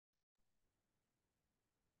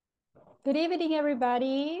Good evening,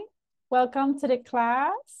 everybody. Welcome to the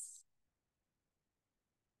class.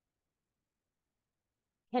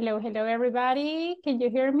 Hello, hello, everybody. Can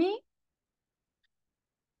you hear me?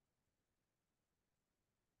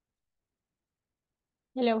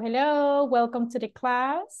 Hello, hello. Welcome to the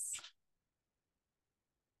class.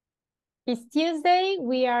 It's Tuesday.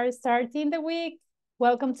 We are starting the week.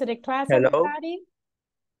 Welcome to the class, Hello. everybody.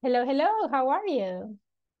 Hello, hello. How are you?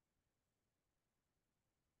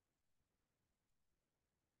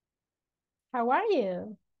 How are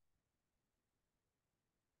you?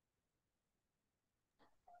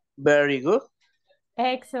 Very good.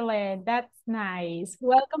 Excellent. That's nice.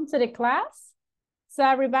 Welcome to the class. So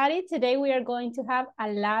everybody, today we are going to have a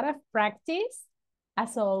lot of practice,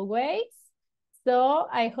 as always. So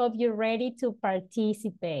I hope you're ready to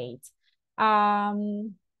participate.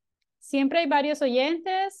 Siempre hay varios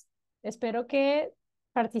oyentes. Espero que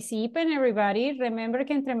participen, everybody. Remember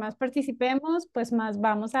que entre más participemos, pues más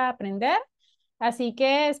vamos a aprender. Así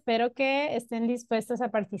que espero que estén dispuestos a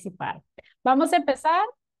participar. Vamos a empezar.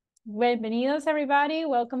 Bienvenidos, everybody.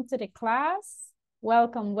 Welcome to the class.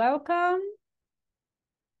 Welcome, welcome.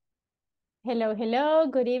 Hello, hello.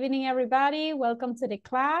 Good evening, everybody. Welcome to the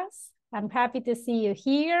class. I'm happy to see you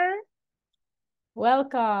here.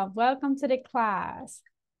 Welcome, welcome to the class.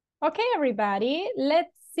 Okay, everybody,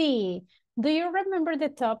 let's see. Do you remember the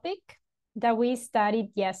topic that we studied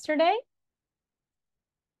yesterday?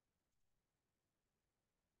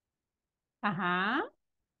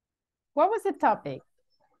 What was the topic?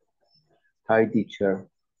 Hi, teacher.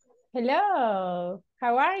 Hello,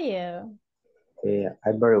 how are you?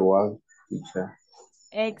 I'm very well, teacher.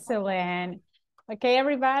 Excellent. Okay,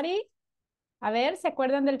 everybody. A ver, ¿se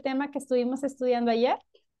acuerdan del tema que estuvimos estudiando ayer?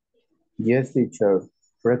 Yes, teacher.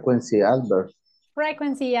 Frequency adverbs.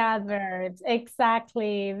 Frequency adverbs,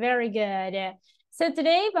 exactly, very good. So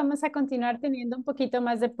today vamos a continuar teniendo un poquito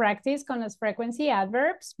más de practice con los frequency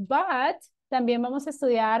adverbs, but también vamos a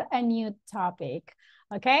estudiar a new topic,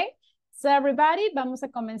 okay? So everybody, vamos a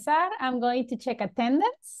comenzar. I'm going to check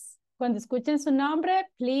attendance. Cuando escuchen su nombre,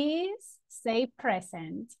 please say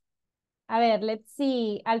present. A ver, let's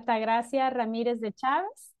see. Altagracia Ramírez de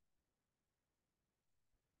Chávez.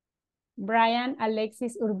 Brian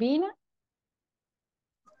Alexis Urbina.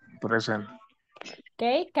 Present.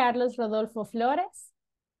 Okay, Carlos Rodolfo Flores.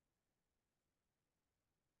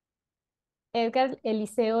 Edgar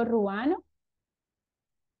Eliseo Ruano.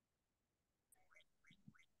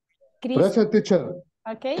 Present, teacher.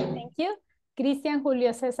 Okay, thank you. Cristian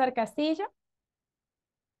Julio César Castillo.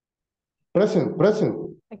 Present,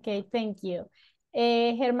 present. Okay, thank you.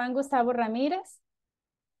 Germán Gustavo Ramírez.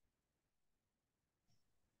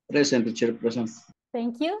 Present, teacher, present.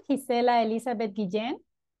 Thank you. Gisela Elizabeth Guillén.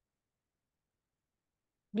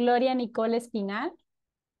 Gloria Nicole Espinal.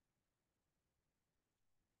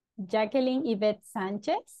 Jacqueline Yvette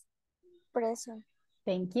Sánchez. Present.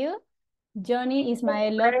 Thank you. Johnny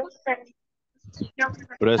Ismael López.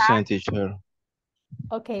 Present, teacher.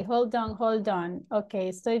 Okay, hold on. Okay,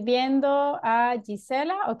 estoy viendo a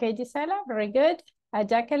Gisela. Okay, Gisela, very good. A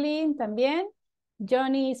Jacqueline también.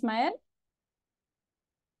 Johnny Ismael.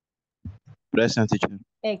 Present, teacher.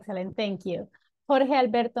 Excellent, thank you. Jorge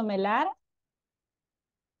Alberto Melara.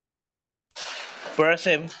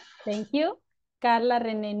 Present. Thank you. Carla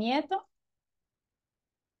René Nieto.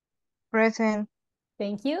 Present.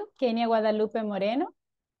 Thank you. Kenia Guadalupe Moreno.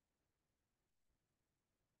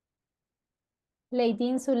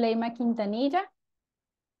 Leidín Zuleima Quintanilla.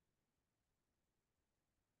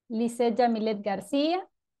 Lisette Yamilet García.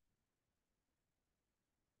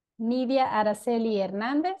 Nidia Araceli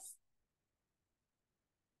Hernández.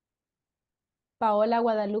 Paola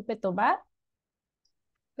Guadalupe Tobar.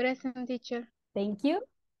 Present, teacher. Thank you.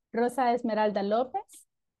 Rosa Esmeralda López.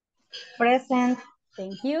 Present.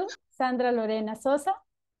 Thank you. Sandra Lorena Sosa.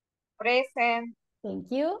 Present. Thank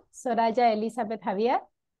you. Soraya Elizabeth Javier.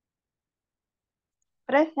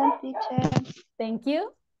 Present, teacher. Thank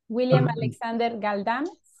you. William Alexander Galdames.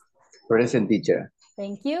 Present, teacher.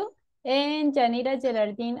 Thank you. And Yanira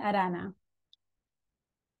Gerardine Arana.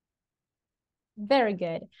 Very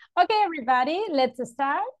good. Okay, everybody, let's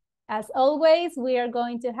start. As always, we are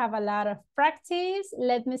going to have a lot of practice.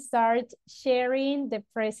 Let me start sharing the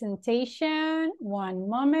presentation. One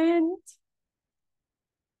moment.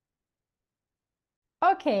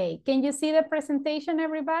 Okay, can you see the presentation,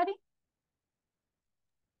 everybody?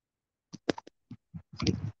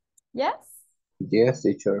 Yes? Yes,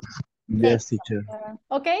 teacher. Yes, teacher.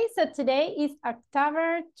 Okay, so today is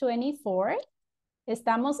October 24th.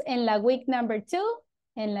 Estamos en la week number 2,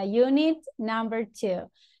 en la unit number 2.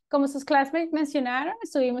 como sus classmates mencionaron,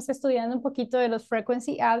 estuvimos estudiando un poquito de los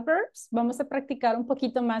frequency adverbs. Vamos a practicar un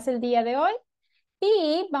poquito más el día de hoy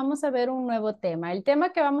y vamos a ver un nuevo tema. El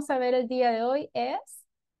tema que vamos a ver el día de hoy es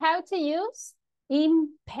how to use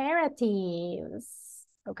imperatives.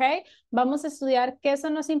 ¿Ok? Vamos a estudiar qué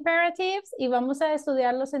son los imperatives y vamos a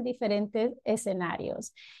estudiarlos en diferentes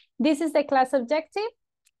escenarios. This is the class objective.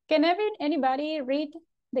 Can anybody read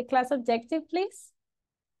the class objective, please?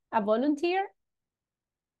 A volunteer?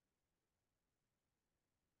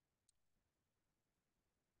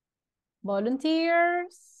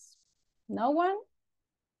 Volunteers? No one?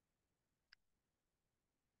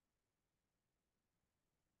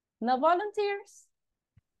 No volunteers?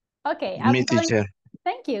 Okay. Me, teacher.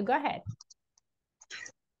 Thank you. Go ahead.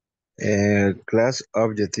 Class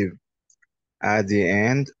objective. At the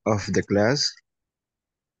end of the class,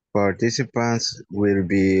 participants will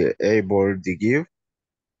be able to give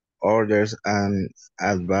orders and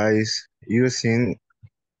advice using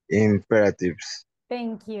imperatives.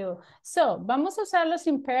 Thank you. So, vamos a usar los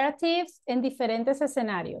imperatives en diferentes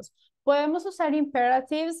escenarios. Podemos usar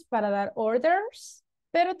imperatives para dar orders,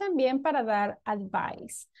 pero también para dar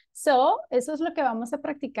advice. So, eso es lo que vamos a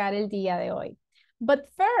practicar el día de hoy. But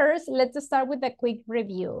first, let's start with a quick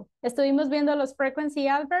review. Estuvimos viendo los frequency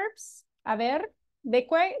adverbs. A ver, ¿de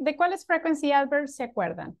cuáles frequency adverbs se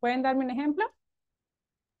acuerdan? ¿Pueden darme un ejemplo?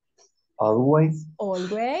 Always.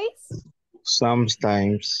 Always.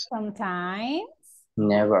 Sometimes. Sometimes.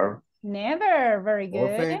 Never. Never. Very good.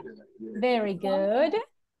 Often. Very good.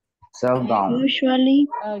 Seldom. Usually.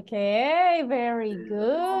 Okay, very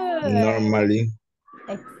good. Normally.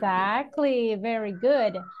 Exactly, very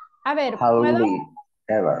good. A ver, Hardly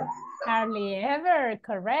ever. Hardly ever,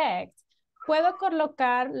 correct. ¿Puedo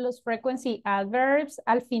colocar los frequency adverbs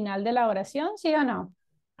al final de la oración, sí o no?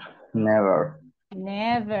 Never.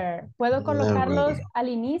 Never. ¿Puedo colocarlos al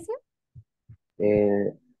inicio?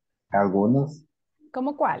 Algunos.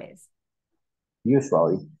 ¿Cómo cuáles?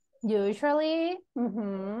 Usually. Usually.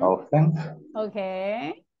 Mhm. Often.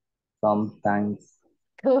 Okay. Sometimes.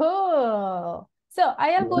 Cool. So,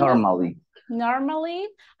 hay algunos. Normally. Normally.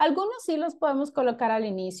 Algunos sí los podemos colocar al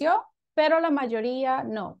inicio, pero la mayoría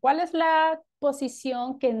no. ¿Cuál es la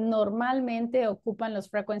posición que normalmente ocupan los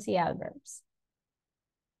frequency adverbs?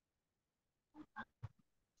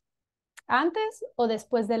 ¿Antes o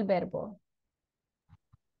después del verbo?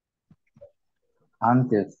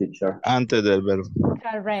 Antes, teacher. Antes del verbo.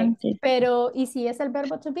 Correct. Antes. Pero, ¿y si es el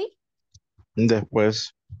verbo to be?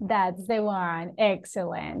 Después. That's the one.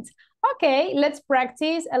 Excellent. Okay, let's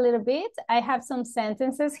practice a little bit. I have some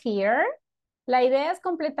sentences here. La idea es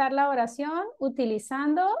completar la oración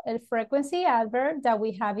utilizando el frequency adverb that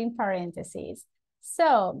we have in parentheses.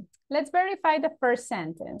 So, let's verify the first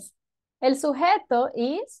sentence. El sujeto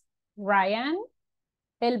is Ryan.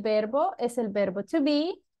 El verbo es el verbo to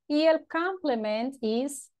be. Y el complement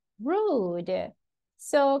is rude.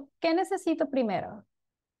 So, ¿qué necesito primero?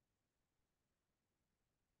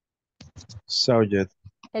 Subject.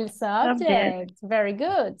 El subject. Very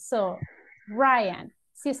good. So, Ryan.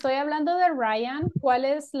 Si estoy hablando de Ryan, ¿cuál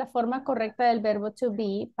es la forma correcta del verbo to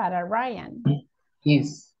be para Ryan?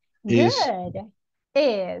 Is. Good.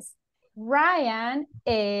 Is. Ryan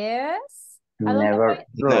is. Never.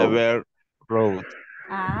 Never wrote.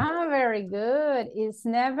 Ah, very good. Is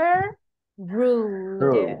never rude.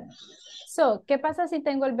 True. So, ¿qué pasa si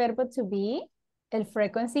tengo el verbo to be? El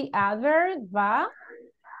frequency adverb va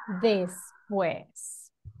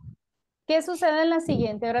después. ¿Qué sucede en la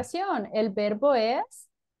siguiente oración? El verbo es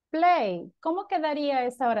play. ¿Cómo quedaría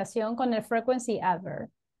esta oración con el frequency adverb?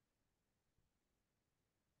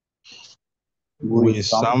 We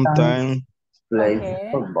sometimes play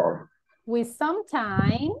Okay. football. We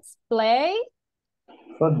sometimes play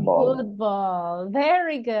Football. football.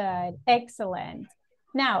 Very good. Excellent.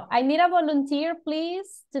 Now, I need a volunteer,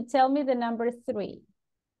 please, to tell me the number 3.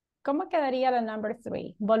 ¿Cómo quedaría la number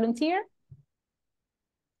 3? Volunteer?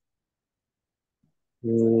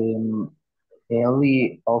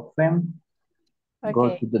 Ellie often go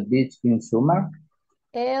Okay. to the beach in summer.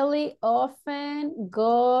 Ellie often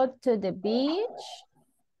go to the beach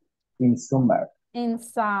In summer. in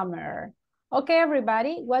summer. Okay,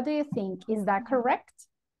 everybody, what do you think? Is that correct?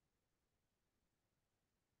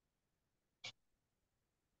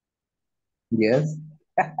 Yes.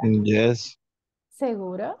 Yes.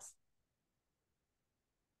 ¿Seguros?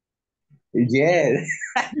 Yes.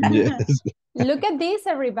 Yes. Look at this,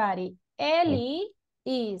 everybody. Ellie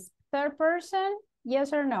is third person,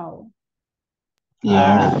 yes or no?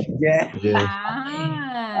 Yes. Yeah. Yes.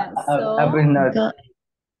 Ah, I will not.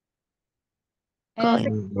 en ese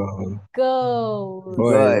Go. goes.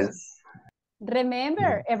 Pues. Goes.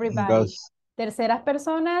 Remember, everybody, Goes. terceras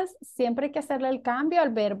personas, siempre hay que hacerle el cambio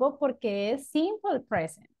al verbo porque es simple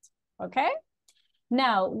present. ¿Ok?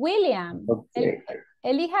 Now, William, Okay.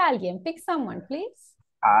 elija a alguien. Pick someone, please.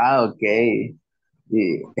 Okay.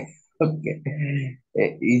 Yeah. Okay.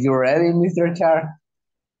 Is you ready, Mr. Char?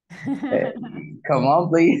 Come on,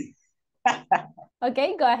 please.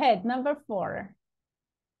 Okay, go ahead. Number 4.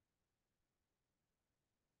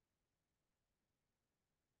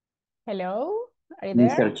 Hello, are you there?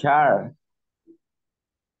 Mr. Char.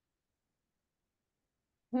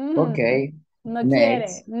 Okay. No quiere.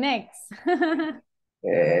 Next. Next.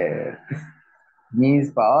 Uh, Miss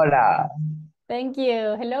Paola. Thank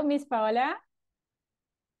you. Hello, Miss Paola.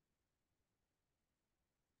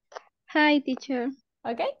 Hi, teacher.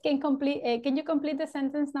 Okay, can you complete the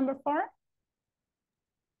sentence number 4?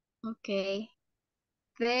 Okay.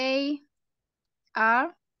 They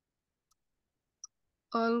are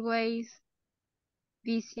always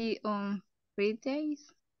busy on Fridays.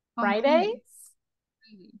 On Fridays?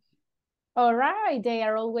 Fridays. All right, they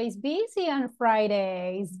are always busy on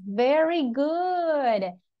Fridays. Very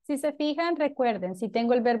good. Si se fijan, recuerden, si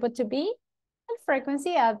tengo el verbo to be, el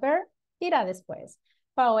frequency adverb irá después.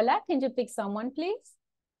 Paola, can you pick someone, please?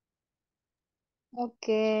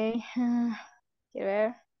 Okay. Quiero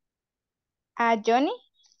ver. Johnny.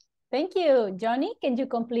 Thank you. Johnny, can you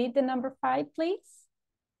complete the number 5, please?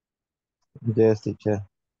 Yes, teacher.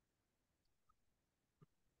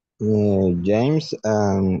 James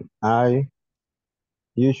and I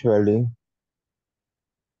usually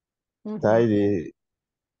tidy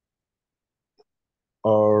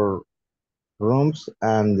our rooms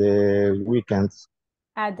and the weekends.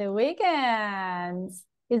 At the weekends.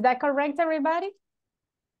 Is that correct, everybody?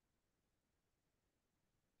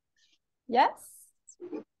 Yes?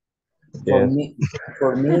 For Yes. me,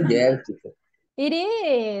 yes. It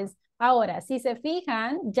is. Ahora, si se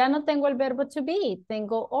fijan, ya no tengo el verbo to be,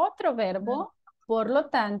 tengo otro verbo, por lo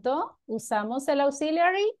tanto, usamos el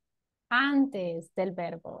auxiliary antes del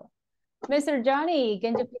verbo. Mr. Johnny,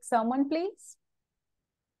 can you pick someone, please?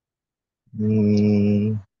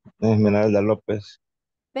 Esmeralda López.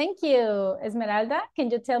 Thank you. Esmeralda, can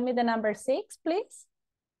you tell me the number 6, please?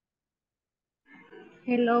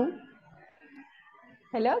 Hello,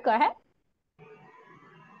 Hello, go ahead.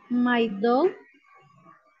 my dog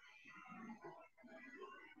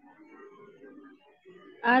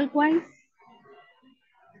always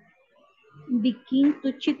be keen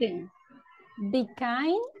to chicken. Be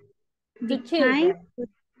kind Be to kind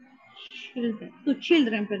children. to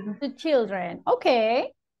children, perdón. To children.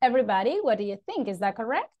 Okay. Everybody, what do you think? Is that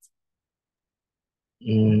correct?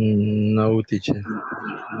 No, teacher.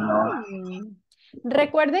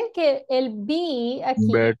 Recuerden que el be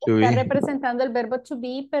aquí Verb to está be. representando el verbo to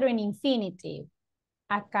be, pero en infinitive.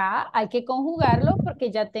 Acá hay que conjugarlo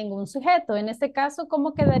porque ya tengo un sujeto. En este caso,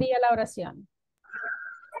 ¿cómo quedaría la oración?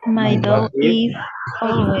 My dog is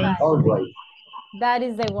always. Exactly. That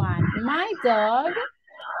is the one. My dog,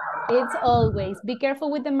 it's always. Be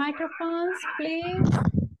careful with the microphones, please.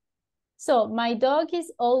 So, my dog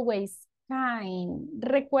is always kind.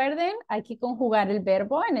 Recuerden, hay que conjugar el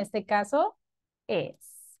verbo. En este caso, es.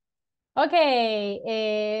 Okay,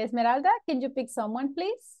 Esmeralda, can you pick someone,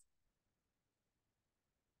 please?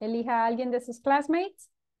 Elija a alguien de sus classmates.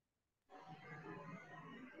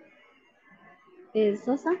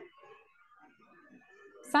 Sosa?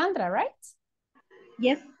 Sandra, right?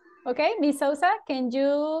 Yes. Okay, Miss Sosa, can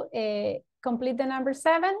you complete the number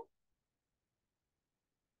 7?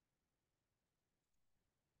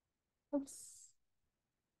 Oops.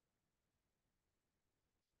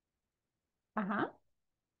 Uh-huh.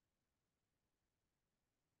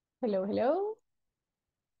 Hello, hello.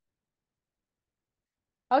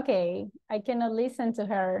 Okay, I cannot listen to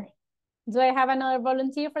her. Do I have another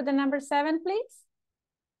volunteer for the number 7, please?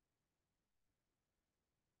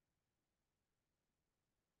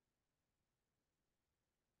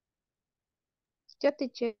 Yo,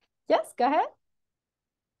 teacher. Yes, go ahead.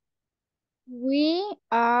 We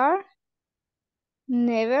are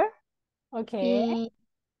never Okay.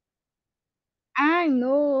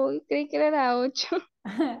 no, creí que era 8.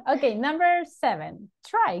 Okay, number 7.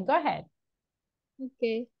 Try, go ahead.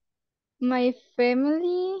 Okay. My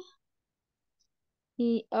family,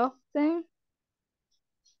 he often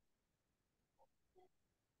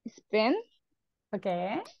spend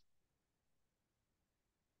Okay.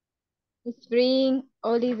 spring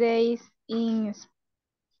holidays in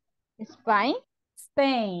Spain.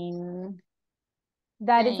 Spain.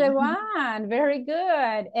 That is the one. Very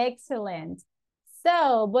good. Excellent.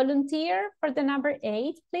 So, volunteer for the number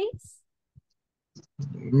 8, please.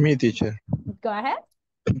 Me, teacher. Go ahead.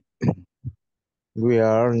 We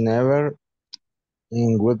are never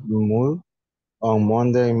in good mood on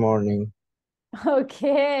Monday morning.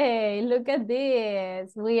 Okay, look at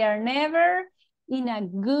this. We are never in a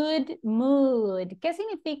good mood. ¿Qué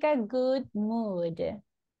significa good mood?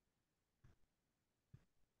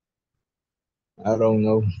 I don't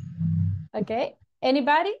know. Okay,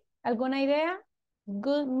 anybody? ¿Alguna idea?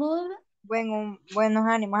 Good mood? Buenos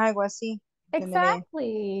ánimos, algo así.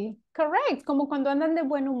 Exactly. Correct. Como cuando andan de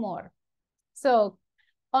buen humor. So,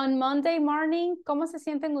 on Monday morning, ¿cómo se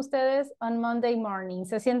sienten ustedes on Monday morning?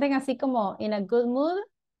 ¿Se sienten así como in a good mood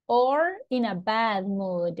or in a bad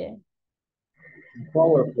mood?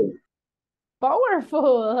 Powerful.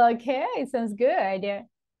 Powerful. Okay, sounds good.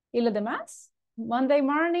 ¿Y los demás? Monday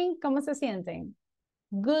morning, ¿cómo se sienten?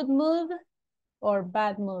 Good mood or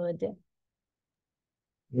bad mood?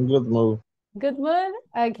 Good mood. Good mood?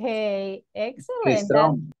 Okay, excellent.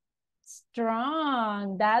 Strong.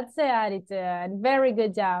 Strong. That's the attitude. Very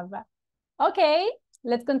good job. Okay,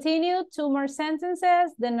 let's continue. 2 more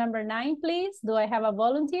sentences. The number 9, please. Do I have a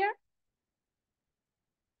volunteer?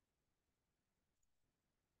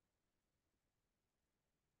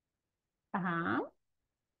 Uh-huh.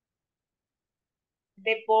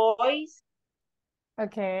 The boys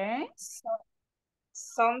Okay.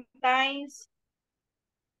 sometimes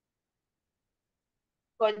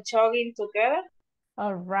go jogging together.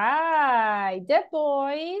 All right. The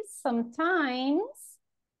boys sometimes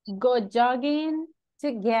go jogging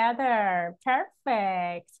together.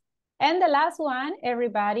 Perfect. And the last one,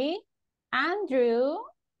 everybody. Andrew.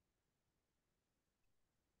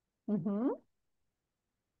 Mhm.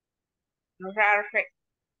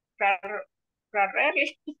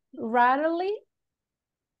 Rattly.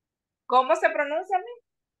 ¿Cómo se pronuncia?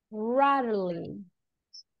 Rattly.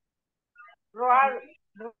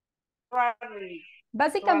 Rarely.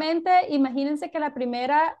 Básicamente, imagínense que la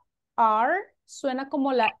primera R suena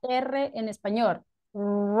como la R en español.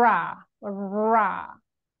 Ra, ra.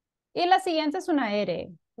 Y la siguiente es una R.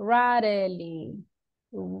 Rattly,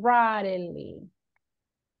 rattly.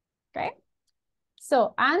 Okay.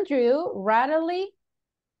 So, Andrew, rattly.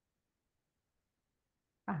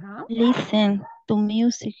 Listen to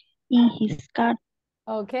music in his car.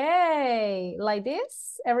 Okay, like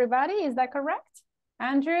this, everybody, is that correct?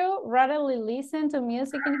 Andrew readily listen to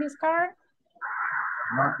music in his car?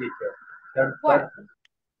 No, teacher. Third What? person.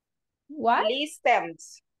 What?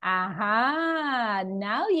 Listens. Aha,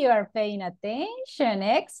 now you are paying attention.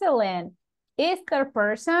 Excellent. Is third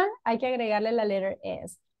person, hay que agregarle la letter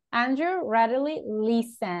S. Andrew readily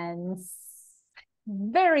listens.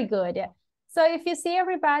 Very good. So if you see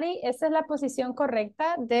everybody, esa es la posición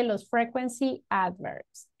correcta de los frequency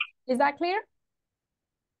adverbs. Is that clear?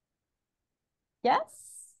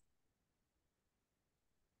 Yes?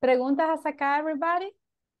 ¿Preguntas hasta acá, everybody?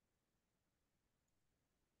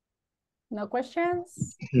 No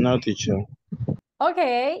questions? No, teacher.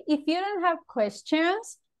 Okay, if you don't have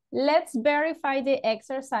questions, let's verify the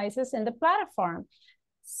exercises in the platform.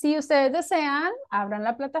 Si ustedes desean, abran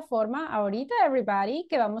la plataforma ahorita, everybody,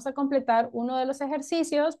 que vamos a completar uno de los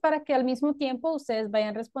ejercicios para que al mismo tiempo ustedes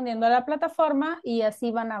vayan respondiendo a la plataforma y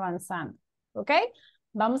así van avanzando. ¿Ok?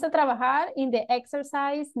 Vamos a trabajar in the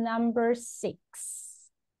exercise number 6.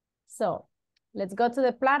 So, let's go to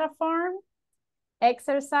the platform.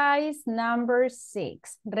 Exercise number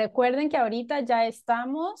 6. Recuerden que ahorita ya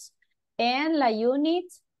estamos en la unit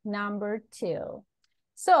number 2.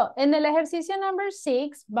 So, en el ejercicio number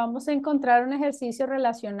 6 vamos a encontrar un ejercicio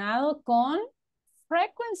relacionado con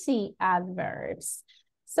frequency adverbs.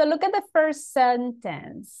 So, look at the first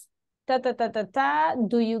sentence.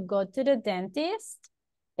 Do you go to the dentist?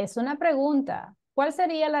 Es una pregunta. ¿Cuál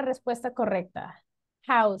sería la respuesta correcta?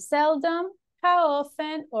 How seldom, how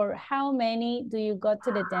often, or how many do you go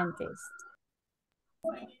to the dentist?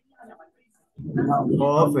 How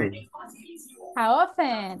often? How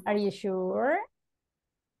often? Are you sure?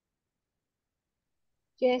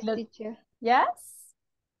 Yes, Look- teacher. Yes?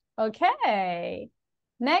 Okay.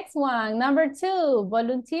 Next one, number 2.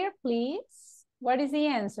 Volunteer, please. What is the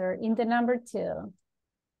answer in the number 2?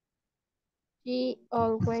 She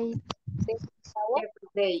always takes a shower. Every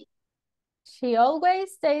day. She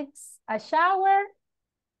always takes a shower.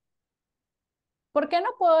 ¿Por qué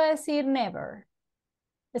no puedo decir never?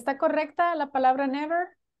 ¿Está correcta la palabra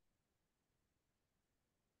never?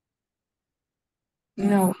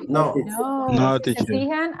 No. No. No, Si se teacher.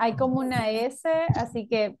 fijan, hay como una S, así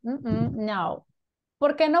que no.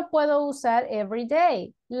 ¿Por qué no puedo usar every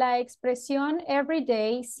day? La expresión every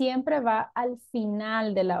day siempre va al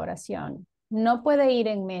final de la oración. No puede ir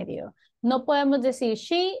en medio. No podemos decir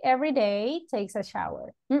she every day takes a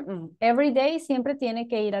shower. Every day siempre tiene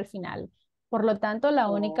que ir al final. Por lo tanto,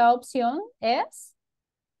 la única opción es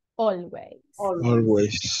always.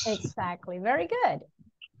 Always. Exactly. Very good.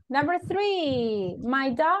 Number 3, my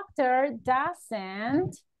doctor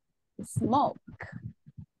doesn't smoke.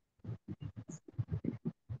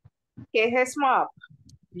 ¿Qué es smoke?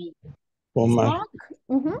 Fumar.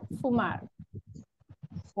 Smoke, fumar.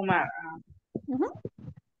 Fumar.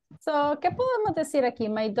 So, ¿qué podemos decir aquí?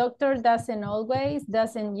 My doctor doesn't always,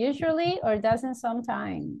 doesn't usually, or doesn't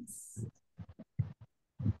sometimes.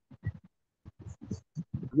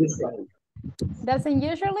 Usually. Doesn't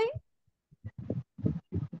usually?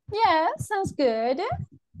 Yeah, sounds good.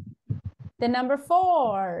 The number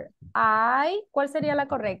 4, ¿cuál sería la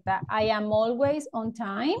correcta? I am always on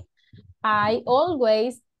time. I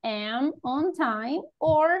always am on time,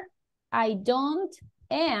 or I don't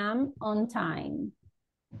am on time.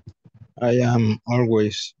 I am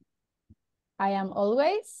always. I am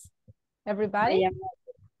always. Everybody? I am.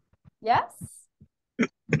 Yes?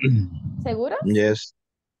 ¿Seguros? Yes.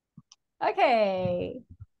 Okay.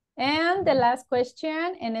 And the last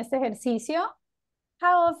question en este ejercicio.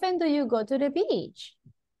 How often do you go to the beach?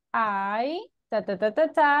 I, go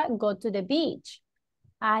to the beach.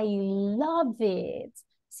 I love it.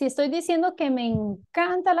 Si estoy diciendo que me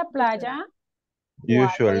encanta la playa, ¿cuál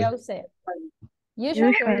voy a Usually. usar?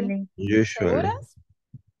 Usually. Usually. ¿Seguras?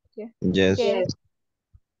 Yes. Yes.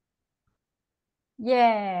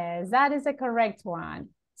 Yes, that is the correct one.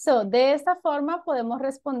 So, de esta forma podemos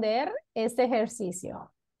responder este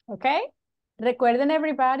ejercicio. ¿Ok? Recuerden,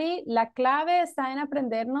 everybody, la clave está en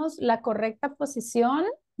aprendernos la correcta posición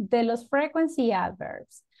de los frequency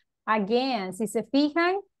adverbs. Again, si se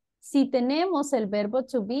fijan, si tenemos el verbo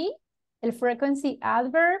to be, el frequency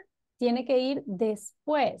adverb tiene que ir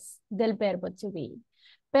después del verbo to be.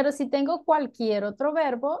 Pero si tengo cualquier otro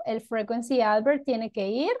verbo, el frequency adverb tiene que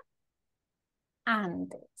ir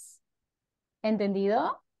antes.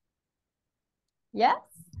 ¿Entendido? Yes?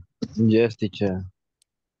 Yes, teacher.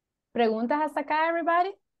 ¿Preguntas hasta acá,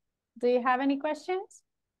 everybody? Do you have any questions?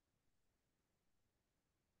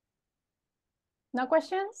 No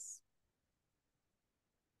questions?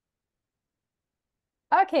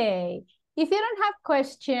 Okay. If you don't have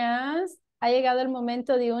questions, ha llegado el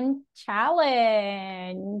momento de un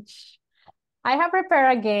challenge. I have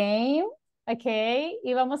prepared a game, okay,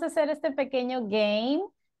 y vamos a hacer este pequeño game.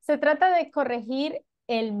 Se trata de corregir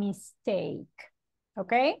el mistake,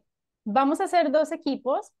 okay. Vamos a hacer 2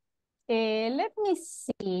 equipos. Let me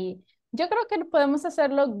see. Yo creo que podemos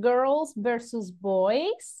hacerlo girls versus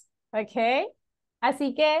boys, okay.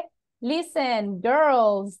 Así que, listen,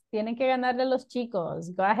 girls, tienen que ganarle a los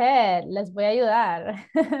chicos. Go ahead, les voy a ayudar.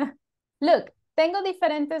 Look, tengo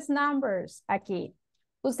diferentes numbers aquí.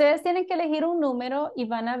 Ustedes tienen que elegir un número y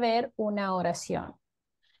van a ver una oración.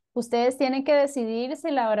 Ustedes tienen que decidir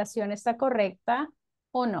si la oración está correcta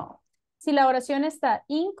o no. Si la oración está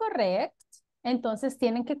incorrecta, entonces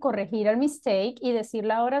tienen que corregir el mistake y decir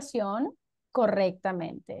la oración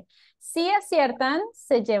correctamente. Si aciertan,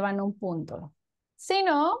 se llevan un punto. Si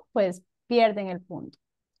no, pues pierden el punto.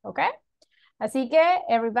 ¿Ok? Así que,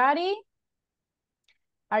 everybody,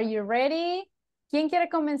 are you ready? ¿Quién quiere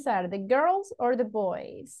comenzar? The girls or the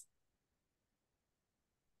boys?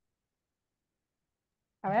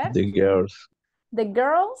 A ver. The girls. The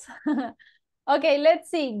girls. Okay,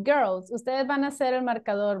 let's see. Girls, ustedes van a hacer el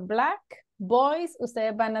marcador black. Boys,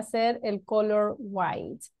 ustedes van a hacer el color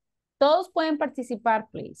white. Todos pueden participar,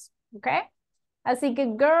 please. Okay? Así que,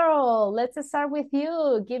 girl, let's start with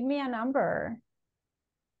you. Give me a number.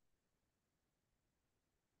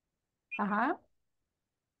 Ajá.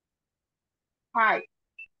 5.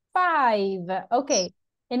 5. Okay.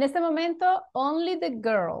 En este momento, only the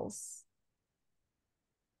girls.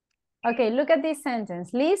 Okay, look at this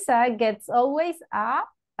sentence. Lisa gets always up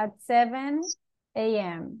at 7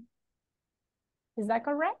 a.m. Is that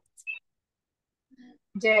correct?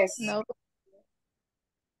 Yes. No.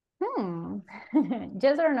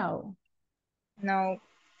 Yes or no? No.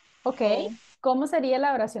 Okay. No. ¿Cómo sería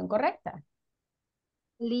la oración correcta?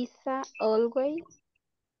 Lisa always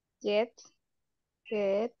gets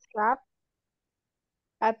up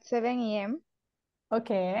at 7 a.m.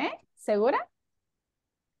 Okay. ¿Segura?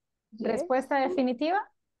 Yes. ¿Respuesta definitiva?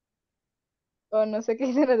 O no sé qué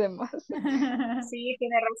dicen los demás. Sí,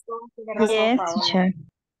 tiene razón, Yes, Paola. teacher.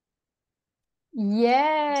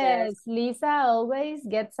 Yes, Lisa always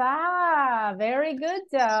gets up. Very good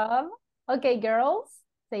job. Okay, girls,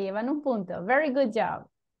 se llevan un punto. Very good job.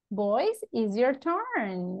 Boys, it's your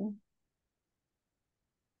turn.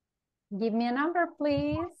 Give me a number,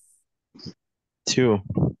 please. 2.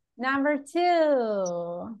 Number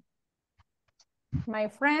 2. My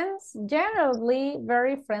friends generally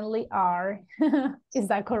very friendly are. Is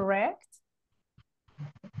that correct?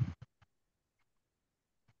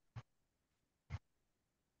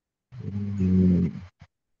 Mm,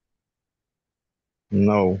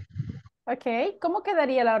 no. Ok, ¿cómo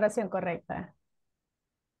quedaría la oración correcta?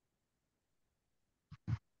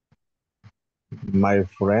 My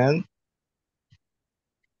friends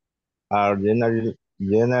are generally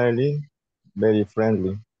very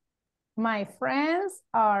friendly. My friends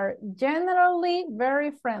are generally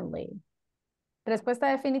very friendly.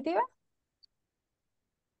 ¿Respuesta definitiva?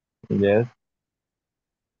 Yes.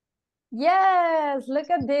 Yes, look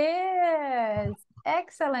at this.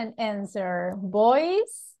 Excellent answer.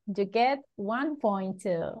 Boys, you get 1 point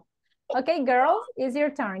too. Okay, girls, it's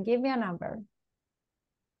your turn. Give me a number.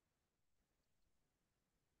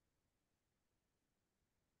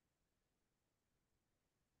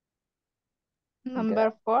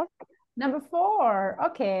 Number 4. Number 4,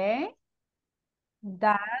 okay.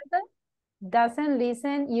 Dad doesn't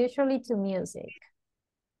listen usually to music.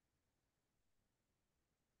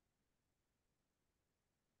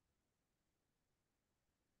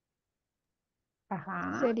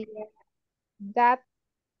 Ajá. Sería that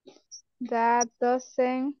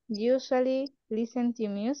doesn't usually listen to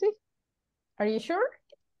music. Are you sure?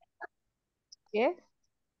 Yes.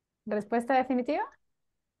 ¿Respuesta definitiva?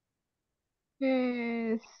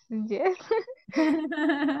 Yes.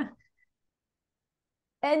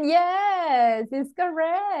 And yes, it's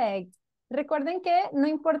correct. Recuerden que no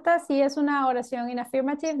importa si es una oración in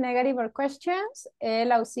affirmative, negative or questions,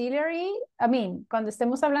 el auxiliary, cuando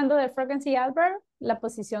estemos hablando de frequency adverb, la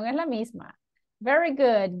posición es la misma. Very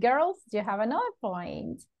good. Girls, you have another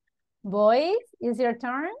point. Boys, it's your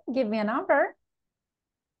turn. Give me a number.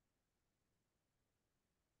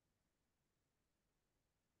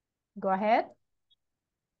 Go ahead.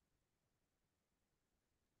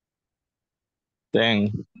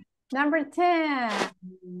 10. Number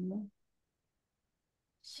 10.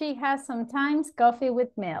 She has sometimes coffee with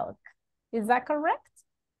milk. Is that correct?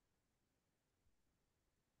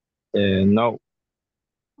 No.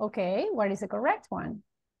 Okay, what is the correct one?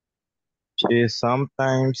 She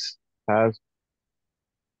sometimes has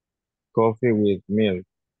coffee with milk.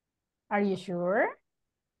 Are you sure?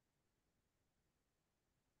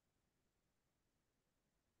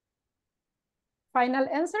 Final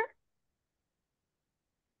answer?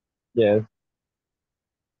 Yes.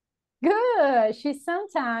 Good. She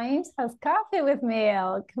sometimes has coffee with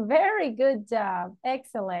milk. Very good job.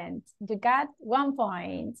 Excellent. You got 1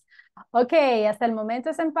 point. Ok, hasta el momento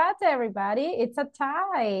es empate, everybody. It's a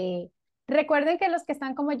tie. Recuerden que los que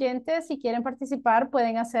están como oyentes, si quieren participar,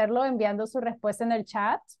 pueden hacerlo enviando su respuesta en el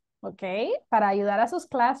chat, ¿ok? Para ayudar a sus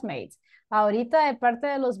classmates. Ahorita de parte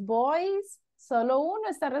de los boys, solo uno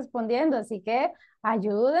está respondiendo, así que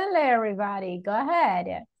ayúdenle, everybody. Go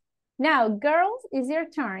ahead. Now, girls, it's your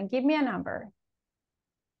turn. Give me a number.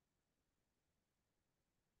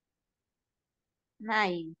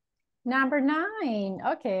 9. Number 9,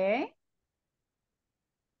 okay.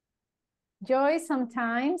 Joy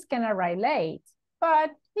sometimes can arrive late,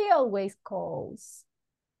 but he always calls.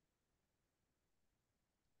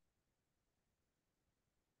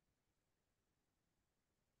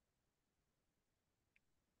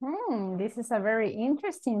 This is a very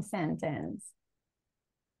interesting sentence.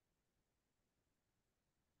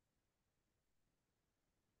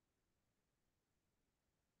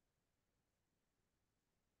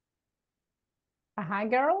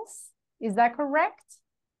 Girls, is that correct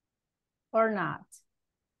or not?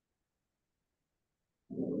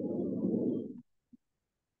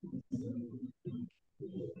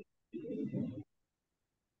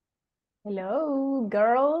 Hello,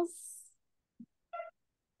 girls.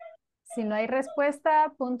 Si no hay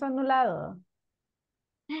respuesta, punto anulado.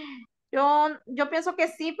 Yo pienso que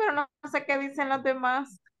sí, pero no sé qué dicen los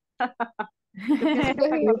demás. Yo pienso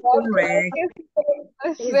que está Correct.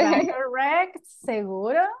 Is that correct?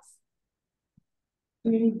 ¿Seguros?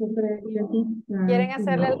 ¿Quieren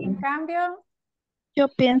hacerle algún cambio? Yo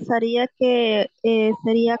pensaría que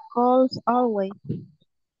sería calls always.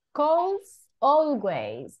 Calls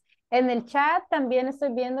always. En el chat también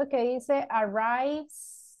estoy viendo que dice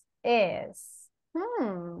arrives is.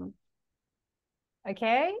 Ok.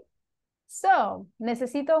 So,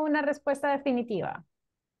 necesito una respuesta definitiva.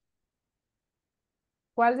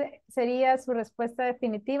 ¿Cuál sería su respuesta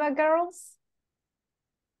definitiva, girls?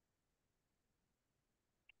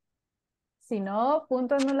 Si no,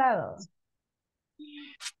 punto anulado.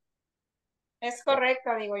 Es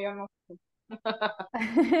correcta, digo yo, no.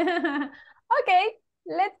 Okay,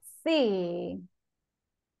 let's see.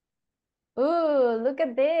 Ooh, look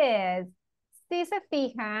at this. si se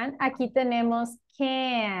fijan, aquí tenemos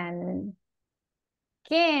can.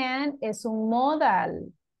 Can es un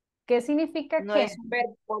modal. ¿Qué significa No can? es un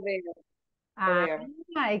verbo poder.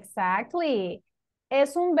 Ah, exactly.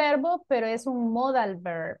 Es un verbo, pero es un modal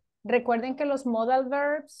verb. Recuerden que los modal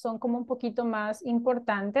verbs son como un poquito más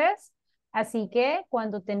importantes. Así que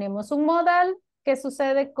cuando tenemos un modal, ¿qué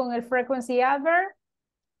sucede con el frequency adverb?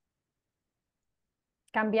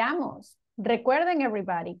 Cambiamos. Recuerden,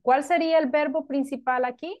 everybody, ¿cuál sería el verbo principal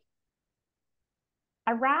aquí?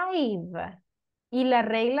 Arrive. Y la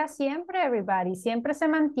regla siempre, everybody, siempre se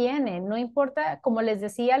mantiene. No importa, como les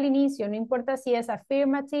decía al inicio, no importa si es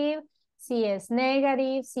affirmative, si es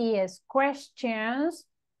negative, si es questions,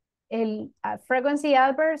 el frequency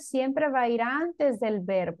adverb siempre va a ir antes del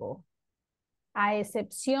verbo. A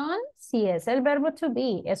excepción si es el verbo to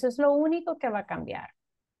be. Eso es lo único que va a cambiar.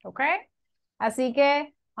 ¿Ok? Así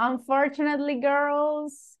que, unfortunately,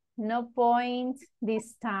 girls, no point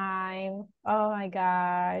this time. Oh my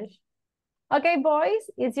gosh. Okay, boys,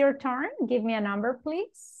 it's your turn. Give me a number,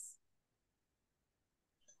 please.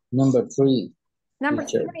 Number 3. Number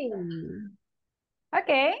Teacher. 3.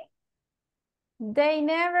 Okay. They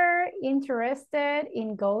never interested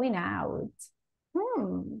in going out.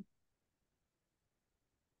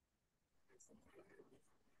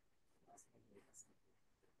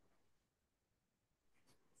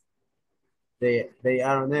 They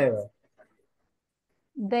are never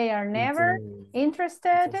They are never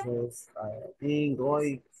interested. in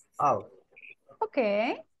going out.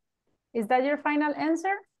 Okay. Is that your final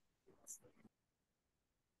answer?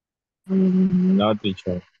 No,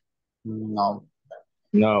 teacher. No.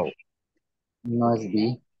 No. No es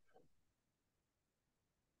B.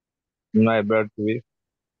 No hay verbo to be.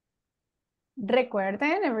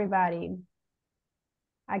 Recuerden, everybody.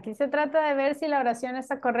 Aquí se trata de ver si la oración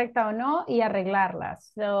está correcta o no y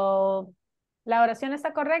arreglarlas. So, ¿la oración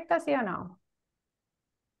está correcta, sí o no?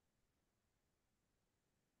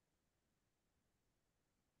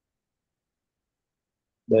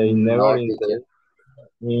 They No, never teacher.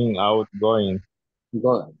 in outgoing.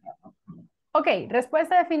 Go. Ok,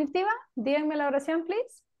 respuesta definitiva. Díganme la oración,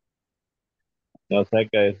 please. No sé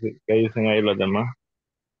qué dicen ahí los demás.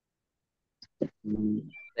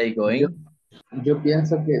 They going. Yo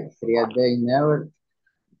pienso que sería they never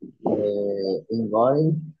in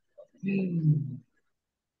going.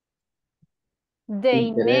 They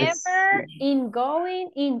Interés. never in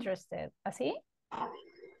going interested. ¿Así?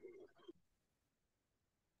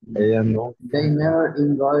 Ellas no. They never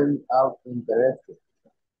in going out interested.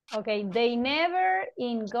 Ok, they never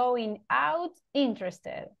in going out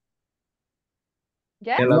interested.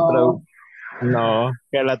 ¿Ya? Que la no,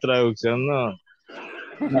 que la traducción no.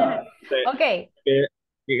 No. Ok. Que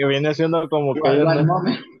viene siendo como que ellos One no.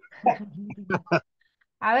 moment.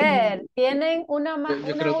 A ver, tienen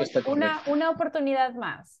Yo creo que está correcto. una oportunidad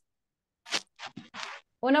más.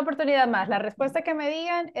 Una oportunidad más. La respuesta que me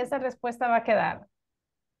digan, esa respuesta va a quedar.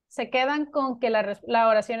 ¿Se quedan con que la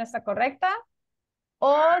oración está correcta?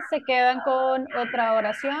 ¿O se quedan con otra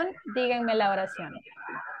oración? Díganme la oración.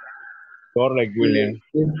 Correcto, William.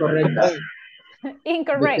 Incorrecta.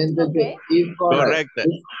 Incorrect, Depende ok. de incorrecta. Correcta.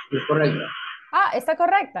 Incorrecta. Ah, está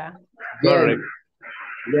correcta. Correcto.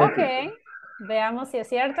 Ok. Veamos si es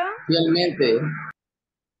cierto. Fielmente.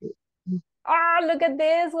 Ah, look at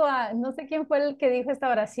this one. No sé quién fue el que dijo esta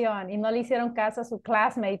oración y no le hicieron caso a su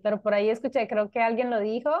classmate, pero por ahí escuché, creo que alguien lo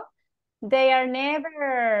dijo. They are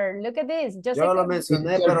never. Look at this. Yo sé Yo lo que.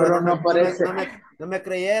 mencioné, Teacher, pero no aparece. no me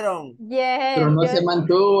creyeron. Pero Yes, no se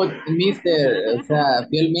mantuvo, mister. O sea,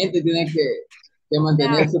 fielmente tiene que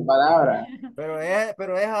mantener su palabra. Pero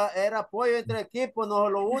era apoyo entre equipos, no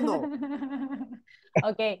solo uno.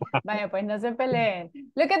 Ok, vaya, pues no se peleen.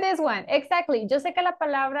 Look at this one. Exactly. Yo sé que la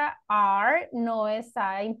palabra are no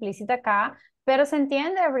está implícita acá, pero se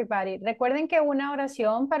entiende, everybody. Recuerden que una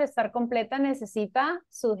oración para estar completa necesita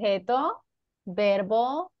sujeto,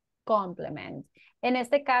 verbo, complement. En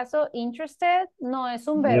este caso, interested no es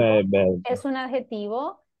un verbo, es un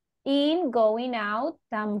adjetivo. In, going out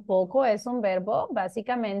tampoco es un verbo,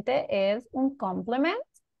 básicamente es un complement.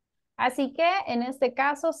 Así que en este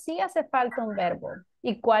caso sí hace falta un verbo.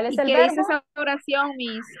 ¿Y cuál es ¿Y el qué dice verbo? esa oración,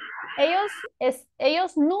 Miss?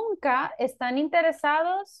 Ellos nunca están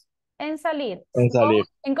interesados en salir. En salir.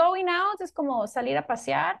 En going out es como salir a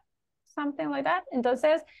pasear, something like that.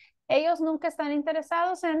 Entonces, ellos nunca están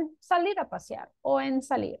interesados en salir a pasear o en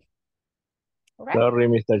salir. Okay? Sorry,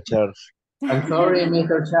 Mr. Charles. I'm sorry,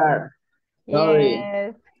 Mr. Char. Sorry.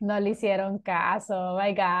 Yes, no le hicieron caso. Oh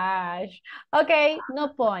my gosh. Ok,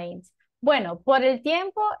 no point. Bueno, por el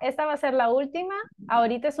tiempo, esta va a ser la última.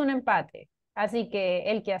 Ahorita es un empate. Así que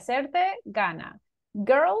el que acerte, gana.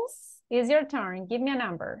 Girls, it's your turn. Give me a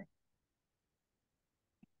number.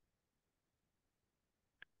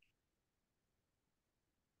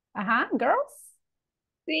 Ajá, girls.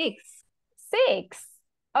 6. 6.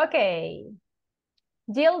 Okay.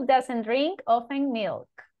 Jill doesn't drink often milk.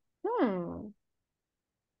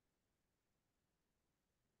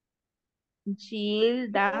 Jill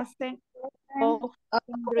doesn't often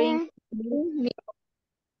drink milk.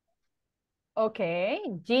 Okay.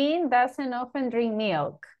 Jean doesn't often drink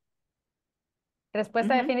milk.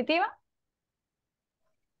 ¿Respuesta definitiva?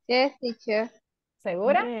 Yes, teacher.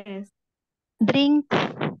 ¿Segura? Yes. Drink.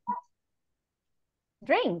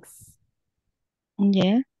 Drinks.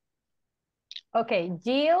 Yeah. Okay.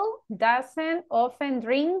 Jill doesn't often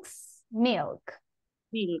drinks milk.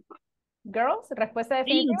 Milk. Girls, respuesta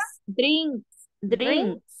definitiva. Drinks.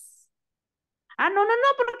 Drinks. Ah, no,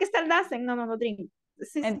 porque está el doesn't. No, drink.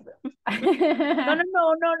 Sí. En-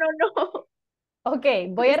 No. Ok,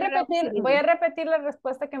 voy a repetir la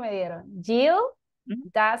respuesta que me dieron. Jill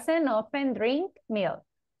doesn't often drink milk.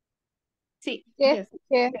 Sí. Yes,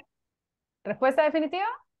 teacher. ¿Respuesta definitiva?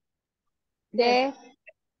 Yes.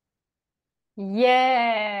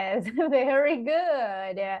 Yes, very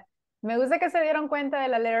good. Me gusta que se dieron cuenta de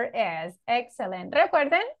la letter S. Excellent.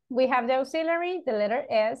 Recuerden, we have the auxiliary. The letter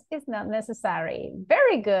S is not necessary.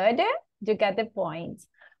 Very good. You got the point.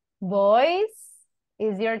 Boys,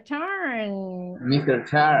 it's your turn. Mr.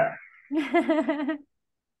 Char.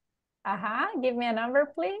 Give me a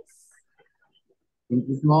number, please. In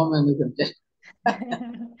this moment, Mr. Char.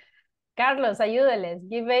 Carlos, ayúdeles.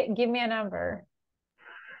 Give me a number.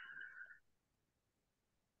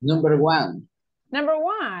 Number 1. Number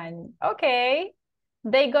 1. Okay.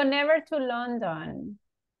 They go never to London.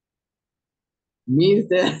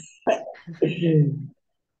 Mr.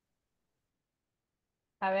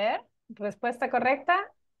 A ver, respuesta correcta.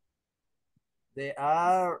 They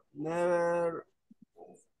are never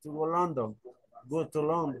to London. Go to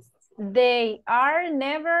London. They are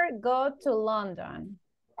never go to London.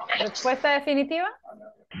 Respuesta definitiva.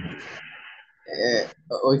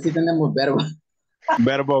 Hoy sí tenemos verbo.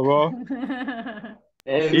 Verbo go.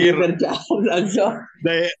 Mr. Char.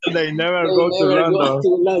 They never go to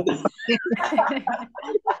London.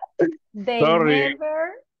 Sorry.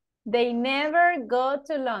 They never go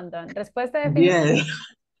to London. Respuesta definitiva.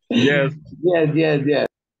 Yes. Yes.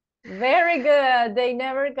 Very good. They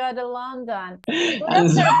never go to London. Good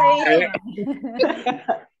observation.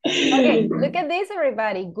 Okay, look at this,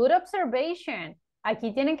 everybody. Good observation.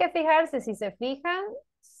 Aquí tienen que fijarse, si se fijan,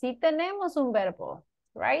 sí tenemos un verbo,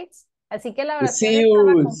 right? Así que la oración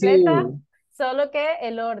estaba completa, solo que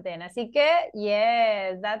el orden. Así que,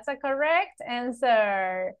 yes, that's a correct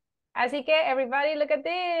answer. Así que, everybody, look at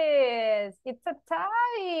this. It's a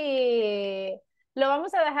tie. Lo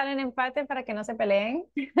vamos a dejar en empate para que no se peleen.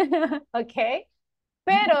 Ok.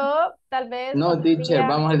 Pero, tal vez... No, teacher,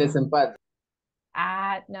 vamos al desempate.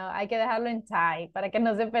 No, hay que dejarlo en tie para que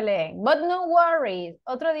no se peleen. But no worries.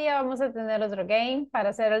 Otro día vamos a tener otro game para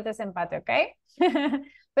hacer el desempate, ¿ok?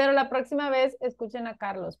 Pero la próxima vez escuchen a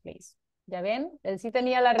Carlos, please. ¿Ya ven? Él sí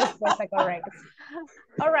tenía la respuesta correcta.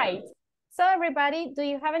 All right. So everybody, do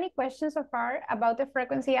you have any questions so far about the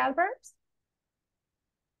frequency adverbs?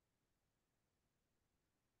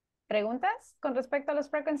 ¿Preguntas con respecto a los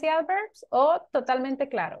frequency adverbs o totalmente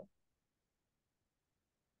claro?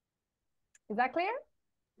 Is that clear?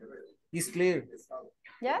 It's clear.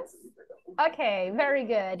 Yes? Okay, very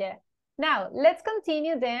good. Now, let's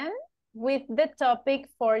continue then with the topic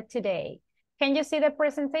for today. Can you see the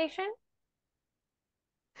presentation?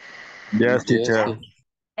 Yes, teacher.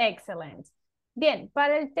 Excellent. Bien,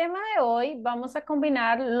 para el tema de hoy vamos a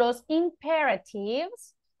combinar los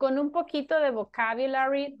imperatives con un poquito de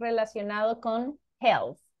vocabulary relacionado con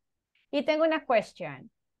health. Y tengo una question.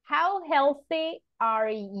 How healthy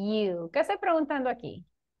are you? ¿Qué estoy preguntando aquí?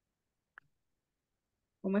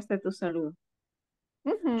 ¿Cómo está tu salud?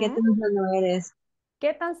 ¿Qué tan sano eres?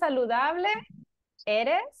 ¿Qué tan saludable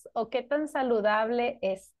eres o qué tan saludable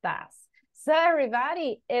estás? So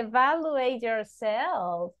everybody, evaluate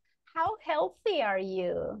yourself. How healthy are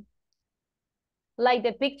you? Like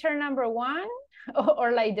the picture number 1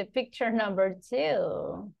 or like the picture number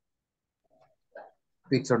 2?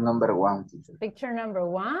 Picture number 1, teacher. Picture number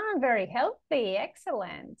 1, very healthy,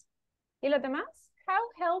 excellent. ¿Y los demás? How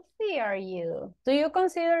healthy are you? Do you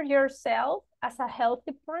consider yourself as a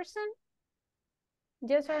healthy person?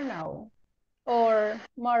 Yes or no? Or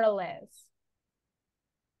more or less?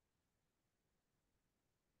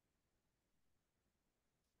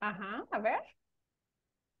 Ajá, a ver.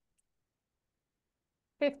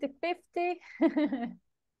 50-50.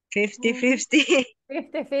 50-50.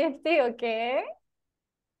 50-50, ok.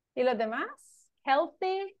 ¿Y los demás?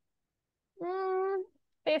 Healthy,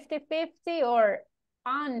 50-50 or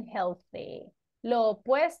unhealthy. Lo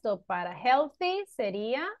opuesto para healthy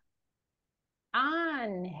sería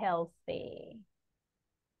unhealthy.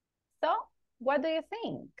 So, what do you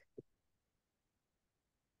think?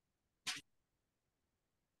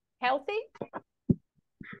 Healthy?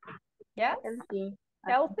 Yes? Healthy.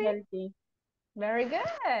 Healthy? Healthy. Very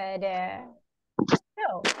good.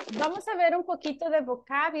 So, vamos a ver un poquito de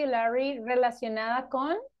vocabulary relacionada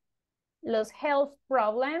con los health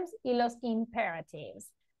problems y los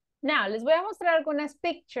imperatives. Now, les voy a mostrar algunas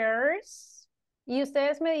pictures y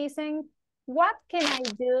ustedes me dicen, what can I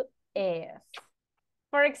do if?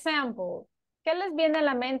 For example, ¿qué les viene a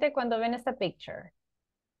la mente cuando ven esta picture?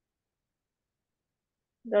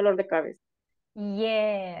 Dolor de cabeza.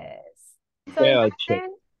 Yes. So Yeah,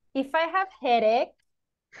 imagine if I have headache,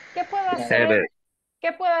 ¿qué puedo hacer? Headache.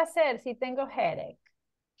 ¿Qué puedo hacer si tengo headache?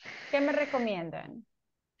 ¿Qué me recomiendan?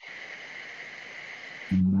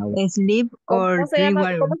 Sleep or ¿Cómo se drink llama?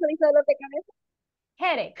 water. ¿Cómo se dice dolor de cabeza?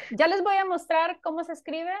 Headache. Ya les voy a mostrar cómo se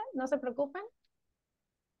escribe, no se preocupen.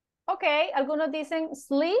 Ok, algunos dicen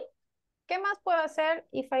sleep. ¿Qué más puedo hacer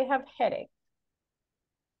if I have headache?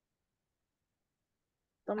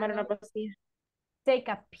 Tomar una pastilla. Take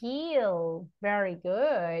a pill. Very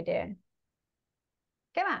good.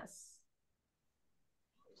 ¿Qué más?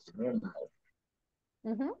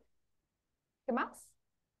 Ujú. ¿Qué más?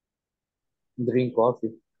 Drink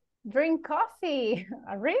coffee. Drink coffee.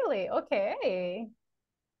 Really? Okay.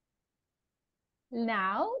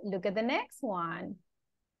 Now, look at the next one.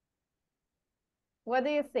 What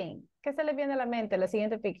do you think? ¿Qué se le viene a la mente la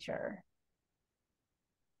siguiente picture?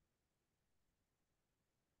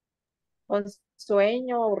 Con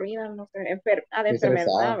sueño, aburrida, no sé. De Estresada.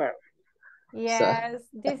 enfermedad, ¿verdad? Yes,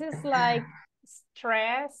 this is like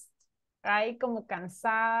stressed, right? Como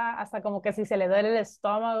cansada, hasta como que si se le duele el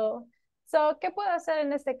estómago. So, ¿qué puedo hacer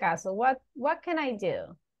en este caso? What can I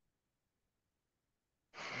do?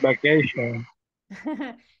 Vacation.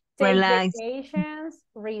 Take Relax. vacations,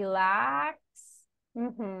 relax.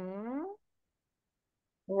 Mhm.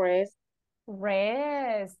 Rest.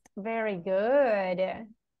 Rest. Very good.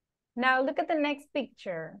 Now look at the next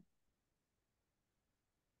picture.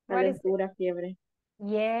 What is it? Calentura, fiebre.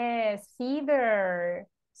 Yes, fever.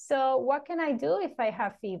 So what can I do if I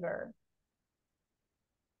have fever?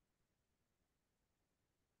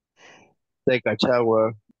 Take a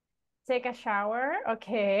shower. Take a shower.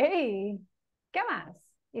 Okay. ¿Qué más?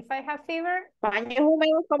 If I have fever, Paños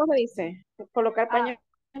húmedos, ¿cómo se dice? Colocar paños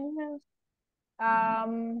húmedos.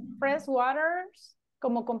 press waters,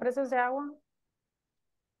 como compresas de agua.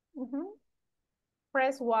 Ujú.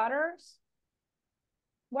 Press waters.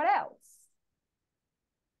 What else?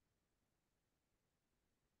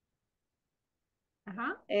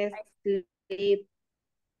 Ajá. Sleep.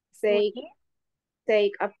 Sleep.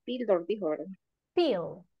 Take a pill, dijo, ¿verdad?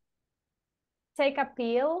 Pill. Take a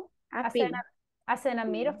pill. A pill.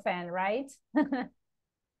 Acetaminophen, right?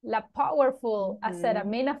 La powerful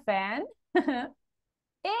acetaminophen.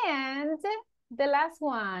 And the last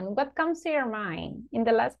one, what comes to your mind in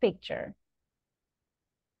the last picture?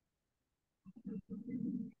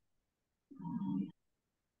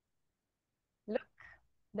 Look,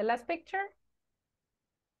 the last picture.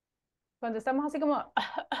 Cuando estamos así como,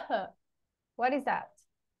 what is that?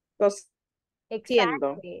 Tosiendo.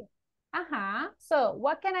 Exactly. So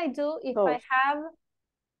what can I do if I have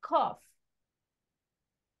cough?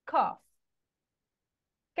 Cough.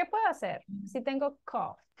 ¿Qué puedo hacer si tengo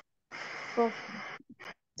cough?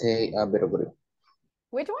 Take a better break.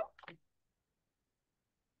 Which one?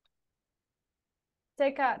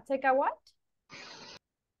 Take a what?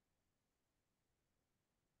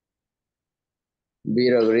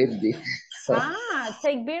 Better grip.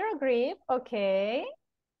 Take beer grip. Okay.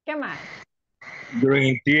 ¿Qué más?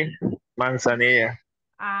 Green tea. Manzanilla.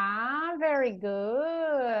 Very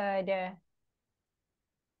good.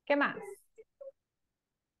 ¿Qué más?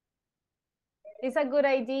 Is a good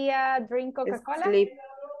idea drink Coca-Cola?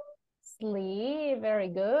 Sleep, very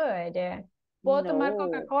good. ¿Puedo tomar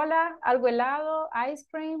Coca-Cola, algo helado, ice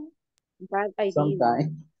cream? Bad idea.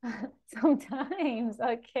 Sometimes. Sometimes,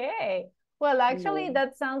 okay. Well, actually,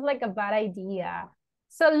 that sounds like a bad idea.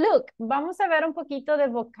 So look, vamos a ver un poquito de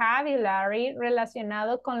vocabulary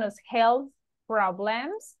relacionado con los health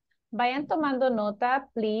problems. Vayan tomando nota,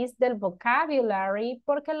 please, del vocabulary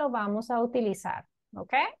porque lo vamos a utilizar,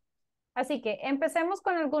 ¿ok? Así que empecemos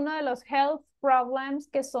con algunos de los health problems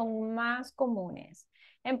que son más comunes.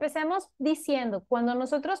 Empecemos diciendo, cuando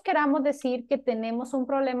nosotros queramos decir que tenemos un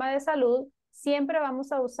problema de salud, siempre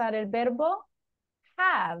vamos a usar el verbo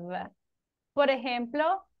have. Por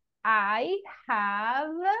ejemplo, I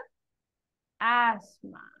have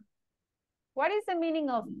asthma. What is the meaning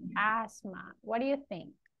of asthma? What do you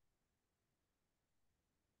think?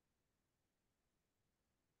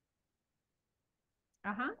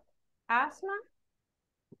 Asthma.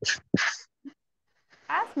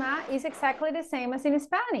 Asthma is exactly the same as in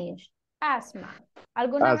Spanish. Asthma.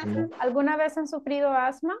 ¿Alguna vez han sufrido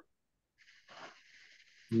asma?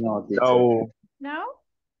 No, teacher. No. No?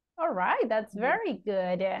 All right, that's very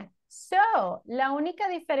good. So, la única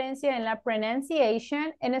diferencia en la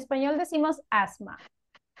pronunciation, en español decimos asma.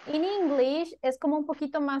 En English es como un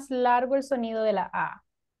poquito más largo el sonido de la A.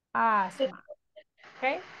 Asma.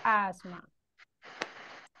 ¿Ok? Asma.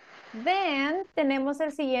 Then tenemos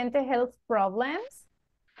el siguiente health problems.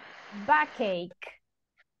 Backache.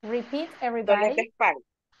 Repeat, everybody.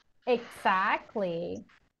 Exactly.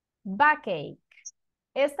 Backache.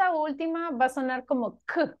 Esta última va a sonar como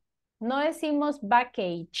K. No decimos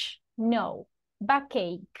backache. No.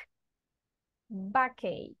 Backache.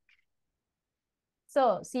 Backache.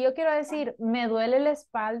 So, si yo quiero decir me duele la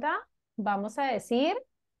espalda, vamos a decir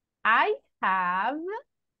I have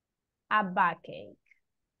a backache.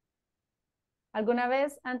 ¿Alguna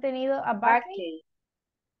vez han tenido a backache?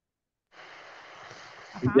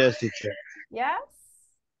 Yes, teacher. Yes.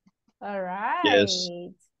 All right. Yes.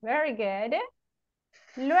 Very good.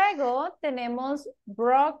 Luego tenemos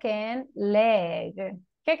broken leg.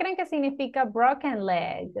 ¿Qué creen que significa broken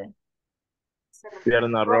leg?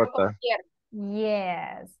 Pierna rota.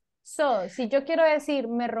 Yes. So, si yo quiero decir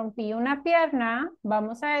me rompí una pierna,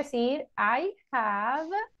 vamos a decir I have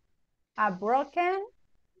a broken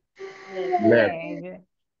leg.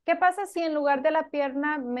 ¿Qué pasa si en lugar de la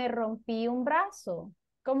pierna me rompí un brazo?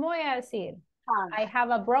 ¿Cómo voy a decir? I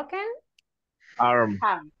have a broken Arm.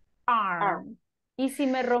 arm. ¿Y si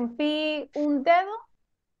me rompí un dedo?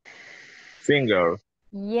 Finger.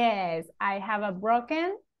 Yes, I have a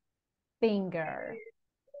broken finger.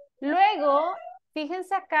 Luego,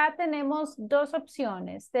 fíjense acá tenemos dos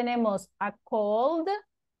opciones. Tenemos a cold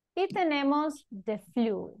y tenemos the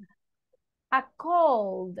flu. A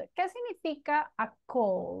cold. ¿Qué significa a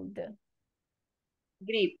cold?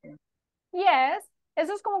 Gripe. Yes,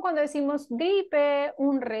 eso es como cuando decimos gripe,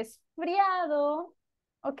 un resfriado,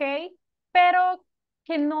 ¿ok? Pero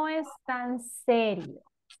que no es tan serio,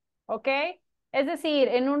 ¿ok? Es decir,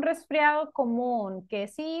 en un resfriado común, que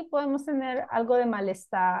sí podemos tener algo de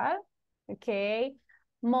malestar, ¿ok?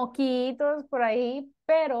 Moquitos por ahí,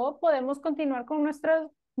 pero podemos continuar con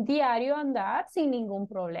nuestro diario andar sin ningún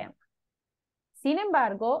problema. Sin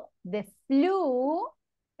embargo, the flu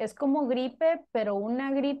es como gripe, pero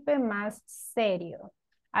una gripe más serio.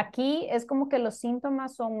 Aquí es como que los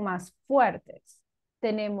síntomas son más fuertes.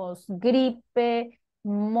 Tenemos gripe,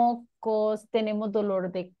 mocos, tenemos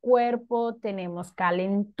dolor de cuerpo, tenemos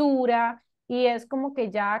calentura y es como que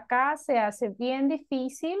ya acá se hace bien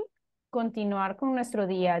difícil continuar con nuestro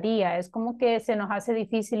día a día. Es como que se nos hace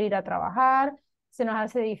difícil ir a trabajar, se nos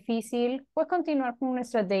hace difícil pues continuar con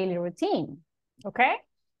nuestra daily routine. ¿Ok?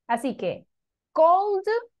 Así que cold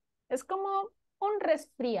es como un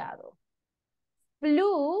resfriado.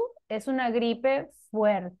 Flu es una gripe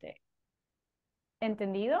fuerte.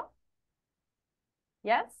 ¿Entendido?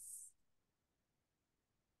 Yes.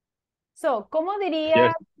 So, ¿cómo diría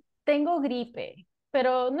Yes. tengo gripe?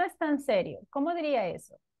 Pero no es tan serio. ¿Cómo diría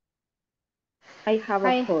eso? I have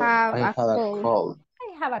a cold.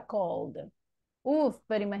 I have a cold. Uf,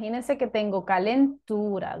 pero imagínense que tengo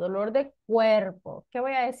calentura, dolor de cuerpo. ¿Qué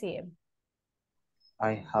voy a decir?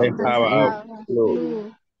 I I have have a flu.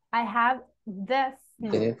 Flu. I have the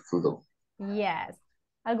flu. the flu. Yes.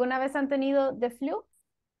 ¿Alguna vez han tenido the flu?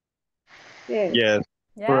 Yes. Yes.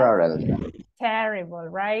 Yeah. Probably. Terrible,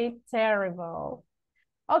 right? Terrible.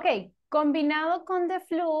 Ok, combinado con the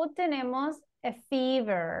flu tenemos a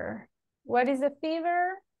fever. What is a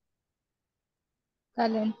fever?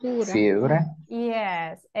 Calentura. Fiebre.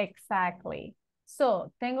 Yes, exactly.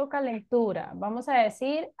 So, tengo calentura. Vamos a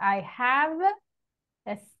decir, I have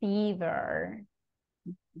a fever.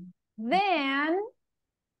 Then,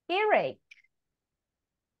 earache.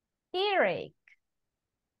 Earache.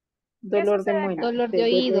 Dolor de sucede muela. acá? Dolor de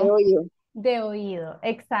oído. De oído,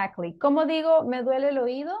 exactly. ¿Cómo digo, me duele el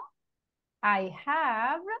oído? I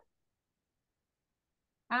have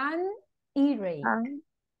an earache.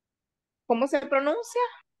 ¿Cómo se pronuncia?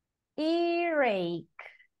 Earache.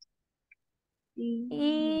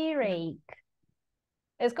 Earache.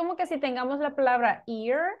 Es como que si tengamos la palabra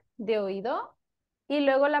ear, de oído, y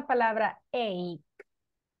luego la palabra ache.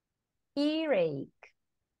 Earache.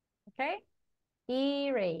 ¿Ok?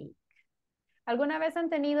 Earache. ¿Alguna vez han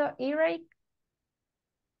tenido earache?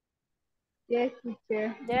 Yes,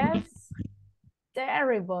 teacher. Yes.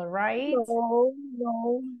 Terrible, right? No,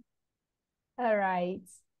 no. All right.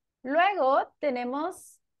 Luego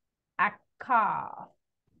tenemos a cough.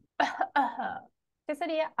 ¿Qué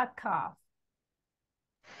sería a cough?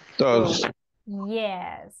 Tos.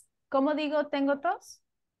 Yes. ¿Cómo digo tengo tos?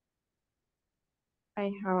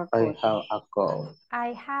 I have a I coach. have a cold.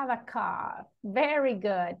 I have a cough. Very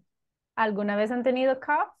good. ¿Alguna vez han tenido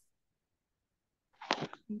cough?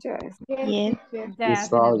 Yes. Yes. Teacher.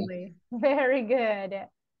 Definitely. Very good.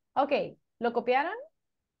 Ok, ¿lo copiaron?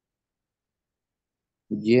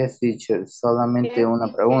 Yes, teacher. Solamente Yes, una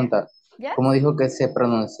teacher. pregunta. Yes. ¿Cómo dijo que se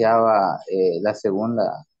pronunciaba la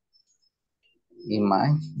segunda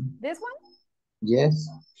imagen? This one? Yes.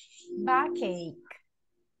 Backache.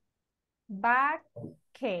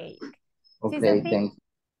 Backache. Si se Okay, fijan, thank you.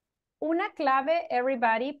 una clave,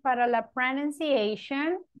 everybody, para la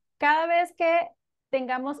pronunciation, cada vez que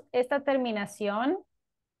tengamos esta terminación,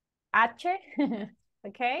 H,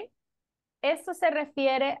 ¿ok? Esto se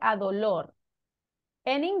refiere a dolor.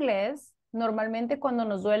 En inglés, normalmente cuando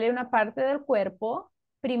nos duele una parte del cuerpo,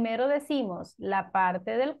 primero decimos la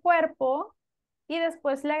parte del cuerpo y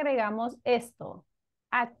después le agregamos esto,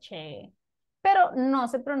 H. Pero no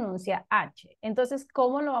se pronuncia H. Entonces,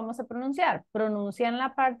 ¿cómo lo vamos a pronunciar? Pronuncian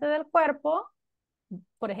la parte del cuerpo,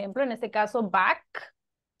 por ejemplo, en este caso, back,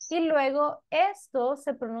 y luego esto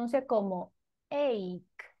se pronuncia como ache,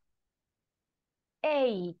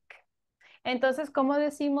 ache. Entonces, ¿cómo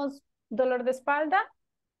decimos dolor de espalda?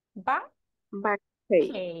 Backstage.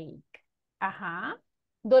 Backache. Ajá.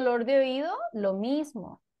 Dolor de oído, lo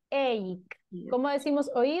mismo. Ache. ¿Cómo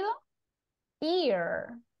decimos oído?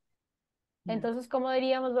 Ear. Entonces, ¿cómo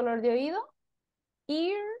diríamos dolor de oído?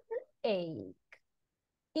 Earache.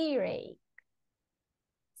 Earache.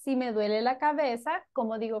 Si me duele la cabeza,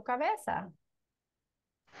 ¿cómo digo cabeza?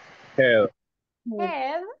 Head.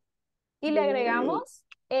 Head. Y le agregamos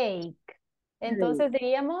ache. Entonces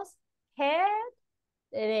diríamos headache.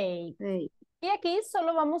 Hey. Y aquí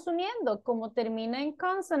solo vamos uniendo. Como termina en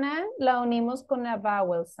consonant, la unimos con la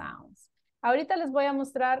vowel sounds. Ahorita les voy a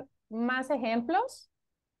mostrar más ejemplos.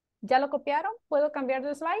 ¿Ya lo copiaron? ¿Puedo cambiar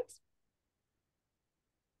de slides?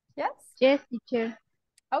 Yes? Yes, teacher.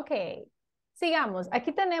 Ok. Sigamos.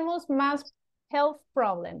 Aquí tenemos más health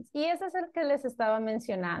problems. Y ese es el que les estaba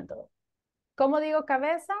mencionando. ¿Cómo digo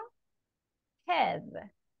cabeza? Head.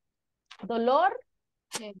 Dolor,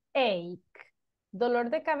 ache.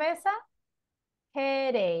 Dolor de cabeza,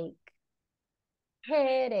 headache.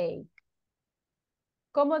 Headache.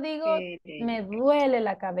 ¿Cómo digo? Headache. Me duele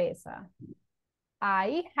la cabeza.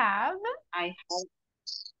 I have I have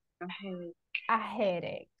a headache. a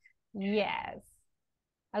headache. Yes.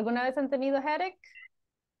 ¿Alguna vez han tenido headache?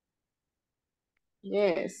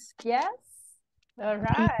 Yes. Yes. All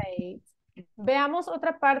right. Veamos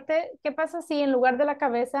otra parte. ¿Qué pasa si en lugar de la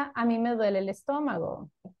cabeza a mí me duele el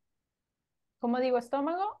estómago? ¿Cómo digo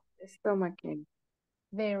estómago? Stomachache.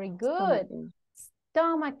 Very good.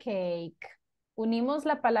 Stomachache. Unimos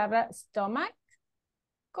la palabra stomach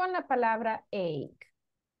con la palabra ache.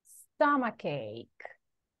 Stomachache.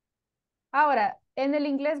 Ahora, en el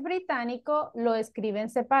inglés británico lo escriben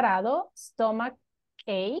separado,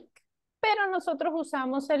 stomachache, pero nosotros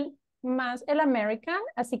usamos más el American,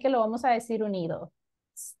 así que lo vamos a decir unido.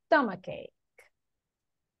 Stomachache.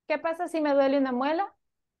 ¿Qué pasa si me duele una muela?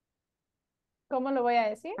 ¿Cómo lo voy a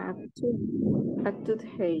decir? A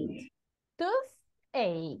toothache.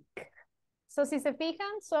 Toothache. So, si se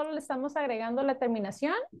fijan, solo le estamos agregando la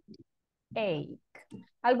terminación ache.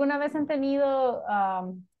 ¿Alguna vez han tenido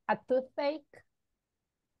a toothache?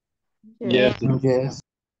 Yes. Yes.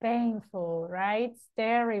 Painful, right? It's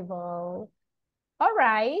terrible. All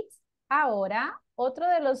right. Ahora, otro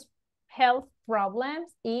de los health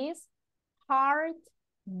problems is heartburn.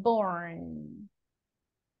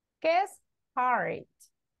 ¿Qué es heart?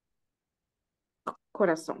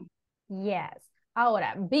 Corazón. Yes.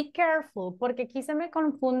 Ahora, be careful, porque aquí se me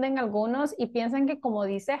confunden algunos y piensan que como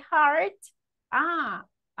dice heart,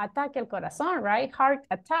 ataque al corazón, right? Heart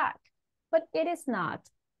attack. But it is not.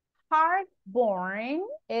 Heartburn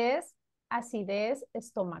es acidez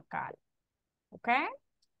estomacal. Okay?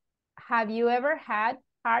 Have you ever had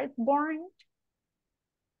heartburn?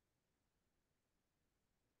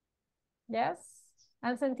 Yes.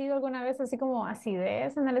 ¿Han sentido alguna vez así como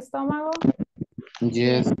acidez en el estómago?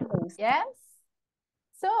 Yes. Yes.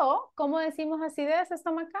 So, ¿cómo decimos acidez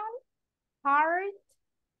estomacal?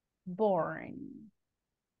 Heartburn.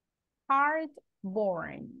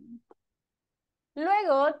 Heartburn.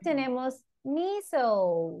 Luego tenemos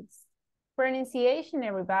measles. Pronunciation,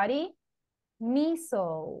 everybody.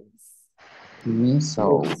 Measles.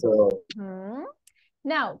 Measles. Ujú.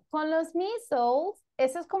 Now, con los measles,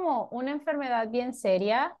 eso es como una enfermedad bien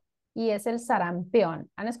seria y es el sarampión.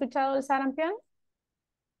 ¿Han escuchado el sarampión?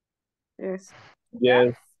 Yes.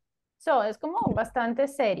 Yes. So, es como bastante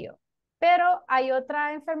serio. Pero hay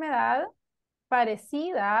otra enfermedad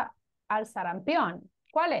parecida al sarampión.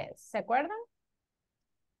 ¿Cuál es? ¿Se acuerdan?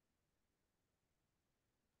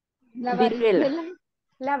 La Viruela. varicela.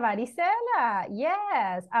 La varicela.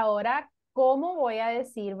 Yes. Ahora, ¿cómo voy a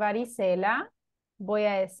decir varicela? Voy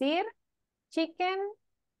a decir chicken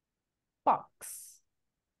pox.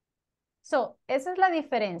 So, esa es la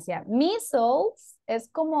diferencia. Measles es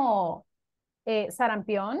como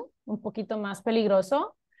sarampión, un poquito más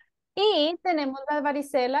peligroso. Y tenemos la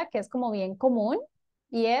varicela, que es como bien común,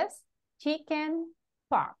 y es chicken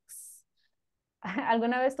pox.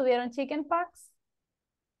 ¿Alguna vez tuvieron chicken pox?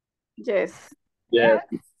 Yes. Yes.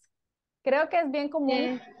 Creo que es bien común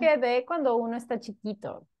Yes. que dé cuando uno está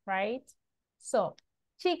chiquito, right? So,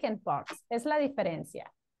 chicken pox es la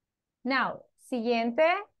diferencia. Now, siguiente,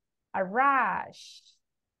 a rash.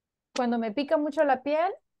 Cuando me pica mucho la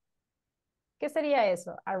piel, ¿qué sería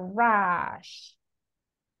eso? A rash.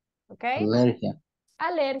 ¿Ok? Alergia.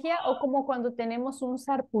 Alergia o como cuando tenemos un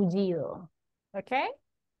sarpullido. ¿Ok?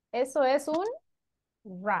 Eso es un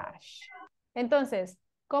rash. Entonces,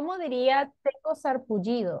 ¿cómo diría tengo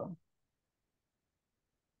sarpullido?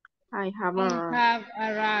 I have I a have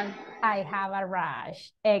a rash. I have a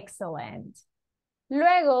rash. Excellent.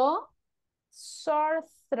 Luego, sore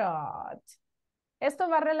throat. Esto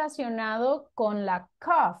va relacionado con la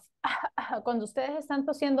cough. Cuando ustedes están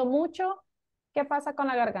tosiendo mucho, ¿qué pasa con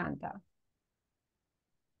la garganta?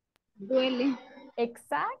 Duele.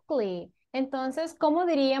 Exactly. Entonces, ¿cómo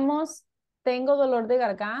diríamos tengo dolor de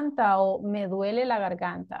garganta o me duele la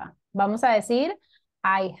garganta? Vamos a decir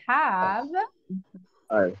I have.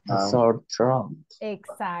 A sore throat.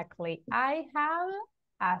 Exactly. I have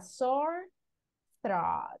a sore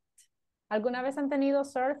throat. ¿Alguna vez han tenido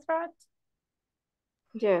sore throat?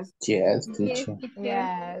 yes. Yes, Yes, teacher. teacher.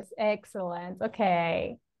 Yes, excellent.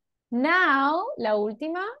 Okay. Now, la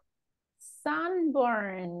última,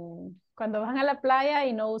 sunburn. Cuando van a la playa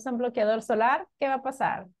y no usan bloqueador solar, ¿qué va a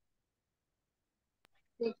pasar?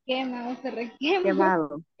 Se quema o se requema.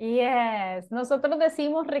 Quemado. Yes, nosotros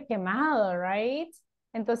decimos requemado, right?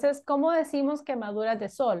 Entonces, ¿cómo decimos quemaduras de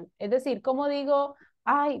sol? Es decir, ¿cómo digo,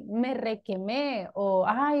 ay, me requemé o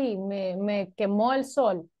ay, me quemó el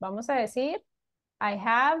sol? Vamos a decir, I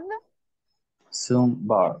have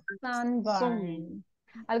Sunburn. sunburn.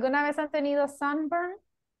 ¿Alguna vez han tenido sunburn?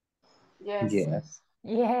 Yes. Yes.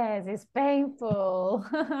 Yes, it's painful.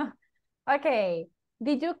 Okay,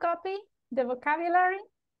 did you copy the vocabulary?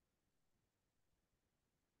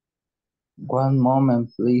 One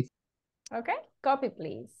moment, please. Okay, copy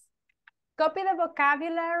please. Copy the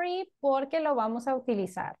vocabulary porque lo vamos a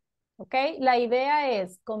utilizar. ¿Ok? La idea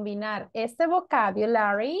es combinar este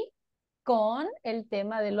vocabulary con el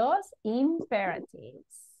tema de los imperatives.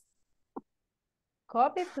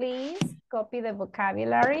 Copy, please. Copy the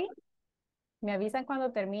vocabulary. ¿Me avisan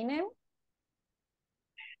cuando terminen?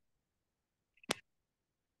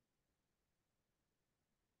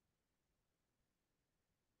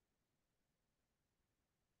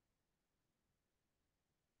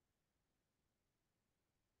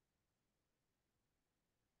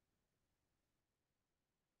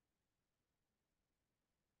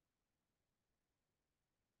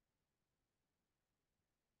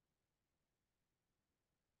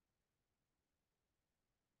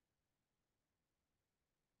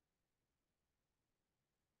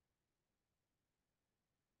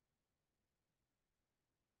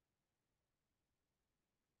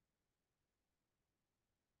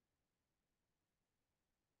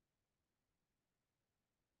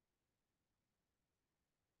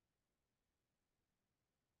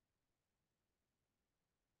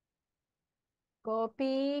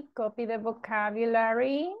 Copy, copy the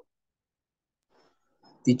vocabulary.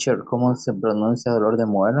 Teacher, ¿cómo se pronuncia dolor de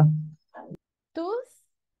muela?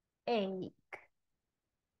 Toothache.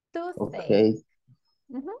 Toothache. Okay.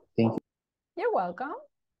 Mhm. Thank you. You're welcome.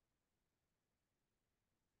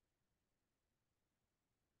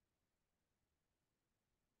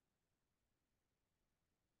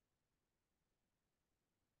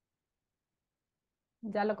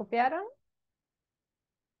 ¿Ya lo copiaron?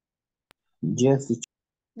 Yes, teacher.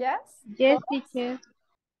 Yes? Yes, teacher.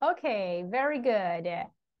 Okay, very good.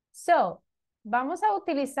 So, vamos a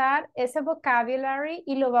utilizar ese vocabulary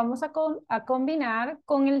y lo vamos a combinar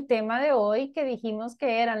con el tema de hoy que dijimos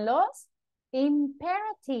que eran los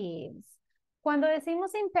imperatives. Cuando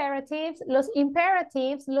decimos imperatives, los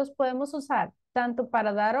imperatives los podemos usar tanto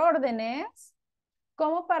para dar órdenes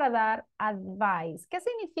como para dar advice. ¿Qué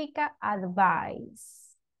significa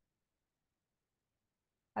advice?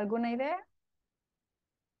 ¿Alguna idea?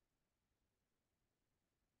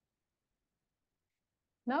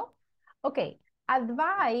 ¿No? Ok.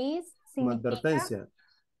 Advice Como significa, advertencia.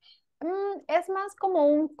 es más como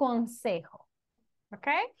un consejo. ¿Ok?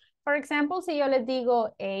 For example, si yo les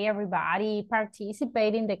digo, hey, everybody,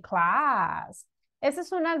 participate in the class. Ese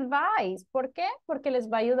es un advice. ¿Por qué? Porque les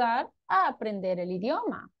va a ayudar a aprender el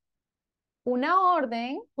idioma. Una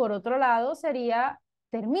orden, por otro lado, sería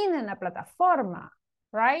terminen la plataforma,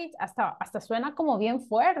 right? Hasta suena como bien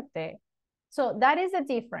fuerte. So that is the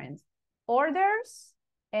difference. Orders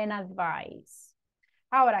and advice.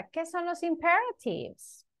 Ahora, ¿qué son los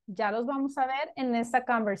imperatives? Ya los vamos a ver en esta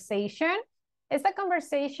conversation. Esta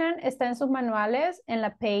conversation está en sus manuales en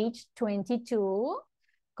la page 22.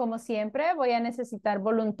 Como siempre, voy a necesitar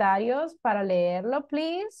voluntarios para leerlo,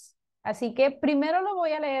 please. Así que primero lo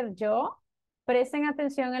voy a leer yo. Presten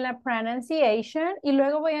atención en la pronunciation y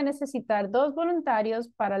luego voy a necesitar 2 voluntarios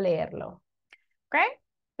para leerlo. ¿Ok?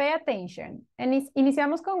 Pay attention.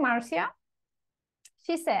 Iniciamos con Marcia.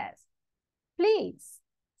 She says, please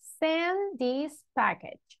send this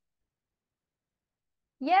package.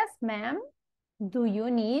 Yes, ma'am. Do you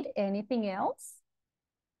need anything else?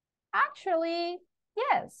 Actually,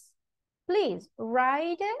 yes. Please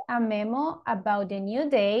write a memo about the new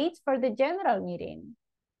date for the general meeting.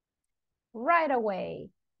 Right away.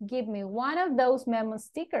 Give me one of those memo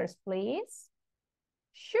stickers, please.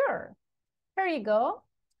 Sure. Here you go.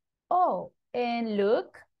 Oh, and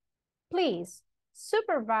look, please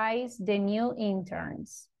supervise the new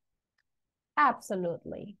interns.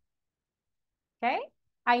 Absolutely. Okay.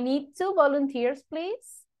 I need 2 volunteers,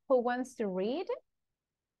 please. Who wants to read?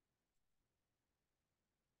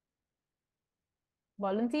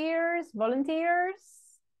 Volunteers, volunteers.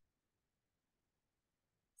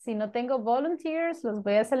 Si no tengo volunteers, los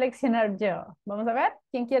voy a seleccionar yo. Vamos a ver,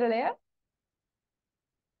 ¿quién quiere leer?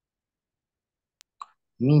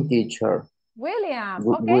 Me, teacher. William,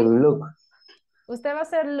 Will ok. look. Usted va a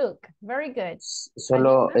ser Luke. Very good.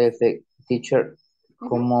 Solo, ¿Alguien más? teacher,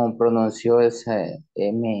 ¿cómo pronunció ese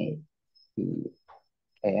M y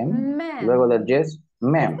M? Man. Luego del yes,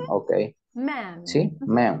 ma'am, ok. Man. Sí,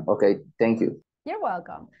 ma'am, ok, thank you. You're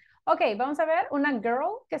welcome. Ok, vamos a ver una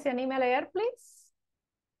girl que se anime a leer, please.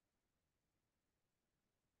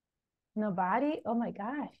 Nobody? Oh my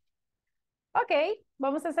gosh. Ok,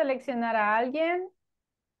 vamos a seleccionar a alguien.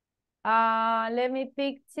 Let me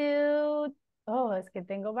pick 2. Oh, es que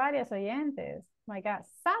tengo varias oyentes. Oh my God.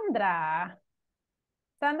 Sandra.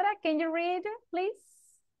 Sandra, can you read, please?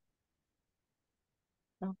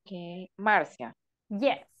 Okay. Marcia,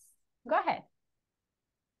 Yes. Go ahead.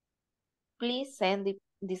 please send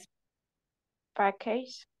this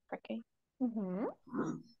package.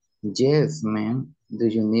 Yes, ma'am. Do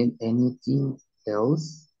you need anything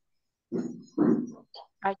else?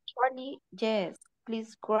 Actually, yes.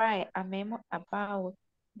 Please write a memo about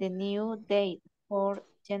the new date for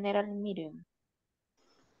general meeting.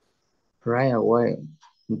 Right away.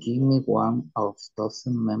 Give me one of those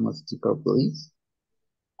memo stickers, please.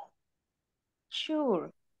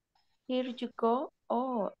 Sure. Here you go.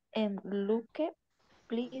 Oh, and look,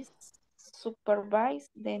 please supervise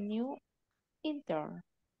the new intern.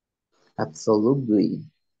 Absolutely.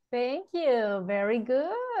 Thank you. Very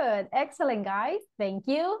good. Excellent, guys. Thank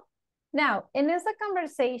you. Now, en esta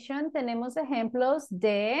conversation tenemos ejemplos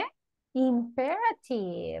de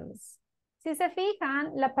imperatives. Si se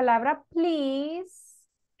fijan, la palabra please,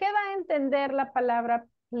 ¿qué va a entender la palabra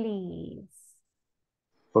please?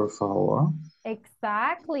 Por favor.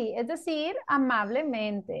 Exactly, es decir,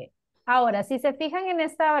 amablemente. Ahora, si se fijan en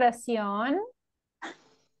esta oración,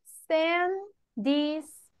 send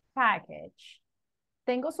this package.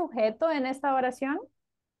 ¿Tengo sujeto en esta oración?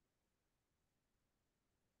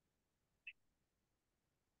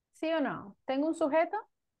 ¿Sí o no? ¿Tengo un sujeto?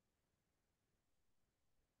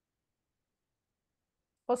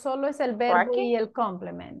 ¿O solo es el verbo y el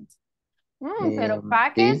complement? Pero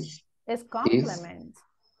package This, es complement.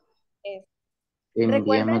 envíame el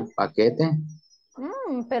Recuerden, paquete.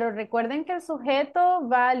 pero recuerden que el sujeto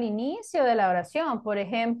va al inicio de la oración. Por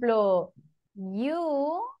ejemplo,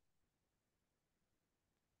 you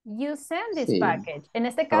send this Sí. package. En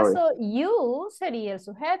este caso, you sería el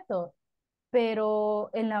sujeto, pero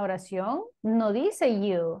en la oración no dice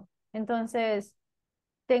you. Entonces,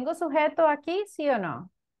 ¿tengo sujeto aquí, sí o no?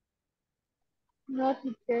 No,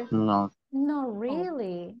 teacher. No. No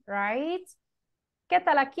really, right? ¿Qué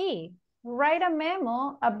tal aquí? Write a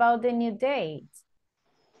memo about the new date.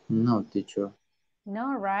 No, teacher.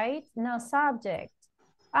 No, right? No subject.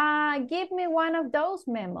 Give me one of those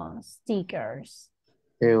memos, stickers.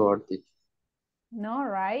 Peor, teacher. No,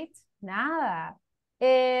 right? Nada.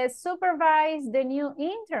 Supervise the new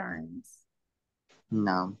interns.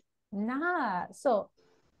 No. Nada. So,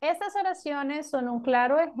 estas oraciones son un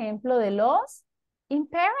claro ejemplo de los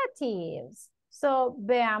imperatives. So,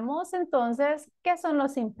 veamos entonces qué son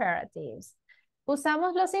los imperatives.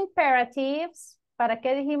 Usamos los imperatives. ¿Para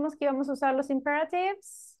qué dijimos que íbamos a usar los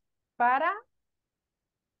imperatives? Para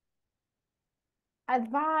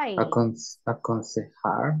advise.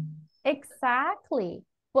 Aconsejar. Exactly.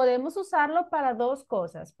 Podemos usarlo para dos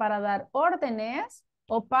cosas, para dar órdenes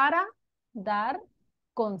o para dar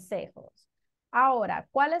consejos. Ahora,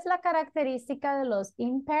 ¿cuál es la característica de los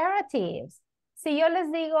imperatives? Si yo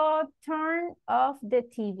les digo turn off the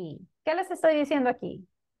TV, ¿qué les estoy diciendo aquí?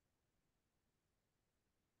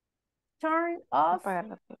 Turn off. Apagar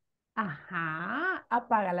la tele. Ajá,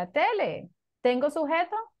 apaga la tele. ¿Tengo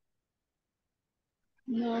sujeto?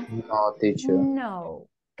 No. No, teacher. No.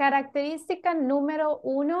 Característica número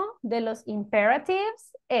 1 de los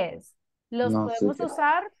imperatives es, los No, podemos teacher.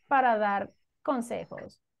 usar para dar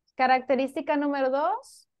consejos. Característica número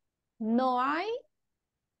 2, no hay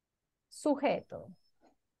sujeto.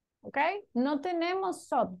 ¿Ok? No tenemos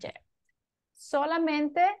subject.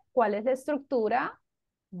 Solamente, ¿cuál es la estructura?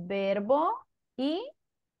 Verbo y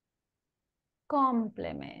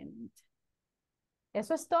complement.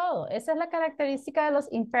 Eso es todo. Esa es la característica de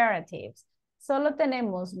los imperatives. Solo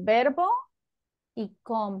tenemos verbo y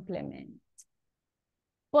complement.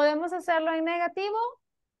 ¿Podemos hacerlo en negativo?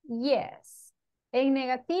 Yes. En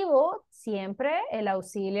negativo, siempre el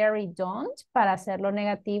auxiliary don't para hacerlo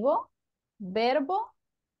negativo, verbo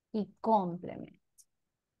y complement.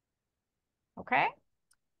 ¿Ok?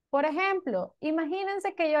 Por ejemplo,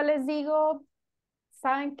 imagínense que yo les digo,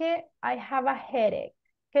 ¿saben qué? I have a headache.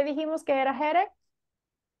 ¿Qué dijimos que era headache?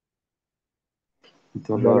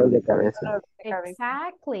 Dolor de cabeza. Dolor de cabeza.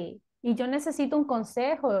 Exactly. Y yo necesito un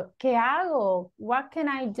consejo. ¿Qué hago? What can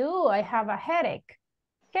I do? I have a headache.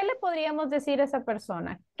 ¿Qué le podríamos decir a esa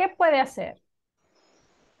persona? ¿Qué puede hacer?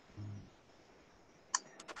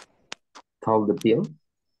 Call the bill.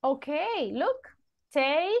 Ok, look.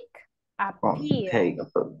 Take a pill. Take a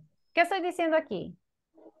pill. ¿Qué estoy diciendo aquí?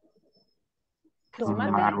 Tomar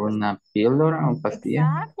Tómate. una píldora o pastilla.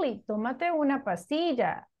 Exactly. Tómate una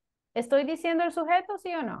pastilla. ¿Estoy diciendo el sujeto,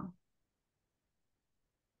 sí o no?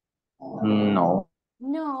 No.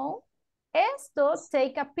 No. Esto,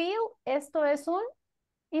 take a pill, esto es un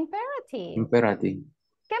imperative. Imperative.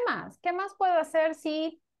 ¿Qué más? ¿Qué más puedo hacer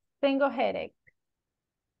si tengo headache?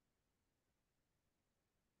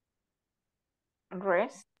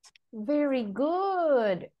 Rest. Very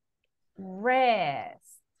good.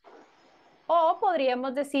 Rest. O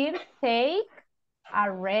podríamos decir take a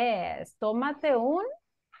rest. Tómate un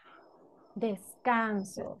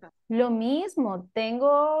descanso. Lo mismo,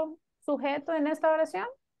 ¿tengo sujeto en esta oración?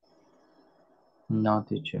 No,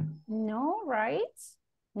 teacher. No, right?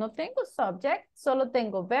 No tengo subject, solo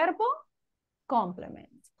tengo verbo,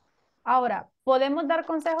 complement. Ahora, ¿podemos dar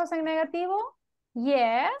consejos en negativo?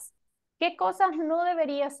 Yes. ¿Qué cosas no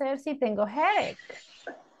debería hacer si tengo headache?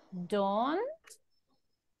 Don't.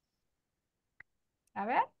 A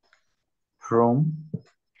ver. From.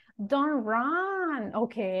 Don't run.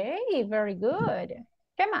 Ok, very good.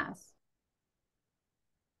 ¿Qué más?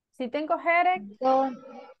 Si tengo headache.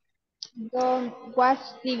 Don't watch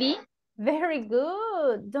TV. Very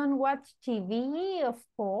good. Don't watch TV, of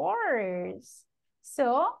course.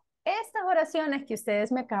 So, estas oraciones que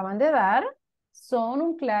ustedes me acaban de dar son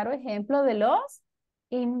un claro ejemplo de los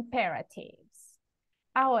imperatives.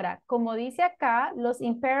 Ahora, como dice acá, los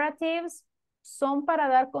imperatives son para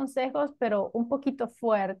dar consejos, pero un poquito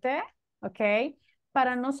fuerte, ¿ok?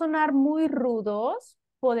 Para no sonar muy rudos,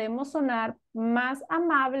 podemos sonar más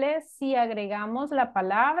amables si agregamos la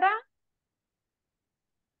palabra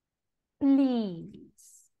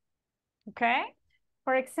please. Okay?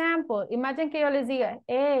 For example, imagine que yo les diga,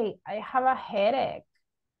 hey, I have a headache.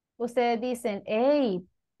 Ustedes dicen, hey,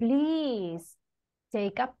 please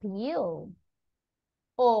take a pill.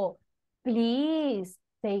 O please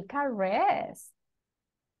take a rest.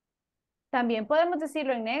 También podemos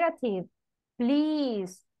decirlo en negative.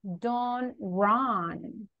 Please don't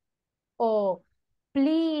run. O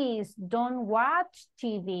please don't watch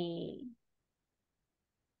TV.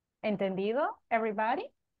 ¿Entendido, everybody?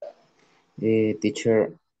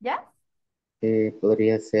 Teacher, ¿Ya?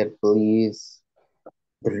 podría ser please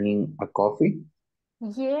drink a coffee.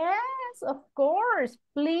 Yes, of course.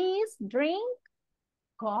 Please drink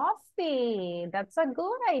Coffee. That's a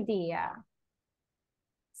good idea.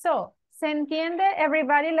 So, ¿se entiende,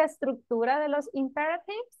 everybody, la estructura de los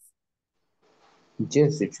imperatives?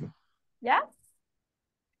 Yes, teacher. ¿Ya?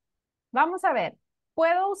 Vamos a ver.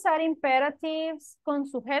 ¿Puedo usar imperatives con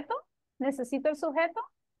sujeto? ¿Necesito el sujeto?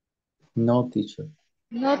 No, teacher.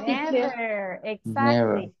 No, teacher. Never. Exactly.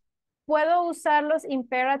 Never. ¿Puedo usar los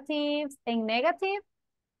imperatives en negative?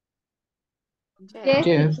 Yes,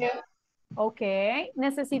 Yes. teacher. Ok.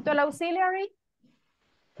 ¿Necesito el auxiliary?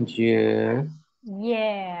 Yes.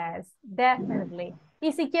 Yes, definitely.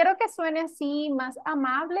 Y si quiero que suene así más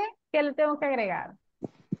amable, ¿qué le tengo que agregar?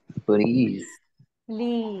 Please.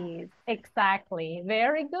 Please, exactly.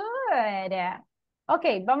 Very good. Ok,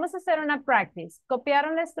 vamos a hacer una practice.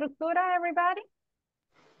 ¿Copiaron la estructura, everybody?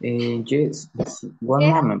 Yes. One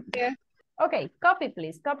Yes, moment. teacher. Ok, copy,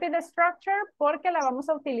 please. Copy the structure porque la vamos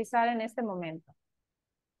a utilizar en este momento.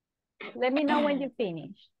 Let me know when you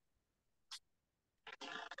finish.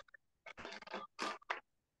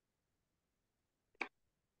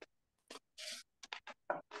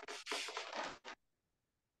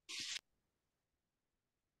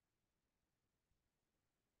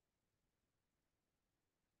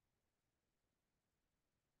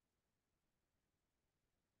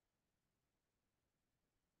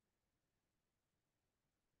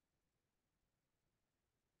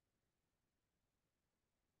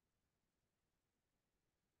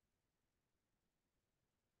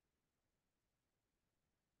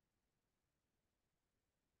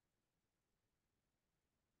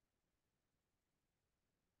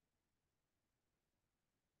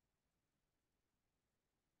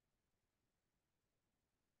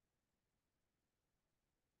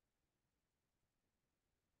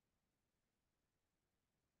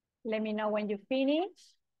 Let me know when you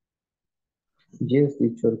finish. Yes,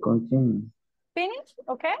 teacher. Continue. Finish,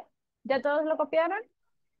 ok. ¿Ya todos lo copiaron?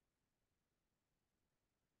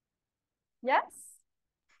 Yes?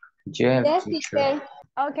 Yes, Yes, teacher. teacher.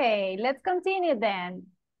 Ok, let's continue then.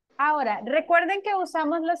 Ahora, recuerden que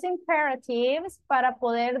usamos los imperatives para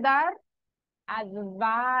poder dar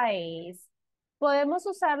advice. Podemos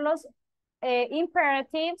usar los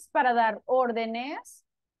imperatives para dar órdenes.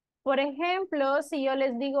 Por ejemplo, si yo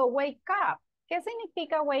les digo wake up, ¿qué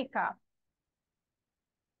significa wake up?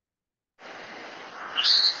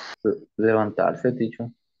 Levantarse, teacher.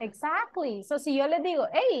 Exactly. So, si yo les digo,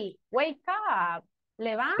 hey, wake up, Hey,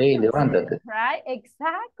 levántense, levántate. right?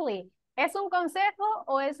 Exactly. ¿Es un consejo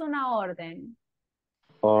o es una orden?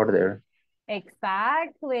 Order.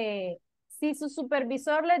 Exactly. Si su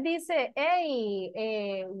supervisor les dice,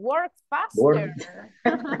 hey, work Word. faster,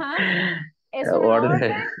 ¿es una Order.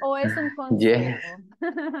 orden o es un Yes.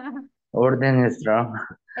 consejo? Orden is strong.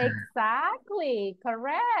 Exactly,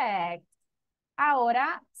 correct.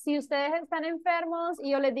 Ahora, si ustedes están enfermos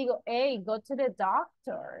y yo les digo, hey, go to the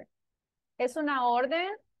doctor, ¿es una orden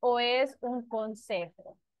o es un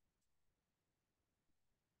consejo?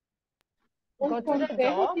 Go to the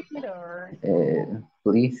consejo, teacher. doctor.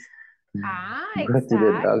 Please. Ah, Go to the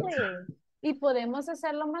doctor. exactly. Y podemos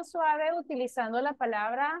hacerlo más suave utilizando la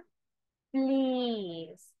palabra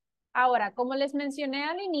please. Ahora, como les mencioné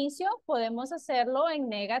al inicio, podemos hacerlo en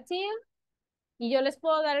negative. Y yo les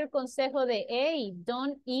puedo dar el consejo de, hey,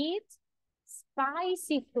 don't eat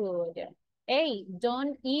spicy food. Hey,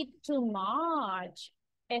 don't eat too much.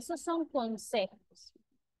 Esos son consejos.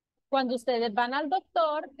 Cuando ustedes van al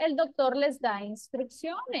doctor, el doctor les da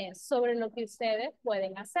instrucciones sobre lo que ustedes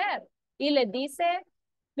pueden hacer. Y les dice,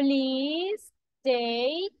 please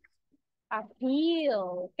take a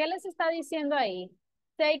pill. ¿Qué les está diciendo ahí?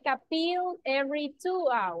 Take a pill every 2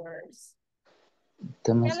 hours.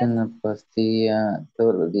 Tomas una pastilla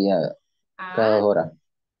todos los días, cada hora.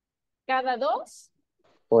 ¿Cada 2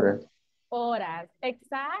 Horas. horas?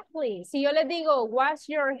 Exactly. Si yo les digo, wash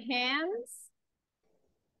your hands,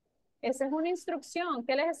 esa es una instrucción.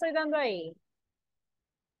 ¿Qué les estoy dando ahí?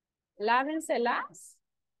 Lávenselas.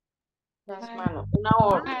 Las manos. Una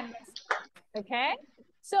orden. Okay.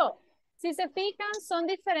 So, si se fijan, son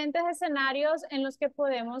diferentes escenarios en los que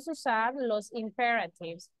podemos usar los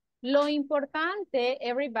imperatives. Lo importante,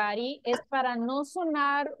 everybody, es para no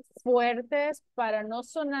sonar fuertes, para no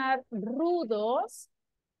sonar rudos,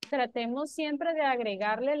 tratemos siempre de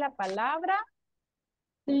agregarle la palabra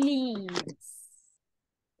please.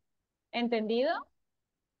 ¿Entendido?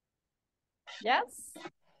 Yes?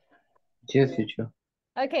 Yes, teacher.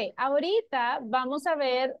 Ok, ahorita vamos a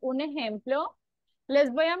ver un ejemplo.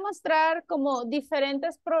 Les voy a mostrar como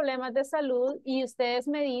diferentes problemas de salud y ustedes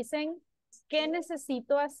me dicen qué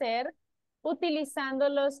necesito hacer utilizando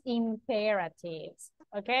los imperatives.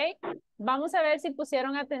 ¿Ok? Vamos a ver si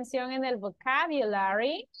pusieron atención en el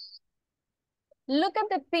vocabulary. Look at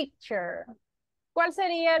the picture. ¿Cuál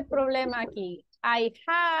sería el problema aquí? I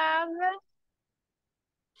have...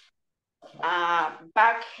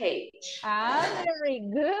 Backache. Very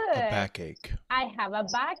good. A backache. I have a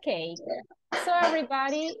backache. So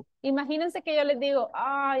everybody, imagínense que yo les digo,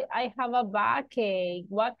 I have a backache.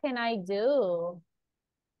 What can I do?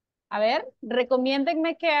 A ver,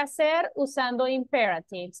 recomiéndenme qué hacer usando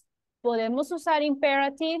imperatives. Podemos usar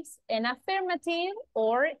imperatives en affirmative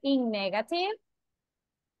or in negative.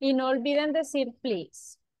 Y no olviden decir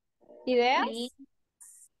please. ¿Ideas?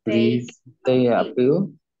 Please take a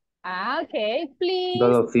pill. Ok. Please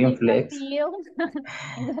Dolphin take a flex. pill.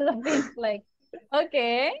 Dolphin flex. Ok.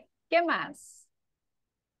 ¿Qué más?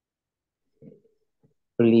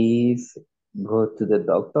 Please go to the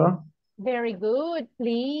doctor. Very good.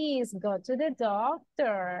 Please go to the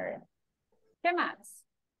doctor. ¿Qué más?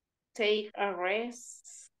 Take a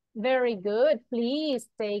rest. Very good. Please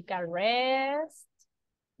take a rest.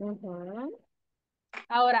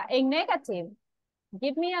 Ahora, en negative.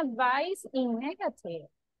 Give me advice in negative.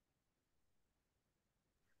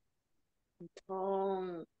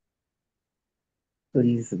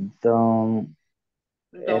 Please don't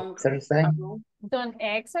Don't exercise. Don't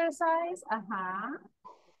exercise. Ajá.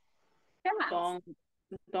 ¿Qué más?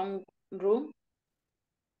 Don't run.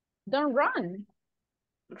 Don't run.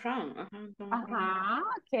 Run. Don't run. Ajá,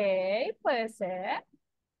 ok, puede ser.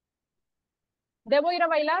 ¿Debo ir a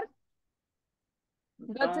bailar?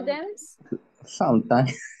 Go to Don't- dance?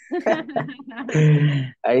 Sometimes.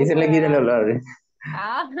 Ahí se le quita el olor.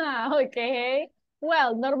 Ajá, ok.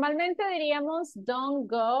 Well, normalmente diríamos don't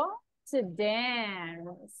go to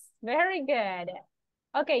dance. Very good.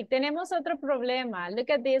 Ok, tenemos otro problema. Look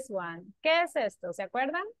at this one. ¿Qué es esto? ¿Se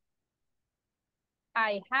acuerdan?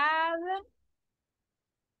 I have...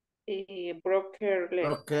 a broken leg.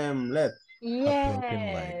 Broken leg. Yes,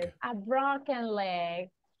 broken leg. a broken leg.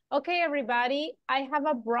 Okay, everybody, I have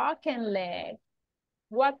a broken leg.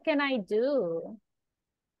 What can I do?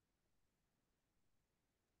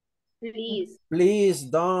 Please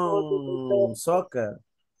don't soccer.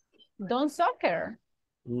 Don't soccer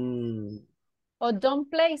Mm, or don't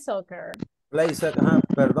play soccer. play soccer.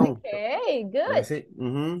 Perdón. Okay, good. Sí.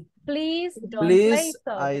 Please don't play Please,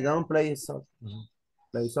 soccer. I don't play soccer.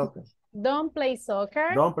 Play soccer. Don't play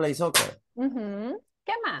soccer. Don't play soccer.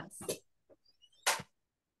 ¿Qué más?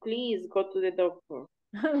 Please go to the doctor.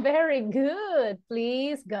 Very good.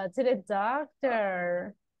 Please go to the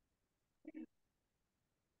doctor.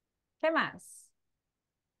 ¿Qué más?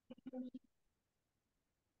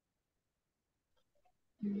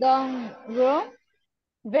 Don't run.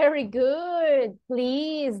 Very good.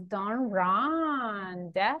 Please don't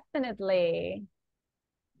run. Definitely.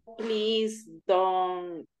 Please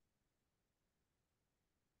don't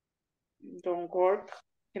work.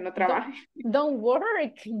 Que no trabaje. Don't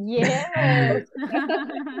work. Yes.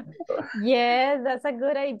 Yes, that's a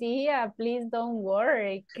good idea. Please don't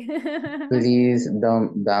work. Please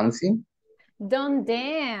don't dancing. Don't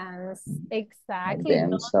dance. Exactly.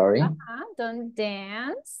 Dance, sorry. Don't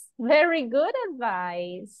dance. Very good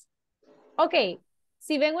advice. Ok,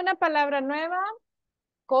 si ven una palabra nueva,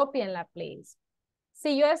 cópienla, please.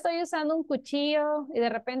 Si yo estoy usando un cuchillo y de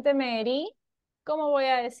repente me herí, ¿cómo voy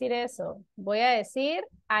a decir eso? Voy a decir,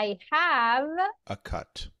 I have A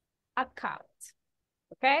cut. a cut.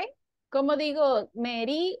 ¿Ok? ¿Cómo digo me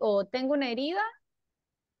herí o tengo una herida?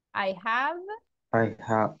 I have. I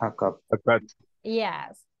have a cup. A cut.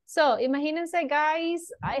 Yes. So, imagínense,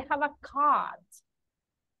 guys, I have a cut.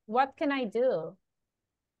 What can I do?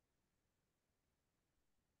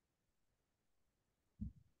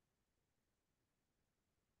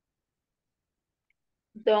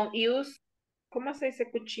 Don't use. ¿Cómo se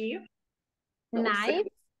dice cuchillo? No sé. Knife.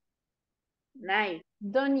 Knife.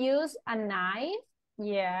 Don't use a knife.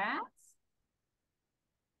 Yes.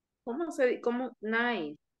 ¿Cómo se dice? ¿Cómo?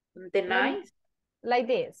 Knife. The knife. Like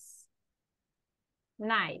this.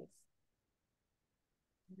 Knife.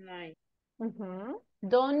 Knife.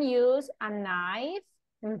 Don't use a knife.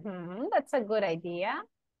 That's a good idea.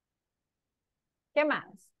 ¿Qué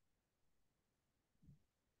más?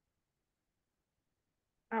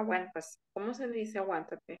 Aguantas. ¿Cómo se dice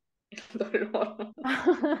aguántate? El dolor.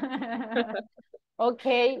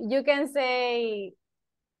 Okay, you can say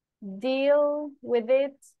deal with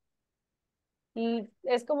it. Y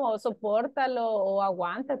es como soportalo o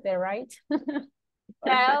aguántate, right?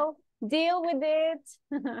 Deal with it.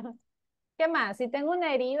 ¿Qué más? Si tengo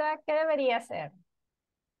una herida, ¿qué debería hacer?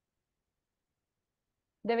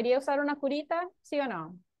 ¿Debería usar una curita? ¿Sí o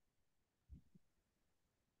no?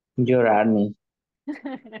 Llorar me.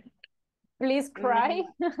 Please cry.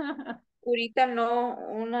 Ahorita no,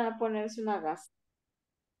 ponerse una gasa.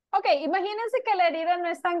 Ok, imagínense que la herida no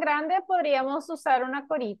es tan grande, podríamos usar una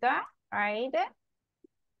corita, right?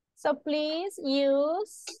 So please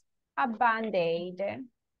use a band-aid,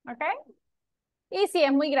 okay? Y si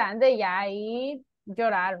es muy grande, ya ahí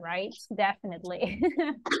llorar, right? Definitely.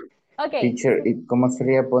 Okay. Teacher, ¿y cómo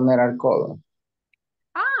sería poner alcohol?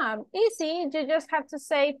 Easy. You just have to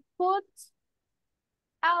say put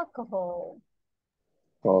alcohol.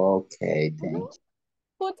 Okay, thanks.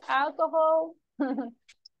 Put alcohol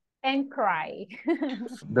and cry.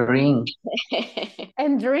 Drink.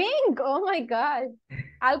 And drink. Oh my God. No,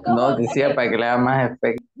 Alcohol. decía Okay. para que le haga más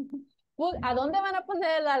efecto. ¿A dónde van a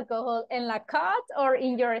poner el alcohol? ¿En la cut or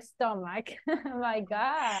in your stomach? Oh my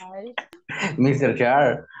gosh. Mr.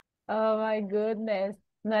 Char. Oh my goodness.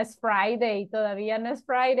 No es Friday. Todavía no es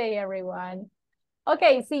Friday, everyone.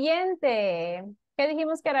 Ok, siguiente. ¿Qué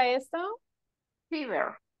dijimos que era esto?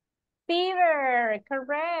 Fever. Fever,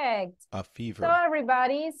 correct. A So fever.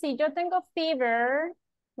 everybody, si yo tengo fever,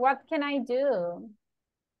 what can I do?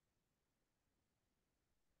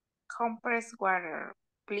 Compress water.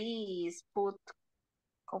 Please put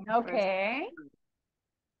compress. Okay.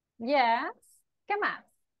 Yes. ¿Qué más?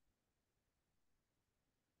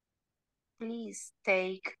 Please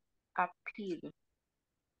take a pill.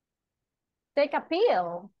 Take a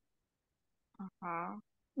pill. Ajá.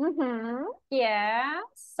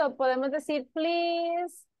 Yes. So podemos decir,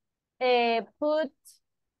 please, put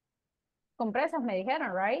compresas, me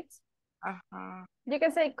dijeron, right? Ajá. You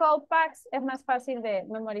can say cold packs, es más fácil de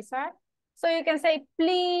memorizar. So you can say,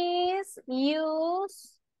 please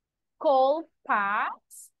use cold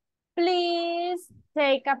packs. Please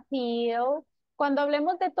take a pill. Cuando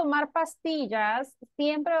hablemos de tomar pastillas,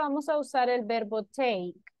 siempre vamos a usar el verbo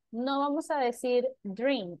take. No vamos a decir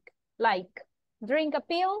drink, like drink a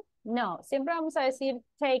pill. No, siempre vamos a decir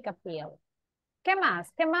take a pill. ¿Qué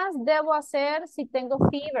más? ¿Qué más debo hacer si tengo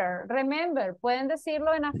fever? Remember, pueden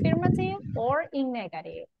decirlo en affirmative or in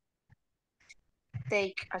negative.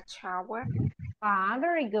 Take a shower.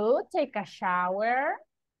 Very good. Take a shower.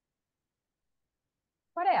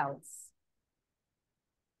 What else?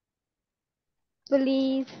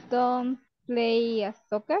 Please don't play a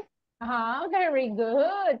soccer. Very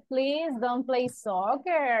good. Please don't play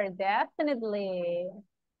soccer. Definitely.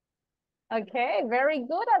 Okay, very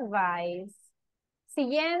good advice.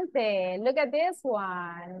 Siguiente. Look at this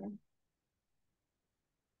one.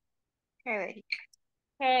 Headache.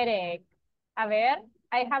 Headache. A ver,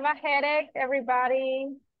 I have a headache,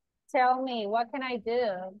 everybody. Tell me, what can I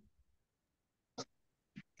do?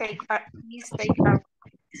 Please take a.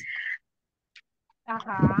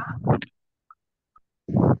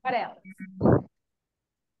 What else?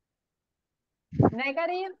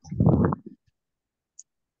 Negative?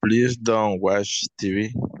 Please don't watch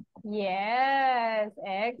TV. Yes,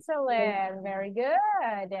 excellent. Very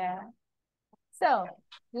good. So,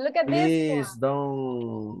 look at this Please one.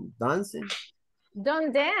 don't dance.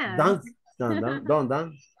 Don't dance. Dance. Don't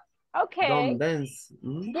dance. Okay. Don't dance.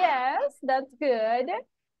 Yes, that's good.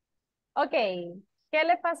 Okay. ¿Qué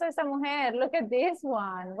le pasa a esa mujer? Look at this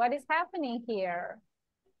one. What is happening here?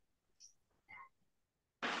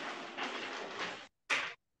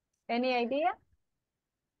 Any idea?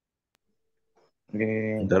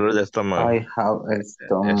 Dolor de estómago. I have a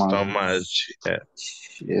stomach.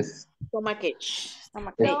 Yes. Stomachache.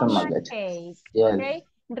 Stomachache. Yes. Okay.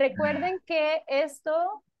 Recuerden que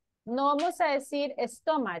esto no vamos a decir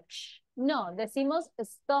stomach. No, decimos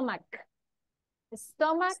stomach.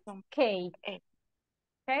 Stomachache.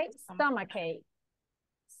 Okay. Stomachache.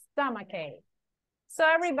 Stomachache. So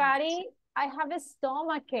everybody, I have a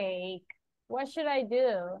stomachache. What should I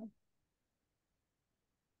do?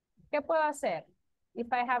 ¿Qué puedo hacer if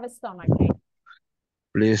I have a stomachache?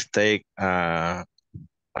 Please take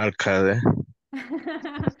alcalde.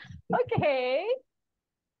 Okay.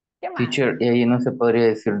 ¿Qué más? Teacher, y ahí no se podría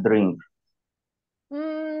decir drink.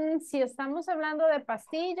 Si estamos hablando de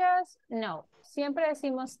pastillas, no. Siempre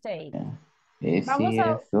decimos take. Si es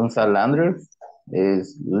un salandro,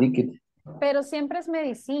 es liquid. Pero siempre es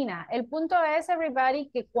medicina. El punto es,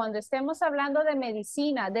 everybody, que cuando estemos hablando de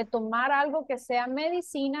medicina, de tomar algo que sea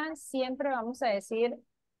medicina, siempre vamos a decir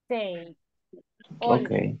take.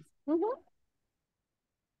 Ok.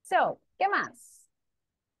 So, ¿qué más?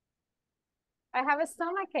 I have a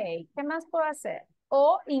stomachache. ¿Qué más puedo hacer?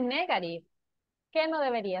 O in negative. ¿Qué no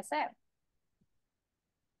debería hacer?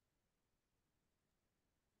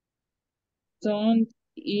 Don't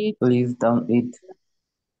eat. Please don't eat.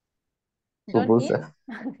 Don't eat? Pupusas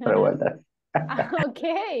revueltas.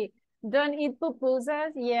 Okay. Don't eat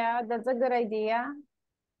pupusas. Yeah, that's a good idea.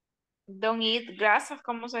 Don't eat grasas.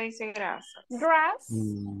 ¿Cómo se dice grasas? Grass.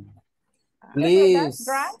 ¿Qué frutas? Please,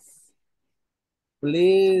 Grass.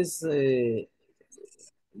 please,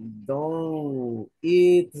 don't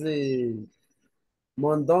eat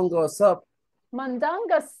mondongo soup.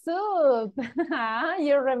 Mondongo soup.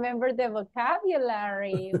 You remember the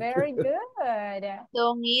vocabulary. Very good.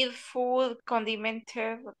 Don't eat food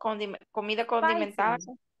condimented, comida condimentada.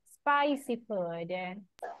 Spicy food.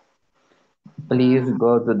 Please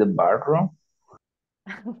go to the bathroom.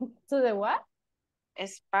 To the what?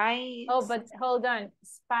 Spice. Oh, but hold on.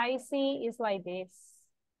 Spicy is like this.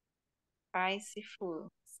 Spicy food.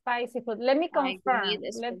 Spicy food. Let me I don't confirm.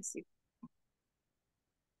 eat spicy.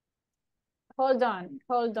 Hold on.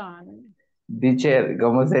 Hold on. Teacher,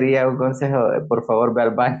 ¿cómo sería un consejo? Por favor, ve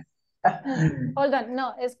al baño. Hold on.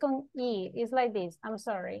 No, es con E. It's like this. I'm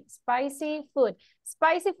sorry. Spicy food.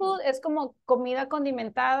 Spicy food es como comida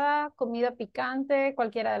condimentada, comida picante,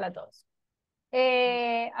 cualquiera de las dos.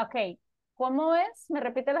 Ok. ¿Cómo es? ¿Me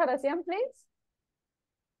repite la oración, please?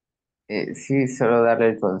 Sí, solo darle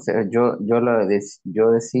el consejo. Yo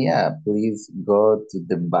decía, please go to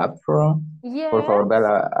the bathroom. Por favor, ve Yes.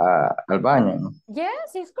 al baño.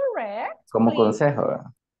 Yes, it's correct. Como Please. consejo. ¿Verdad?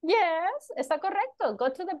 Yes, está correcto.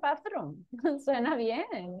 Go to the bathroom. Suena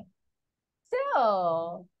bien.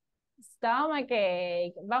 So,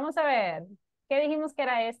 stomachache. Vamos a ver. ¿Qué dijimos que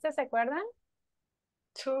era este? ¿Se acuerdan?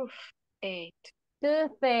 Toothache.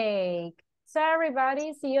 Toothache. So,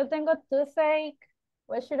 everybody, si yo tengo toothache,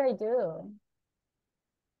 what should I do?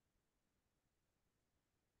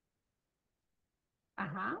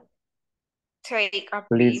 Ajá. Take a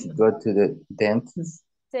Please pill. go to the dentist.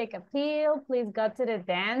 Take a pill. Please go to the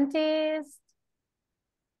dentist.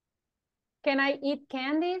 Can I eat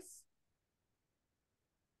candies?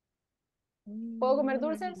 ¿Puedo comer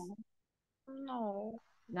dulces? No.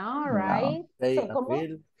 No, right? Take So, a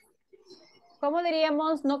pill. ¿cómo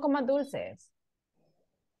diríamos no comas dulces?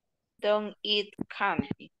 Don't eat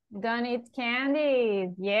candy. Don't eat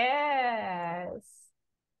candies. Yes.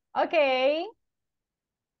 Ok.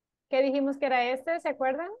 ¿Qué dijimos que era este? ¿Se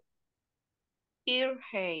acuerdan?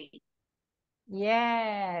 Earache.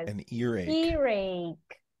 Yes. An earache. Earache.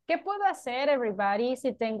 ¿Qué puedo hacer, everybody,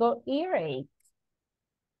 si tengo earache?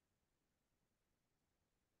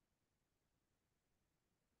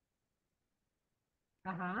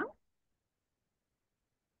 Ajá.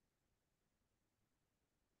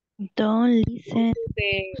 Don't listen.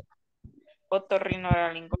 De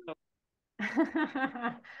otorrinolaringólogo.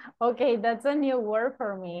 Okay, that's a new word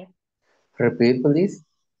for me. Repeat, please.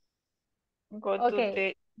 Go to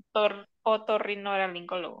Okay. the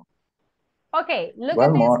otorrinolaringólogo. Okay, look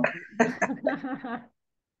One at more. this.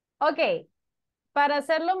 Ok, para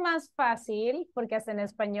hacerlo más fácil, porque hasta en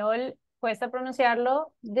español cuesta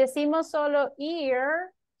pronunciarlo, decimos solo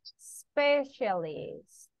ear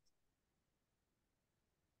specialist.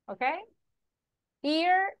 ¿Ok?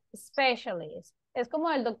 Ear specialist. Es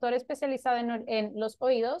como el doctor especializado en los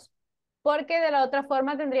oídos, porque de la otra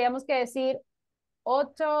forma tendríamos que decir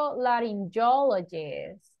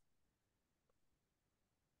otolaryngologist.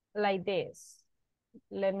 Like this.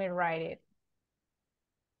 Let me write it.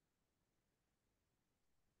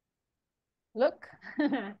 Look.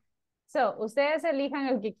 So, ustedes elijan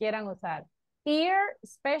el que quieran usar. Ear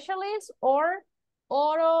specialist or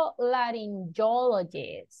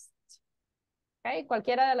otolaryngologist. Okay,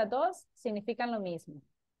 cualquiera de las dos significan lo mismo.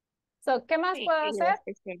 So, ¿qué más puedo hacer?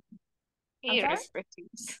 I'm Ear sorry?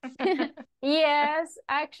 specialist. Yes,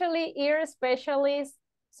 actually, ear specialist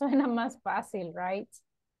suena más fácil, right?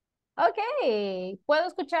 Ok, ¿puedo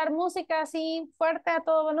escuchar música así fuerte a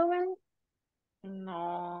todo volumen?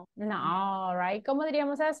 No. No, right? ¿Cómo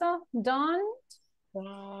diríamos eso? Don't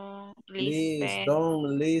Please Listen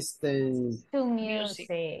don't listen to music.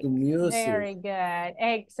 music. to music. Very good.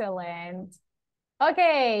 Excellent.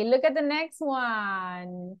 Okay, look at the next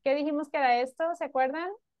one. ¿Qué dijimos que era esto? ¿Se acuerdan?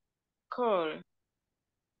 Cold.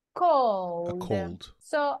 Cold. A cold.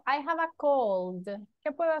 So, I have a cold.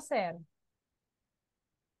 ¿Qué puedo hacer?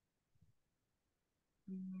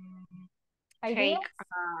 Ideas?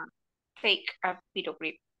 Take a bit of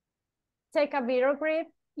grip. Take a bitter grip.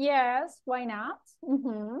 Yes, why not?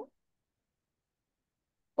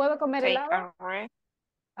 ¿Puedo comer Take helado? a rest.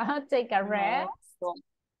 Ajá, take a No, rest.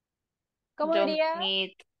 ¿Cómo don't diría?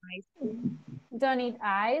 need ice cream. Don't eat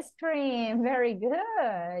ice cream. Very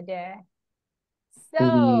good.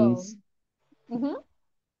 So, Please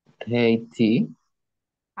take tea.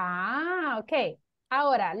 ok.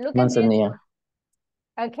 Ahora, look at this. Manzanilla.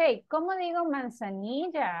 Ok, ¿cómo digo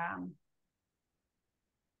manzanilla?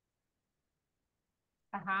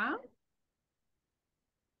 Ajá.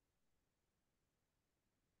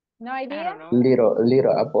 No I idea? don't know.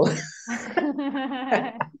 Little apple.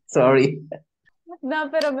 Sorry.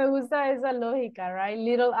 No, pero me gusta esa lógica, right?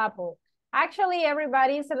 Little apple. Actually,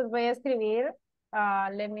 everybody, se los voy a escribir.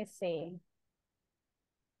 Let me see.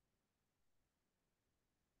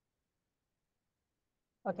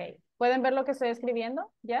 Ok. ¿Pueden ver lo que estoy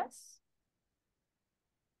escribiendo? Yes.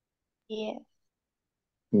 Yes.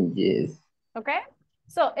 Yes. Ok.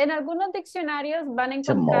 So, en algunos diccionarios van a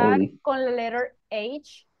encontrar Chamoli. con la letter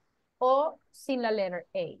H o sin la letter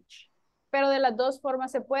H. Pero de las dos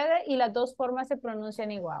formas se puede y las dos formas se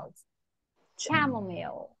pronuncian igual.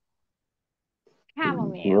 Chamomile.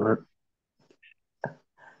 Chamomile.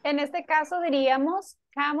 En este caso diríamos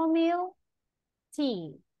chamomile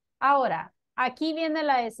tea. Ahora, aquí viene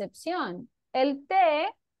la excepción. El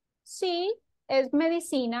té sí es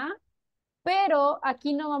medicina, pero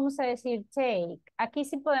aquí no vamos a decir take. Aquí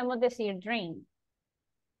sí podemos decir drink.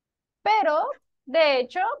 Pero, de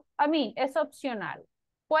hecho, a mí es opcional.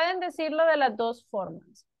 Pueden decirlo de las dos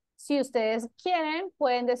formas. Si ustedes quieren,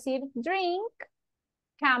 pueden decir drink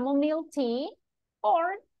chamomile tea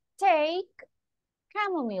or take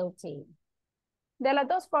chamomile tea. De las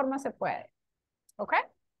dos formas se puede. ¿Ok?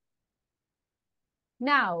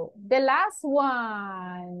 Now, the last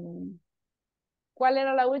one. ¿Cuál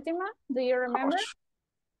era la última? Do you remember?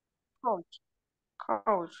 Coach.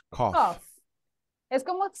 Coach. Cough. Cough. Es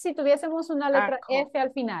como si tuviésemos una letra cough. F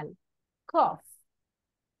al final. Cough.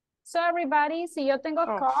 So everybody, si yo tengo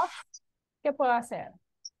Cough. cough, ¿qué puedo hacer?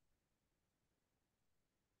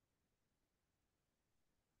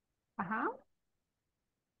 Ajá.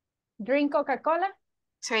 Drink Coca-Cola.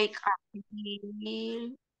 Take a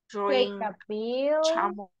pill. Take Drink a pill.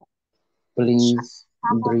 Please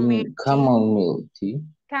drink chamomile tea.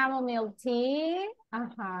 Chamomile tea.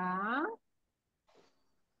 Ajá.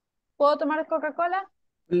 ¿Puedo tomar Coca-Cola?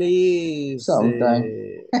 Please,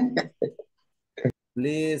 Sometime.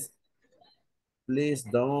 please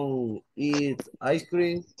don't eat ice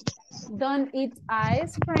cream. Don't eat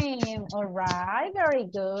ice cream. All right, very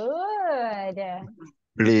good.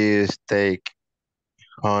 Please take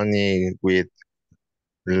honey with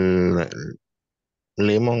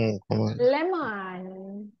lemon.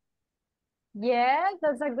 Lemon. Yes,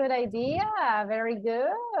 that's a good idea. Very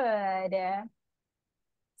good.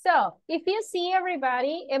 So, if you see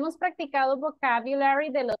everybody, hemos practicado vocabulary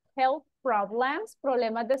de los health problems,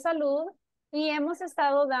 problemas de salud, y hemos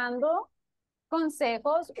estado dando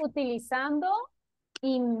consejos utilizando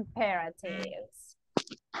imperatives.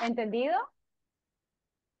 ¿Entendido?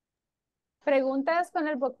 ¿Preguntas con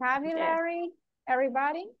el vocabulary,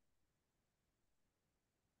 everybody?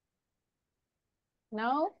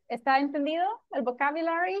 No? ¿Está entendido el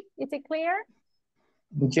vocabulary? Is it clear?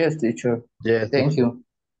 Yes, teacher. Yes. Thank you.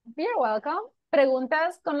 You're welcome.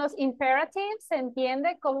 ¿Preguntas con los imperatives? ¿Se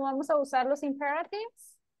entiende cómo vamos a usar los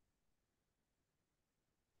imperatives?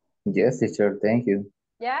 Yes, teacher. Thank you.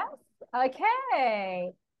 Yes?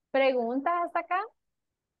 Okay. ¿Preguntas hasta acá?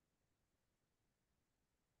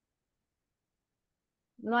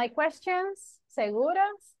 ¿No hay questions?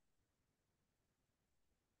 ¿Seguros?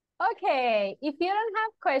 Okay. If you don't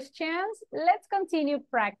have questions, let's continue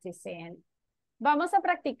practicing. Vamos a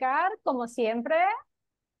practicar, como siempre,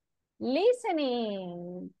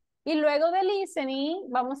 listening. Y luego de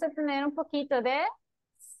listening, vamos a tener un poquito de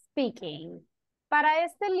speaking. Para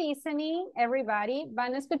este listening, everybody,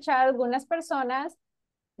 van a escuchar algunas personas.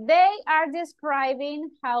 They are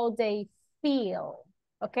describing how they feel,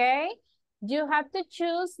 okay? You have to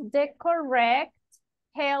choose the correct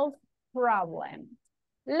health problem.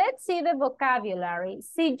 Let's see the vocabulary.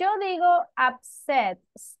 Si yo digo upset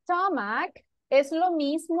stomach, es lo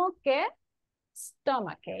mismo que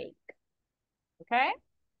stomachache, okay?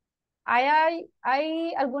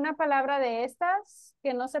 ¿Hay alguna palabra de estas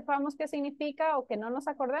que no sepamos qué significa o que no nos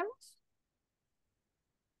acordemos?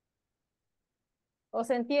 ¿O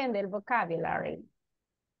se entiende el vocabulary?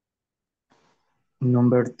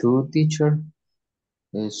 Number 2, teacher.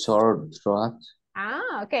 Sore throat.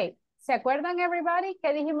 Ah, ok. ¿Se acuerdan, everybody,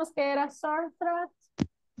 que dijimos que era sore throat?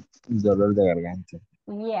 Dolor de garganta.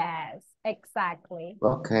 Yes, exactly.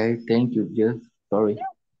 Okay, thank you. Yes, sorry.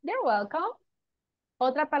 You're welcome.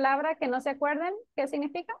 ¿Otra palabra que no se acuerden qué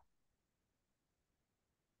significa?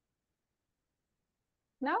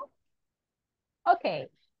 ¿No? Ok.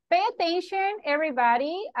 Pay attention,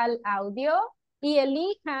 everybody, al audio y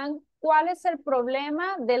elijan cuál es el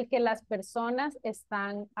problema del que las personas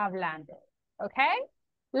están hablando. Ok?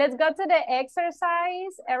 Let's go to the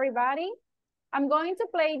exercise, everybody. I'm going to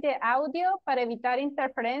play the audio para evitar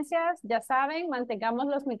interferencias. Ya saben, mantengamos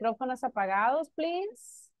los micrófonos apagados,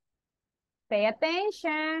 please. Pay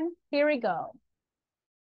attention. Here we go.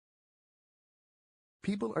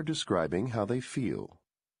 People are describing how they feel.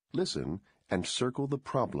 Listen and circle the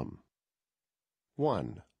problem.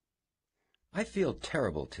 1. I feel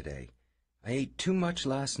terrible today. I ate too much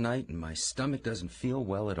last night and my stomach doesn't feel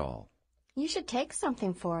well at all. You should take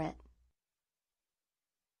something for it.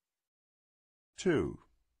 2.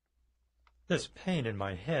 This pain in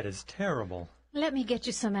my head is terrible. Let me get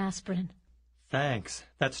you some aspirin. Thanks.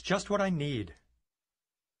 That's just what I need.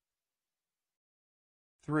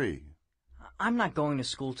 3. I'm not going to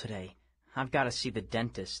school today. I've got to see the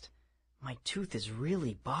dentist. My tooth is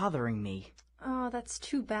really bothering me. Oh, that's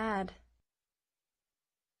too bad.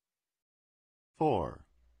 4.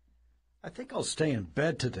 I think I'll stay in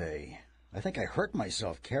bed today. I think I hurt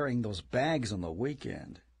myself carrying those bags on the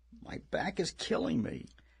weekend. My back is killing me.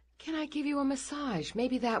 Can I give you a massage?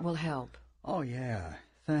 Maybe that will help. Oh, yeah.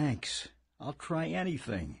 Thanks. I'll try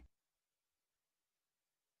anything.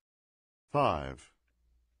 5.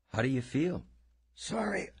 How do you feel?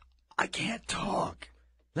 Sorry, I can't talk.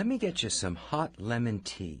 Let me get you some hot lemon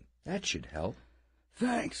tea. That should help.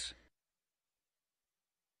 Thanks.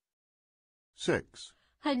 6.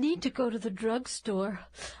 I need to go to the drugstore.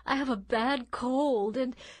 I have a bad cold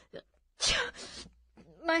and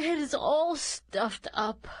my head is all stuffed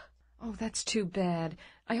up. Oh, that's too bad.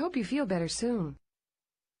 I hope you feel better soon.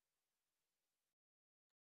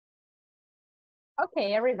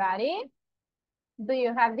 Okay, everybody. Do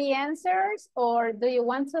you have the answers or do you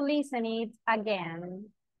want to listen it again?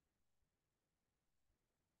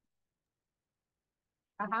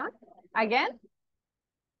 Again?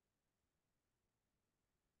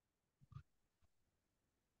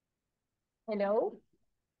 Hello?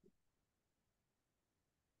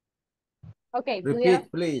 Okay.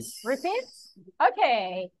 Repeat, please. Repeat?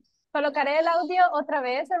 Okay. Colocaré el audio otra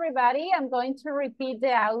vez, everybody. I'm going to repeat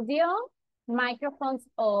the audio. Microphones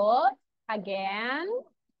off again.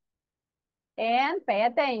 And pay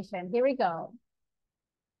attention. Here we go.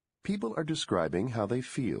 People are describing how they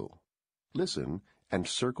feel. Listen and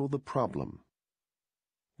circle the problem.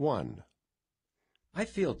 1. I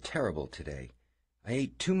feel terrible today. I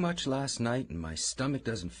ate too much last night and my stomach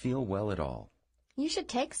doesn't feel well at all. You should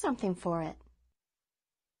take something for it.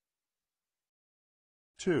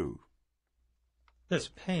 2. This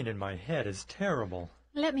pain in my head is terrible.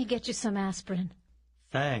 Let me get you some aspirin.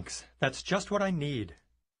 Thanks. That's just what I need.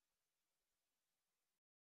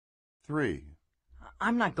 3.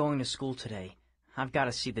 I'm not going to school today. I've got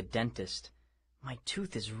to see the dentist. My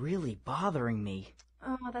tooth is really bothering me.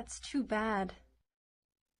 Oh, that's too bad.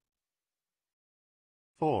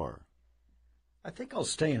 4. I think I'll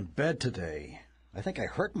stay in bed today. I think I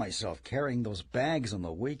hurt myself carrying those bags on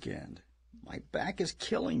the weekend. My back is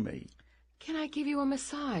killing me. Can I give you a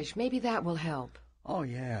massage? Maybe that will help. Oh,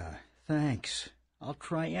 yeah. Thanks. I'll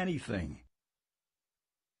try anything.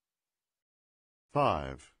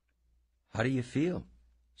 5. How do you feel?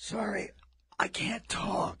 Sorry, I can't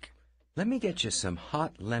talk. Let me get you some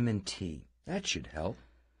hot lemon tea. That should help.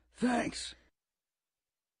 Thanks.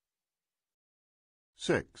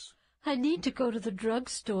 6. I need to go to the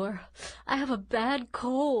drugstore. I have a bad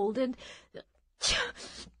cold and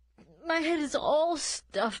my head is all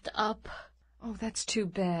stuffed up. Oh, that's too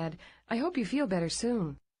bad. I hope you feel better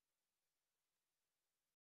soon.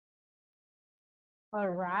 All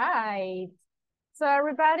right. So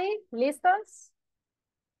everybody, ¿listos?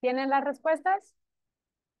 ¿Tienen las respuestas?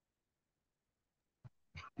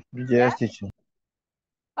 Yes, teacher.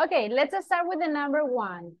 Okay, let's start with the number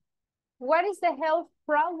 1. What is the health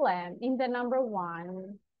problem in the number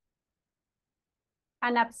 1?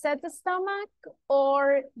 An upset stomach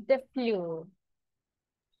or the flu?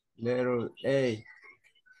 Letter A.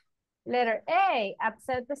 Letter A,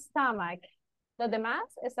 upset stomach. ¿Los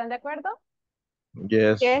demás están de acuerdo?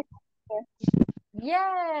 Yes. Yes.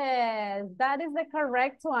 Yes, that is the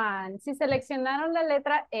correct one. Si seleccionaron la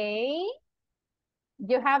letra A,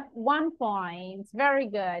 you have 1 point. Very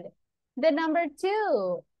good. The number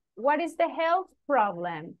 2, what is the health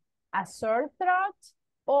problem? A sore throat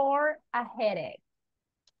or a headache?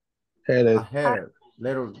 Headache. A headache.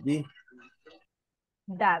 Letter B.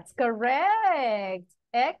 That's correct.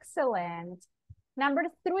 Excellent. Number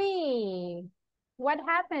 3, what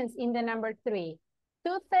happens in the number 3?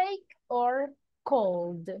 Toothache or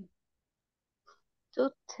cold?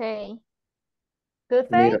 Toothache.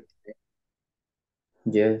 Toothache?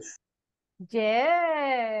 Yes.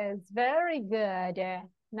 Yes, very good.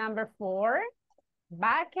 Number 4,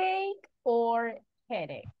 backache or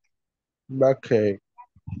headache? Backache.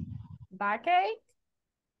 Backache?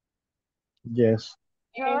 Yes.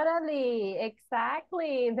 Totally,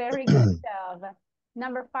 exactly. Very good job.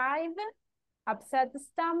 Number 5, upset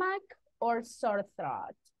stomach or sore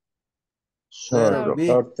throat? Sore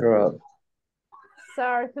throat.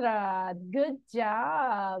 Sore throat. Good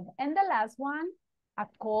job. And the last one, a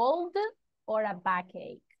cold or a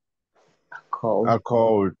backache? Cold. A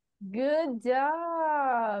cold. Good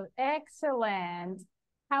job. Excellent.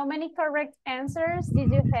 How many correct answers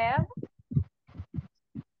did you have?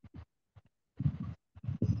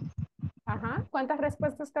 ¿Cuántas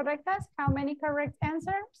respuestas correctas? How many correct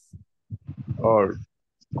answers? All.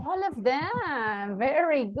 All of them.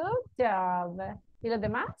 Very good job. ¿Y los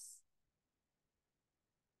demás?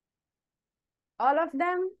 All of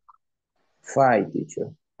them? 5,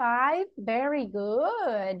 teacher. 5. Very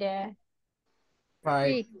good.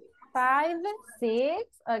 5. 5,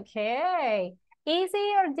 6. Okay.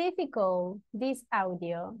 Easy or difficult, this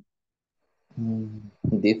audio?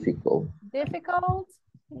 Difficult. Difficult?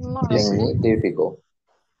 More or less. Difficult.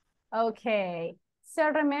 Okay. So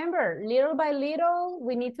remember, little by little,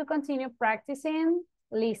 we need to continue practicing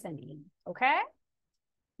listening, okay?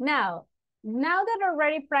 Now that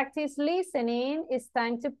already practice listening, it's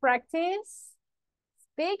time to practice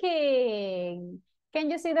speaking. Can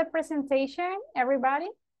you see the presentation, everybody?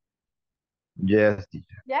 Yes,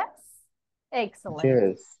 teacher. Yes? Excellent.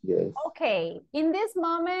 Yes. Okay, in this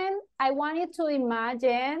moment, I want you to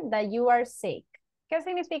imagine that you are sick. ¿Qué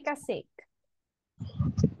significa sick?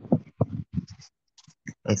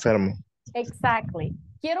 Enfermo. Exactly.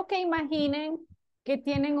 Quiero que imaginen que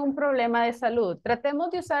tienen un problema de salud.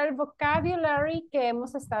 Tratemos de usar el vocabulary que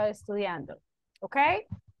hemos estado estudiando, ¿ok?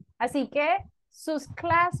 Así que sus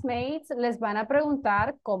classmates les van a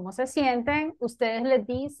preguntar cómo se sienten, ustedes les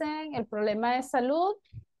dicen el problema de salud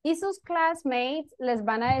y sus classmates les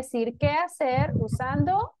van a decir qué hacer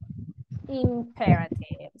usando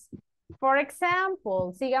imperatives. For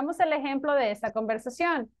example, sigamos el ejemplo de esta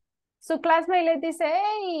conversación. Su classmate les dice,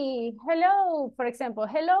 hey, hello, for example,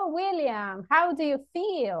 hello, William, how do you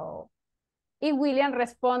feel? Y William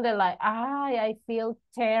responde like, I feel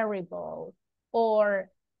terrible, or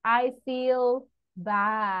I feel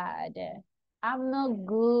bad, I'm not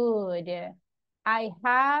good, I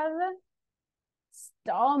have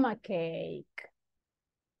stomachache.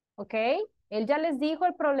 ¿Ok? Él ya les dijo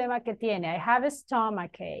el problema que tiene, I have a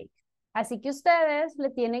stomachache. Así que ustedes le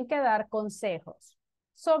tienen que dar consejos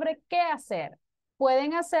sobre qué hacer.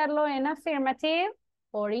 Pueden hacerlo en affirmative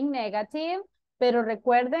o en negative, pero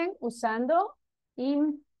recuerden usando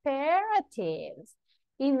imperatives.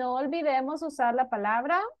 Y no olvidemos usar la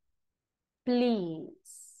palabra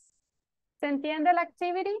please. ¿Se entiende la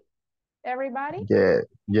activity? Everybody? Yes,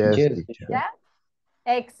 teacher. Yeah?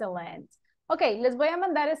 Excellent. Ok, les voy a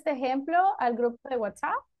mandar este ejemplo al grupo de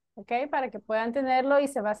WhatsApp, ok, para que puedan tenerlo y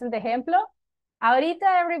se basen de ejemplo.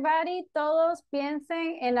 Ahorita, everybody, todos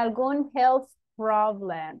piensen en algún health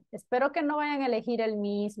problem. Espero que no vayan a elegir el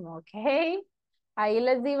mismo, ok. Ahí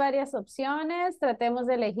les di varias opciones. Tratemos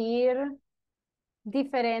de elegir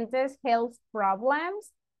diferentes health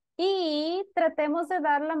problems y tratemos de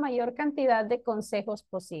dar la mayor cantidad de consejos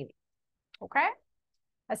posible, ok.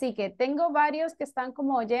 Así que tengo varios que están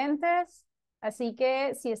como oyentes. Así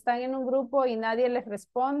que si están en un grupo y nadie les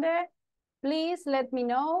responde, please let me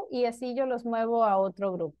know y así yo los muevo a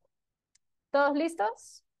otro grupo. ¿Todos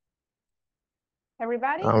listos?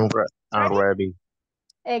 Everybody? I'm ready.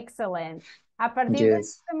 Excellent. A partir de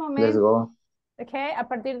este momento, let's go. Okay, a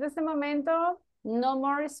partir de este momento, no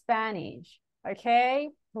more Spanish.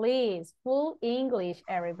 Okay, please, full English,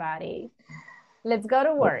 everybody. Let's go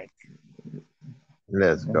to work.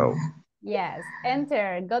 Let's go. Yes,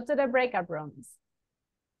 enter, go to the breakout rooms.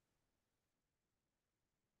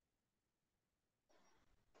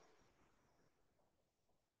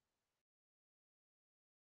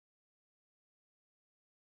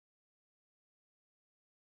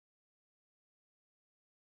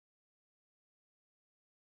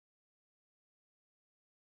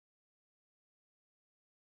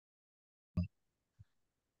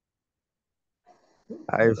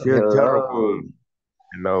 I feel terrible.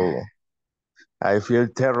 Hello. I feel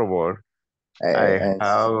terrible. I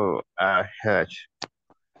have a headache.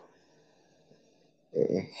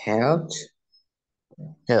 Health?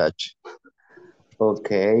 Headache.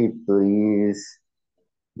 Okay, please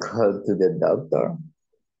go to the doctor.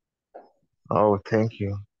 Oh, thank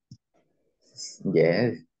you.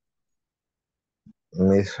 Yes.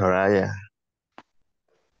 Miss Soraya.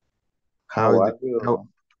 How are you?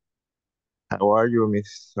 How are you,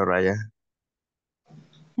 Miss Soraya?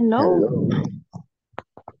 Hello.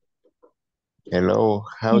 Hello.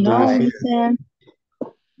 How Hello, do you feel? Mister.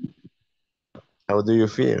 How do you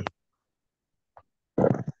feel?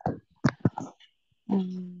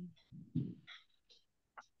 Mm,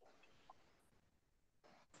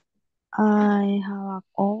 I have a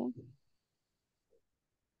cold.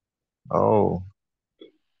 Oh,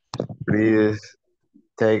 please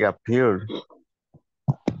take a pill.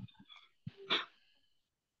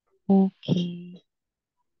 Okay.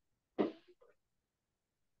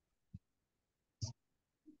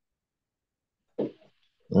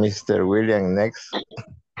 Mr. William next.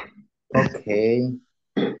 Okay.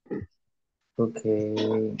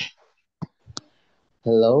 Okay.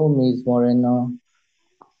 Hello, Miss Moreno.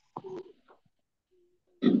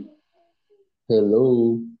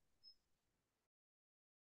 Hello.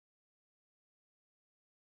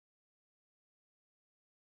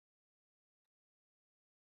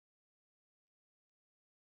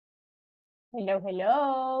 Hello,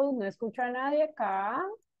 hello. No escucho a nadie acá.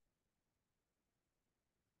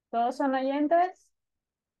 ¿Todos son oyentes?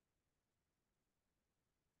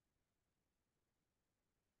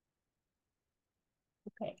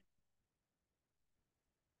 Ok.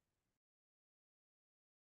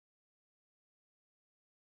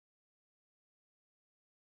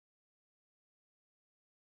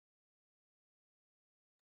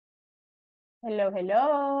 Hello,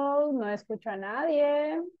 hello. No escucho a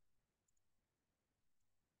nadie.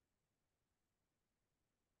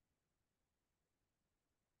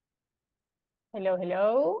 Hello,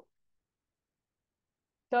 hello.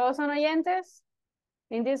 ¿Todos son oyentes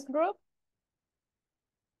in this group?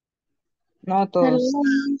 No todos.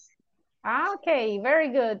 Ah, ok, very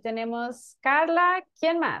good. Tenemos Carla.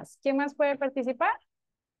 ¿Quién más? ¿Quién más puede participar?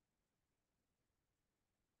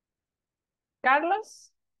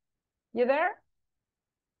 Carlos, you there?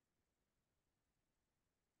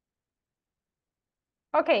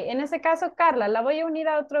 Ok, en ese caso, Carla, la voy a unir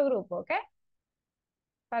a otro grupo, ¿ok?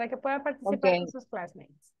 Para que pueda participar con Okay. sus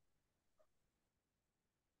classmates.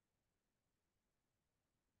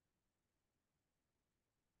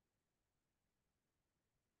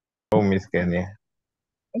 Oh, Miss Kenya.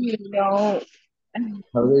 Hello.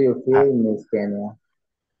 How do you feel, Miss Kenya?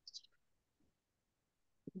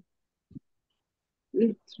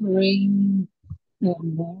 It's raining so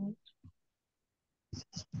much.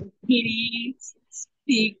 Please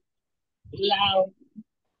speak loud.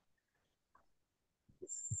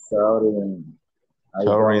 Sorry, I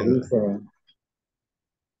Sorry. don't listen.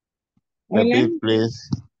 Hola. Repeat, please.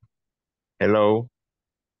 Hello.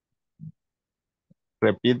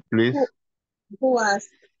 Repeat, please. Who asked?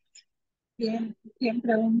 ¿Quién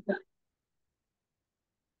pregunta?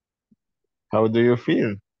 How do you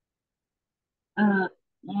feel?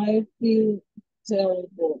 I feel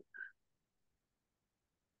terrible.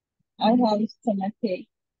 I have stomachache.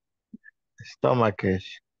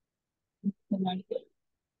 Stomachache. Stomachache.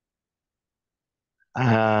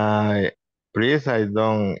 Please, I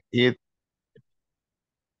don't eat.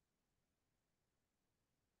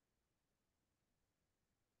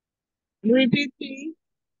 Repeat, please.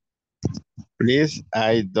 Please,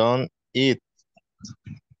 I don't eat.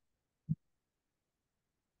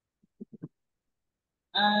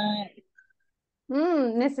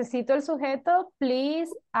 Necesito el sujeto. Please,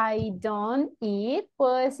 I don't eat.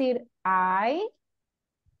 Puedo decir I.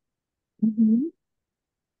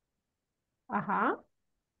 Ajá.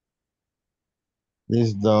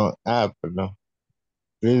 Please don't, perdón.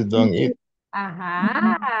 Please don't eat.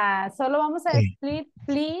 Ajá. Solo vamos a decir,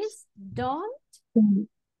 please don't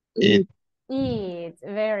Eat. eat.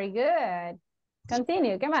 Very good.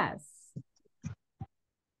 Continue. ¿Qué más?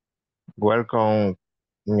 Welcome,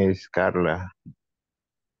 Miss Carla.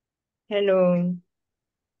 Hello.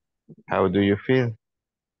 How do you feel?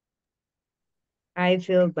 I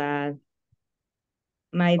feel bad.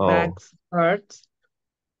 My Oh. back hurts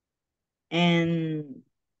and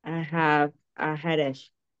I have a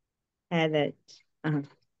headache. Uh-huh.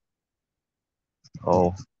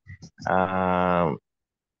 Oh.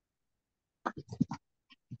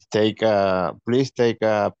 Please take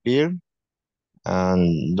a pill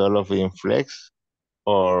and dolphin flex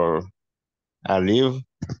or a leave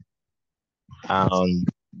and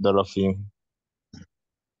dolphin.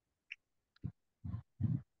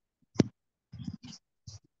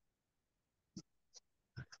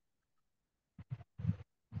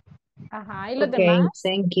 Ajá. ¿Y los Okay, demás?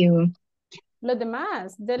 thank you. Los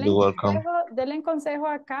demás. You're welcome. Denle un consejo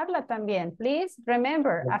a Carla también. Please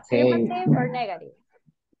remember, Okay. affirmative or negative.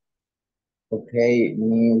 Okay,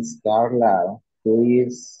 Miss Carla,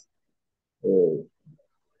 please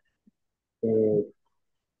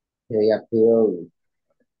say a feel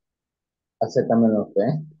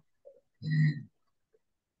acetaminophen.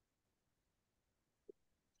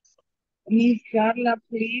 Miss Carla,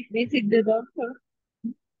 please visit the doctor.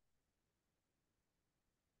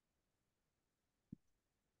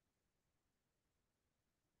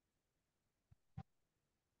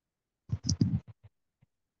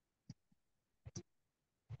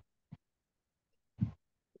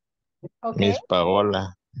 Okay. Miss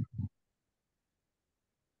Paola.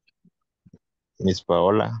 Miss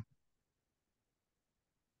Paola,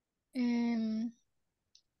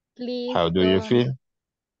 Please how do you don't. feel?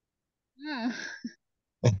 Ah.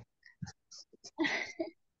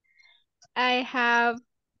 I have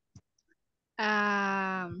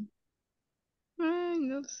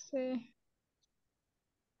no sé.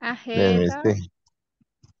 A Let me headache. see.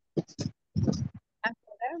 A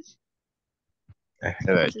headache. A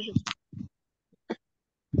headache. What is it?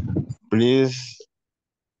 Please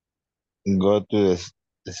go to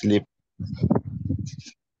the sleep.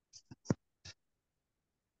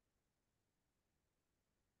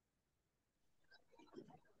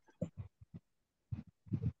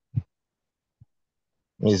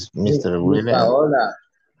 Mr. Miss William. Paola,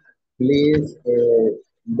 please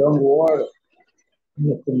don't work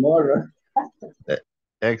tomorrow.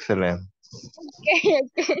 Excellent. Okay,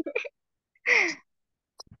 okay.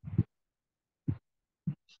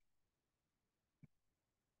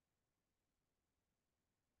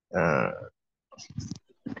 Uh,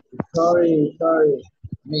 Sorry,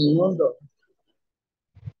 me inmundo.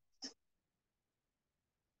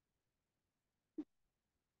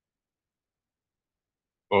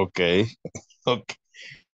 okay. Okay.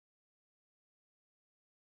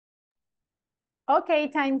 Okay,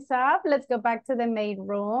 time's up. Let's go back to the main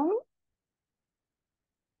room.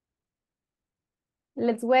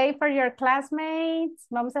 Let's wait for your classmates.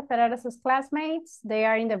 Vamos a esperar a sus classmates. They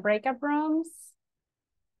are in the breakout rooms.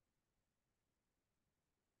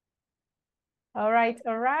 All right,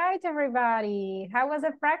 everybody. How was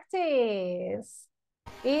the practice?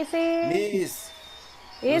 Easy? Miss,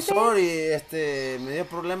 I'm Easy? sorry, me dio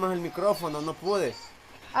problemas el micrófono, no pude.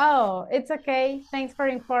 Oh, it's okay. Thanks for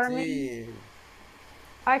informing. Sí,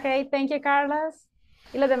 Okay, thank you, Carlos.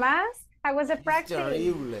 ¿Y los demás? How was the practice?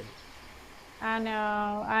 terrible. I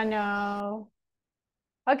know.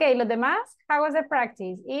 Okay, los demás, how was the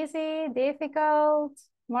practice? Easy, difficult,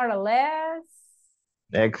 more or less?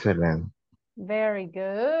 Excellent. Very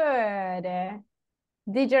good.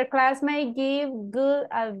 Did your classmate give good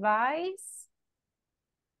advice?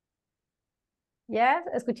 Yes,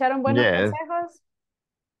 ¿escucharon buenos Yes. consejos?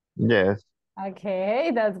 Yes.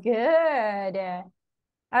 Okay, that's good.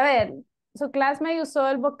 A ver, ¿su classmate usó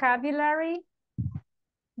el vocabulary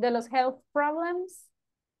de los health problems?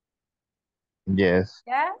 Yes.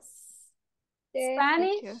 Yes. Yes,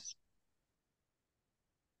 Spanish? teacher.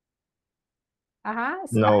 Ajá,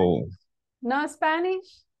 No. Spanish. No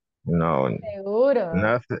Spanish? No. Seguro.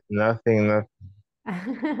 Nothing.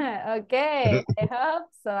 Okay,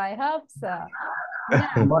 I hope so.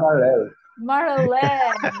 Now, More or less. more or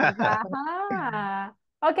less. Ajá.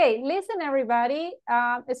 Okay, listen everybody.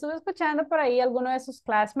 Estuve escuchando por ahí algunos de sus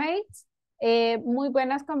classmates. Muy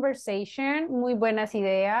buenas conversation, muy buenas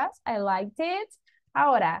ideas. I liked it.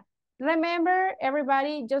 Ahora, remember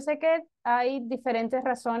everybody, yo sé que hay diferentes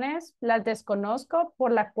razones, las desconozco,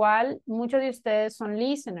 por la cual muchos de ustedes son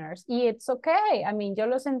listeners. Y it's okay. I mean, yo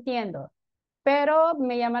los entiendo. Pero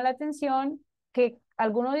me llama la atención que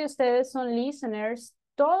algunos de ustedes son listeners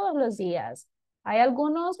todos los días. Hay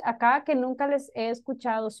algunos acá que nunca les he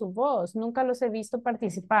escuchado su voz, nunca los he visto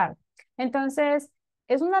participar. Entonces,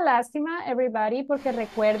 es una lástima, everybody, porque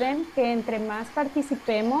recuerden que entre más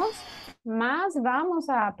participemos, más vamos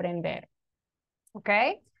a aprender. ¿Ok?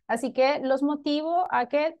 Así que los motivo a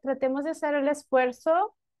que tratemos de hacer el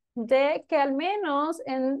esfuerzo de que al menos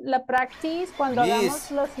en la practice, cuando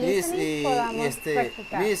hagamos los listening, podamos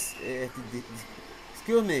practicar. Miss,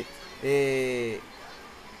 excuse me,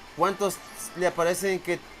 ¿cuántos le aparecen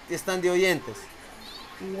que están de oyentes?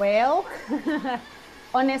 Well,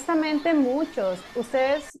 honestamente muchos.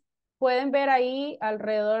 Ustedes pueden ver ahí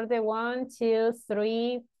alrededor de 1, 2,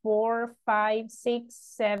 3, 4, 5, 6,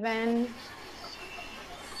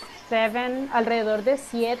 7, alrededor de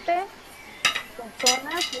 7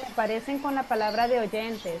 personas que aparecen con la palabra de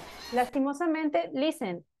oyentes. Lastimosamente,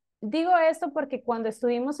 listen, digo esto porque cuando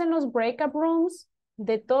estuvimos en los breakup rooms,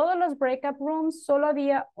 de todos los breakup rooms, solo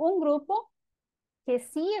había un grupo que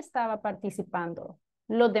sí estaba participando.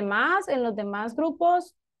 En los demás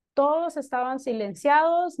grupos, todos estaban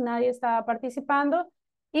silenciados, nadie estaba participando.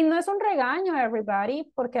 Y no es un regaño, everybody,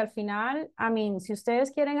 porque al final, si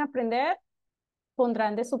ustedes quieren aprender,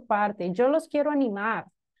 pondrán de su parte. Yo los quiero animar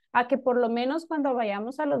a que por lo menos cuando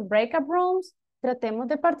vayamos a los breakup rooms, tratemos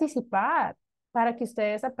de participar para que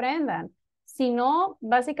ustedes aprendan. Si no,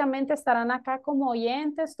 básicamente estarán acá como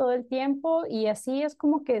oyentes todo el tiempo y así es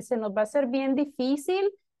como que se nos va a hacer bien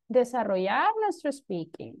difícil desarrollar nuestro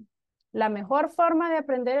speaking. La mejor forma de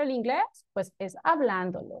aprender el inglés, pues es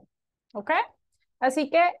hablándolo, ¿ok? Así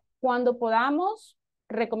que cuando podamos,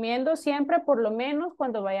 recomiendo siempre, por lo menos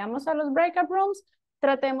cuando vayamos a los breakout rooms,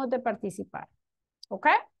 tratemos de participar, ¿ok?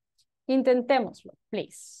 Intentémoslo,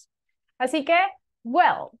 please. Así que,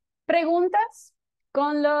 well, preguntas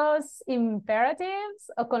con los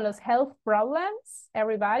imperatives o con los health problems,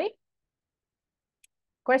 everybody?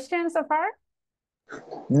 Questions so far?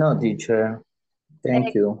 No, teacher.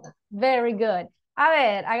 Thank you. Very good. A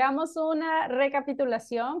ver, hagamos una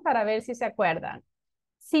recapitulación para ver si se acuerdan.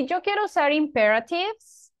 Si yo quiero usar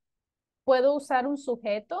imperatives, ¿puedo usar un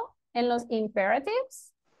sujeto en los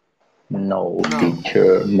imperatives? No,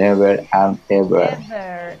 teacher. Never and ever.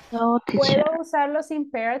 Never. No, teacher. ¿Puedo usar los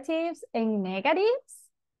imperatives en negatives?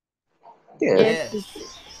 Yes.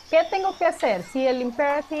 ¿Qué tengo que hacer si el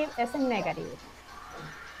imperative es en negative?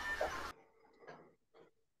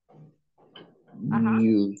 Ajá.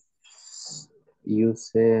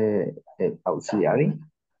 Use auxiliary.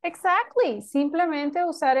 Exactly. Simplemente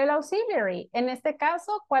usar el auxiliary. En este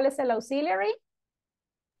caso, ¿cuál es el auxiliary?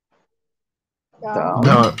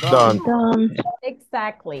 Don't.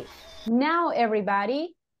 Exactly. Now,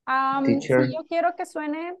 everybody. Teacher. Si yo quiero que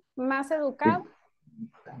suene más educado.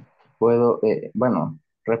 Puedo, bueno,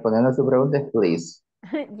 respondiendo a su pregunta es please.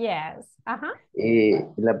 Yes. Ajá. Y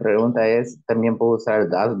la pregunta es, también puedo usar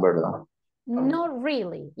that, ¿verdad? Not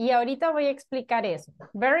really. Y ahorita voy a explicar eso.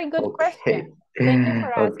 Very good Okay. question. Thank you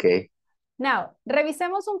for asking. Okay. Now,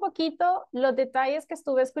 revisemos un poquito los detalles que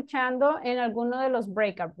estuve escuchando en alguno de los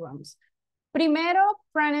breakout rooms. Primero,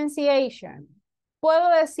 pronunciation. ¿Puedo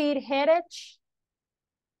decir headache?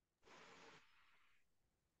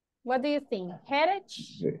 What do you think?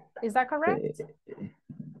 Headache? Is that correct?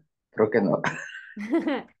 Creo que no.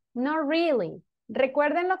 Not really.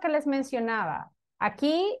 Recuerden lo que les mencionaba.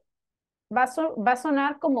 Aquí va a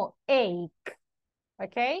sonar como ache.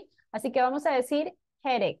 ¿Ok? Así que vamos a decir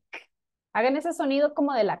headache. Hagan ese sonido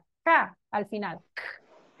como de la K al final.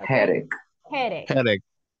 ¿Okay? Headache. Headache.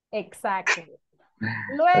 Exacto.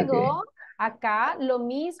 Luego, acá lo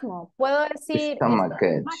mismo. Puedo decir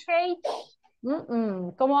Stomachache.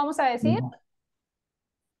 ¿Cómo vamos a decir?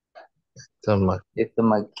 Stomachache.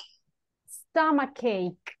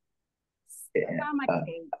 Stomachache.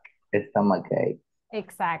 Stomachache.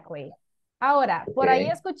 Exactly. Ahora, por ahí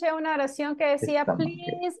escuché una oración que decía,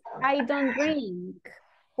 please, I don't drink.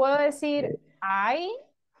 ¿Puedo decir I?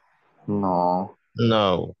 No.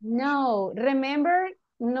 No. Remember,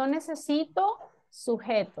 no necesito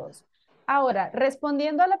sujetos. Ahora,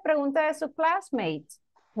 respondiendo a la pregunta de su classmate,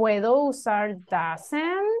 ¿puedo usar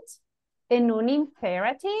doesn't en un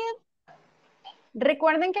imperative?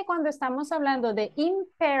 Recuerden que cuando estamos hablando de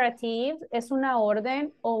imperative, es una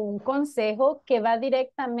orden o un consejo que va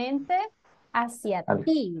directamente hacia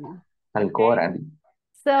ti. Al Corán.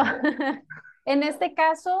 So, en este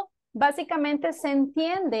caso, básicamente se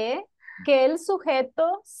entiende que el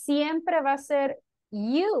sujeto siempre va a ser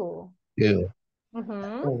you.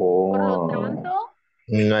 Por lo tanto,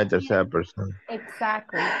 No hay tercera persona.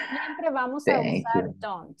 exacto. Siempre vamos a usar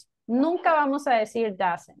don't. Nunca vamos a decir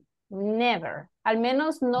doesn't. Never. Al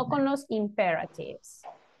menos no con los imperatives.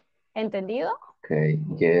 ¿Entendido? Okay,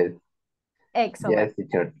 yes. Excellent. Yes,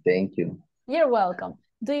 teacher, thank you. You're welcome.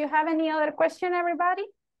 Do you have any other question, everybody?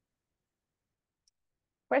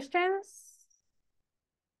 Questions?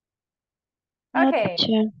 Okay.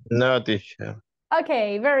 No, teacher.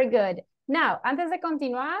 Okay, very good. Now, antes de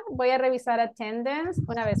continuar, voy a revisar attendance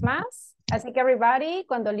una vez más. Así que everybody,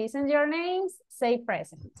 cuando listen your names, say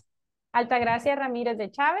present. Altagracia Ramírez de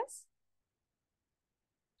Chávez.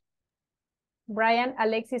 Brian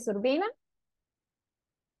Alexis Urbina.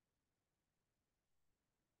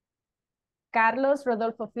 Carlos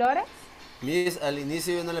Rodolfo Flores. Miss, al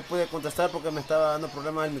inicio yo no le pude contestar porque me estaba dando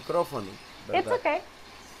problemas el micrófono. ¿verdad? It's okay.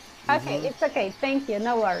 Okay, it's okay. Thank you.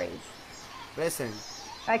 No worries. Present.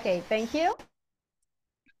 Okay, thank you.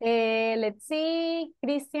 Let's see.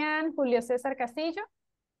 Cristian Julio César Castillo.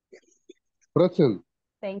 Present.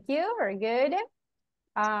 Thank you. Very good.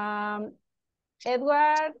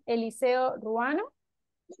 Edward Eliseo Ruano.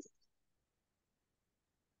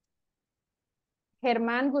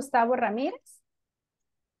 Germán Gustavo Ramírez.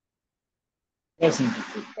 Present.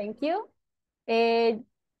 Thank you.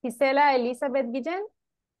 Gisela Elizabeth Guillén.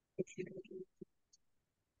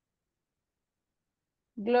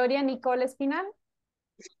 Gloria Nicole Espinal.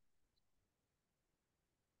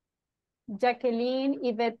 Jacqueline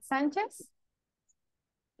Yvette Sánchez.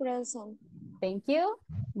 Present. Thank you.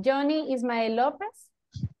 Johnny Ismael López.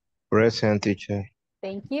 Present, teacher.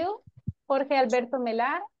 Thank you. Jorge Alberto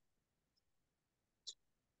Melar.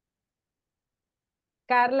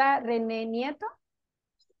 Carla René Nieto.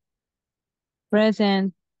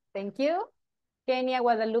 Present. Thank you. Kenia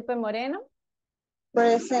Guadalupe Moreno.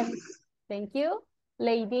 Present. Thank you.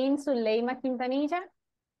 Leidín Zuleima Quintanilla.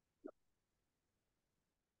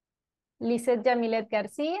 Lizeth Yamilet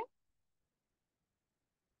García.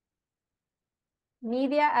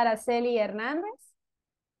 Nidia Araceli Hernández.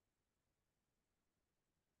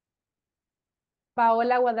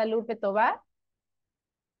 Paola Guadalupe Tobar.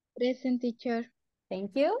 Present, teacher.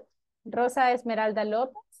 Thank you. Rosa Esmeralda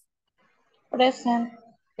López. Present.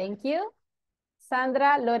 Thank you.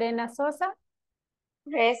 Sandra Lorena Sosa.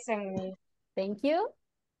 Present. Thank you.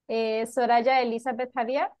 Soraya Elizabeth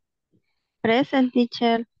Javier. Present,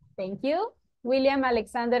 teacher. Thank you. William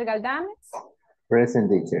Alexander Galdames.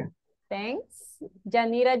 Present, teacher. Thanks.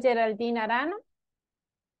 Yanira Geraldine Arana.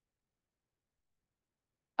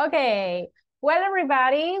 Okay. Well,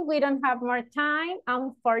 everybody, we don't have more time,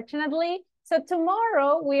 unfortunately. So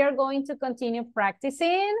tomorrow we are going to continue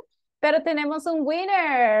practicing. Pero tenemos un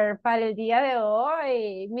winner para el día de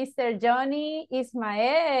hoy, Mr. Johnny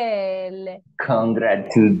Ismael.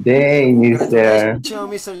 Congrats today, Mr.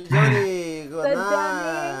 Mr. Johnny. Good So, night.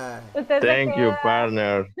 Johnny, usted se Thank you, queda.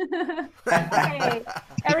 partner. Okay.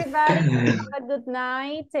 Everybody, have a good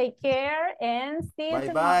night. Take care and see you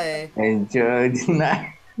tomorrow. Bye. Enjoy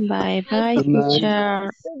tonight. Bye-bye, Good night. teacher.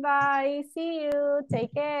 Goodbye. See you.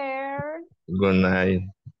 Take care. Good night.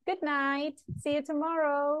 Good night. See you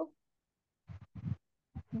tomorrow.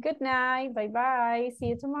 Good night. Bye-bye. See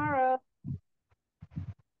you tomorrow.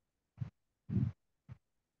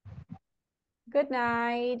 Good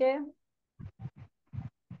night.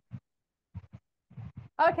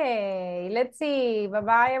 Okay, let's see.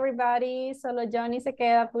 Bye-bye, everybody. Solo Johnny se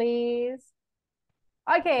queda, please.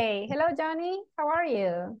 Okay, hello, Johnny. How are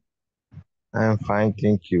you? I'm fine,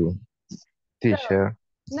 thank you, teacher.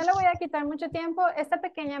 No le voy a quitar mucho tiempo. Esta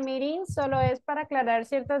pequeña meeting solo es para aclarar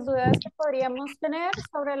ciertas dudas que podríamos tener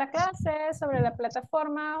sobre la clase, sobre la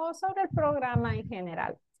plataforma o sobre el programa en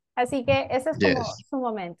general. Así que ese es como su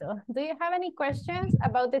momento. Do you have any questions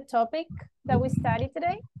about the topic that we studied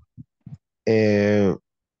today?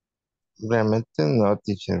 Realmente no,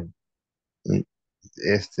 teacher.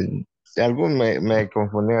 Algo me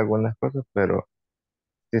confundí algunas cosas, pero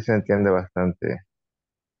sí se entiende bastante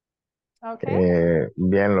Okay.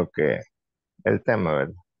 bien el tema,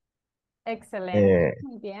 ¿verdad? Excelente,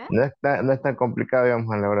 muy bien. No es tan complicado,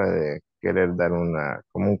 digamos, a la hora de querer dar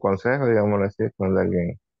como un consejo, digámoslo así, cuando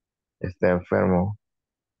alguien está enfermo.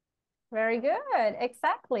 Very good,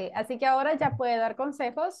 exactly. Así que ahora ya puede dar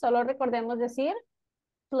consejos, solo recordemos decir,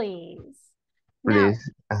 please. Now,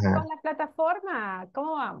 Please, ajá. con la plataforma,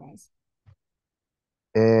 ¿cómo vamos?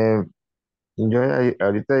 Yo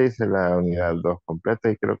ahorita hice la unidad 2 completa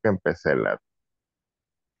y creo que empecé la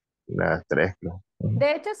 3, creo.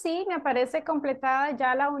 De hecho, sí, me parece completada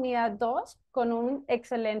ya la unidad 2 con un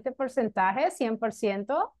excelente porcentaje,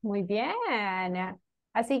 100%. Muy bien.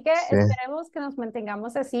 Así que Sí. esperemos que nos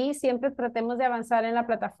mantengamos así, siempre tratemos de avanzar en la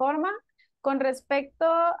plataforma. Con respecto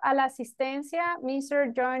a la asistencia,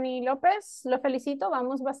 Mr. Johnny López, lo felicito,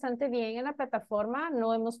 vamos bastante bien en la plataforma,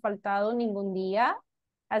 no hemos faltado ningún día.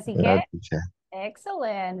 Así No, que, teacher.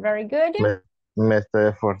 excellent, very good. Me estoy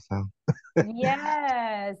esforzando.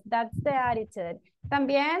 Yes, that's the attitude.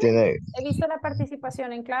 También he visto la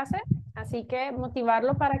participación en clase, así que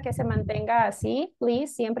motivarlo para que se mantenga así,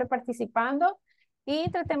 please, siempre participando. Y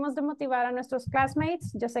tratemos de motivar a nuestros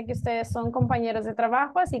classmates. Yo sé que ustedes son compañeros de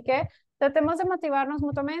trabajo, así que tratemos de motivarnos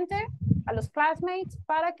mutuamente a los classmates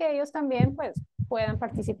para que ellos también pues puedan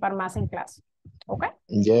participar más en clase. ¿Ok?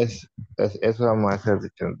 Yes, eso vamos a hacer,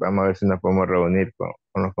 teacher. Vamos a ver si nos podemos reunir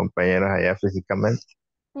con los compañeros allá físicamente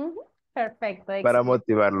Perfecto. para Excelente.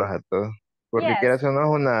 motivarlos a todos. Porque Yes. quieras o no, es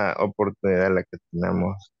una oportunidad la que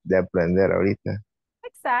tenemos de aprender ahorita.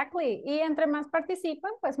 Exactly. Y entre más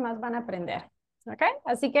participan, pues más van a aprender. ¿Ok?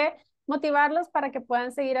 Así que motivarlos para que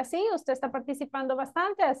puedan seguir así. Usted está participando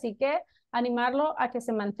bastante, así que animarlo a que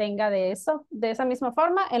se mantenga de esa misma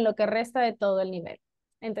forma en lo que resta de todo el nivel.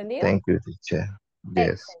 ¿Entendido? Thank you, teacher.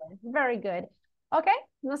 Yes. Excellent. Very good. Ok.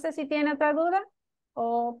 No sé si tiene otra duda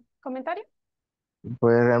o comentario.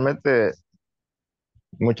 Pues realmente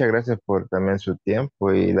muchas gracias por también su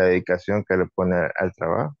tiempo y la dedicación que le pone al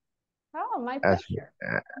trabajo. Oh, my Así- pleasure.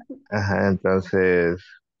 Ajá, entonces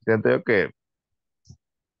siento yo que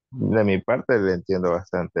de mi parte le entiendo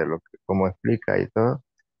bastante cómo explica y todo.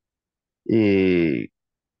 Y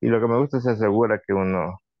lo que me gusta es se asegura que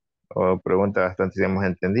uno o preguntas bastante si hemos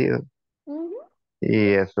entendido. Ujú.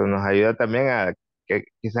 Y eso nos ayuda también a que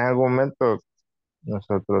quizás en algún momento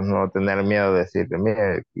nosotros no tener miedo de decirle,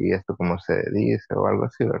 mire, y esto cómo se dice o algo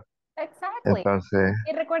así, ¿verdad? Exactly. Entonces,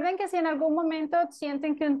 Y recuerden que si en algún momento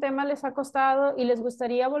sienten que un tema les ha costado y les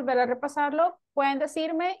gustaría volver a repasarlo, pueden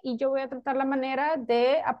decirme y yo voy a tratar la manera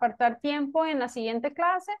de apartar tiempo en la siguiente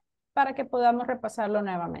clase para que podamos repasarlo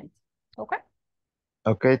nuevamente. ¿Ok?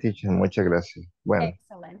 ok, teacher, muchas gracias. Bueno,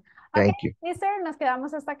 Excellent. Okay, thank you. mister, nos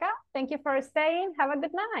quedamos hasta acá. Thank you for staying. Have a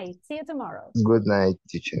good night. See you tomorrow. Good night,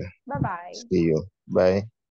 teacher. Bye-bye. See you. Bye.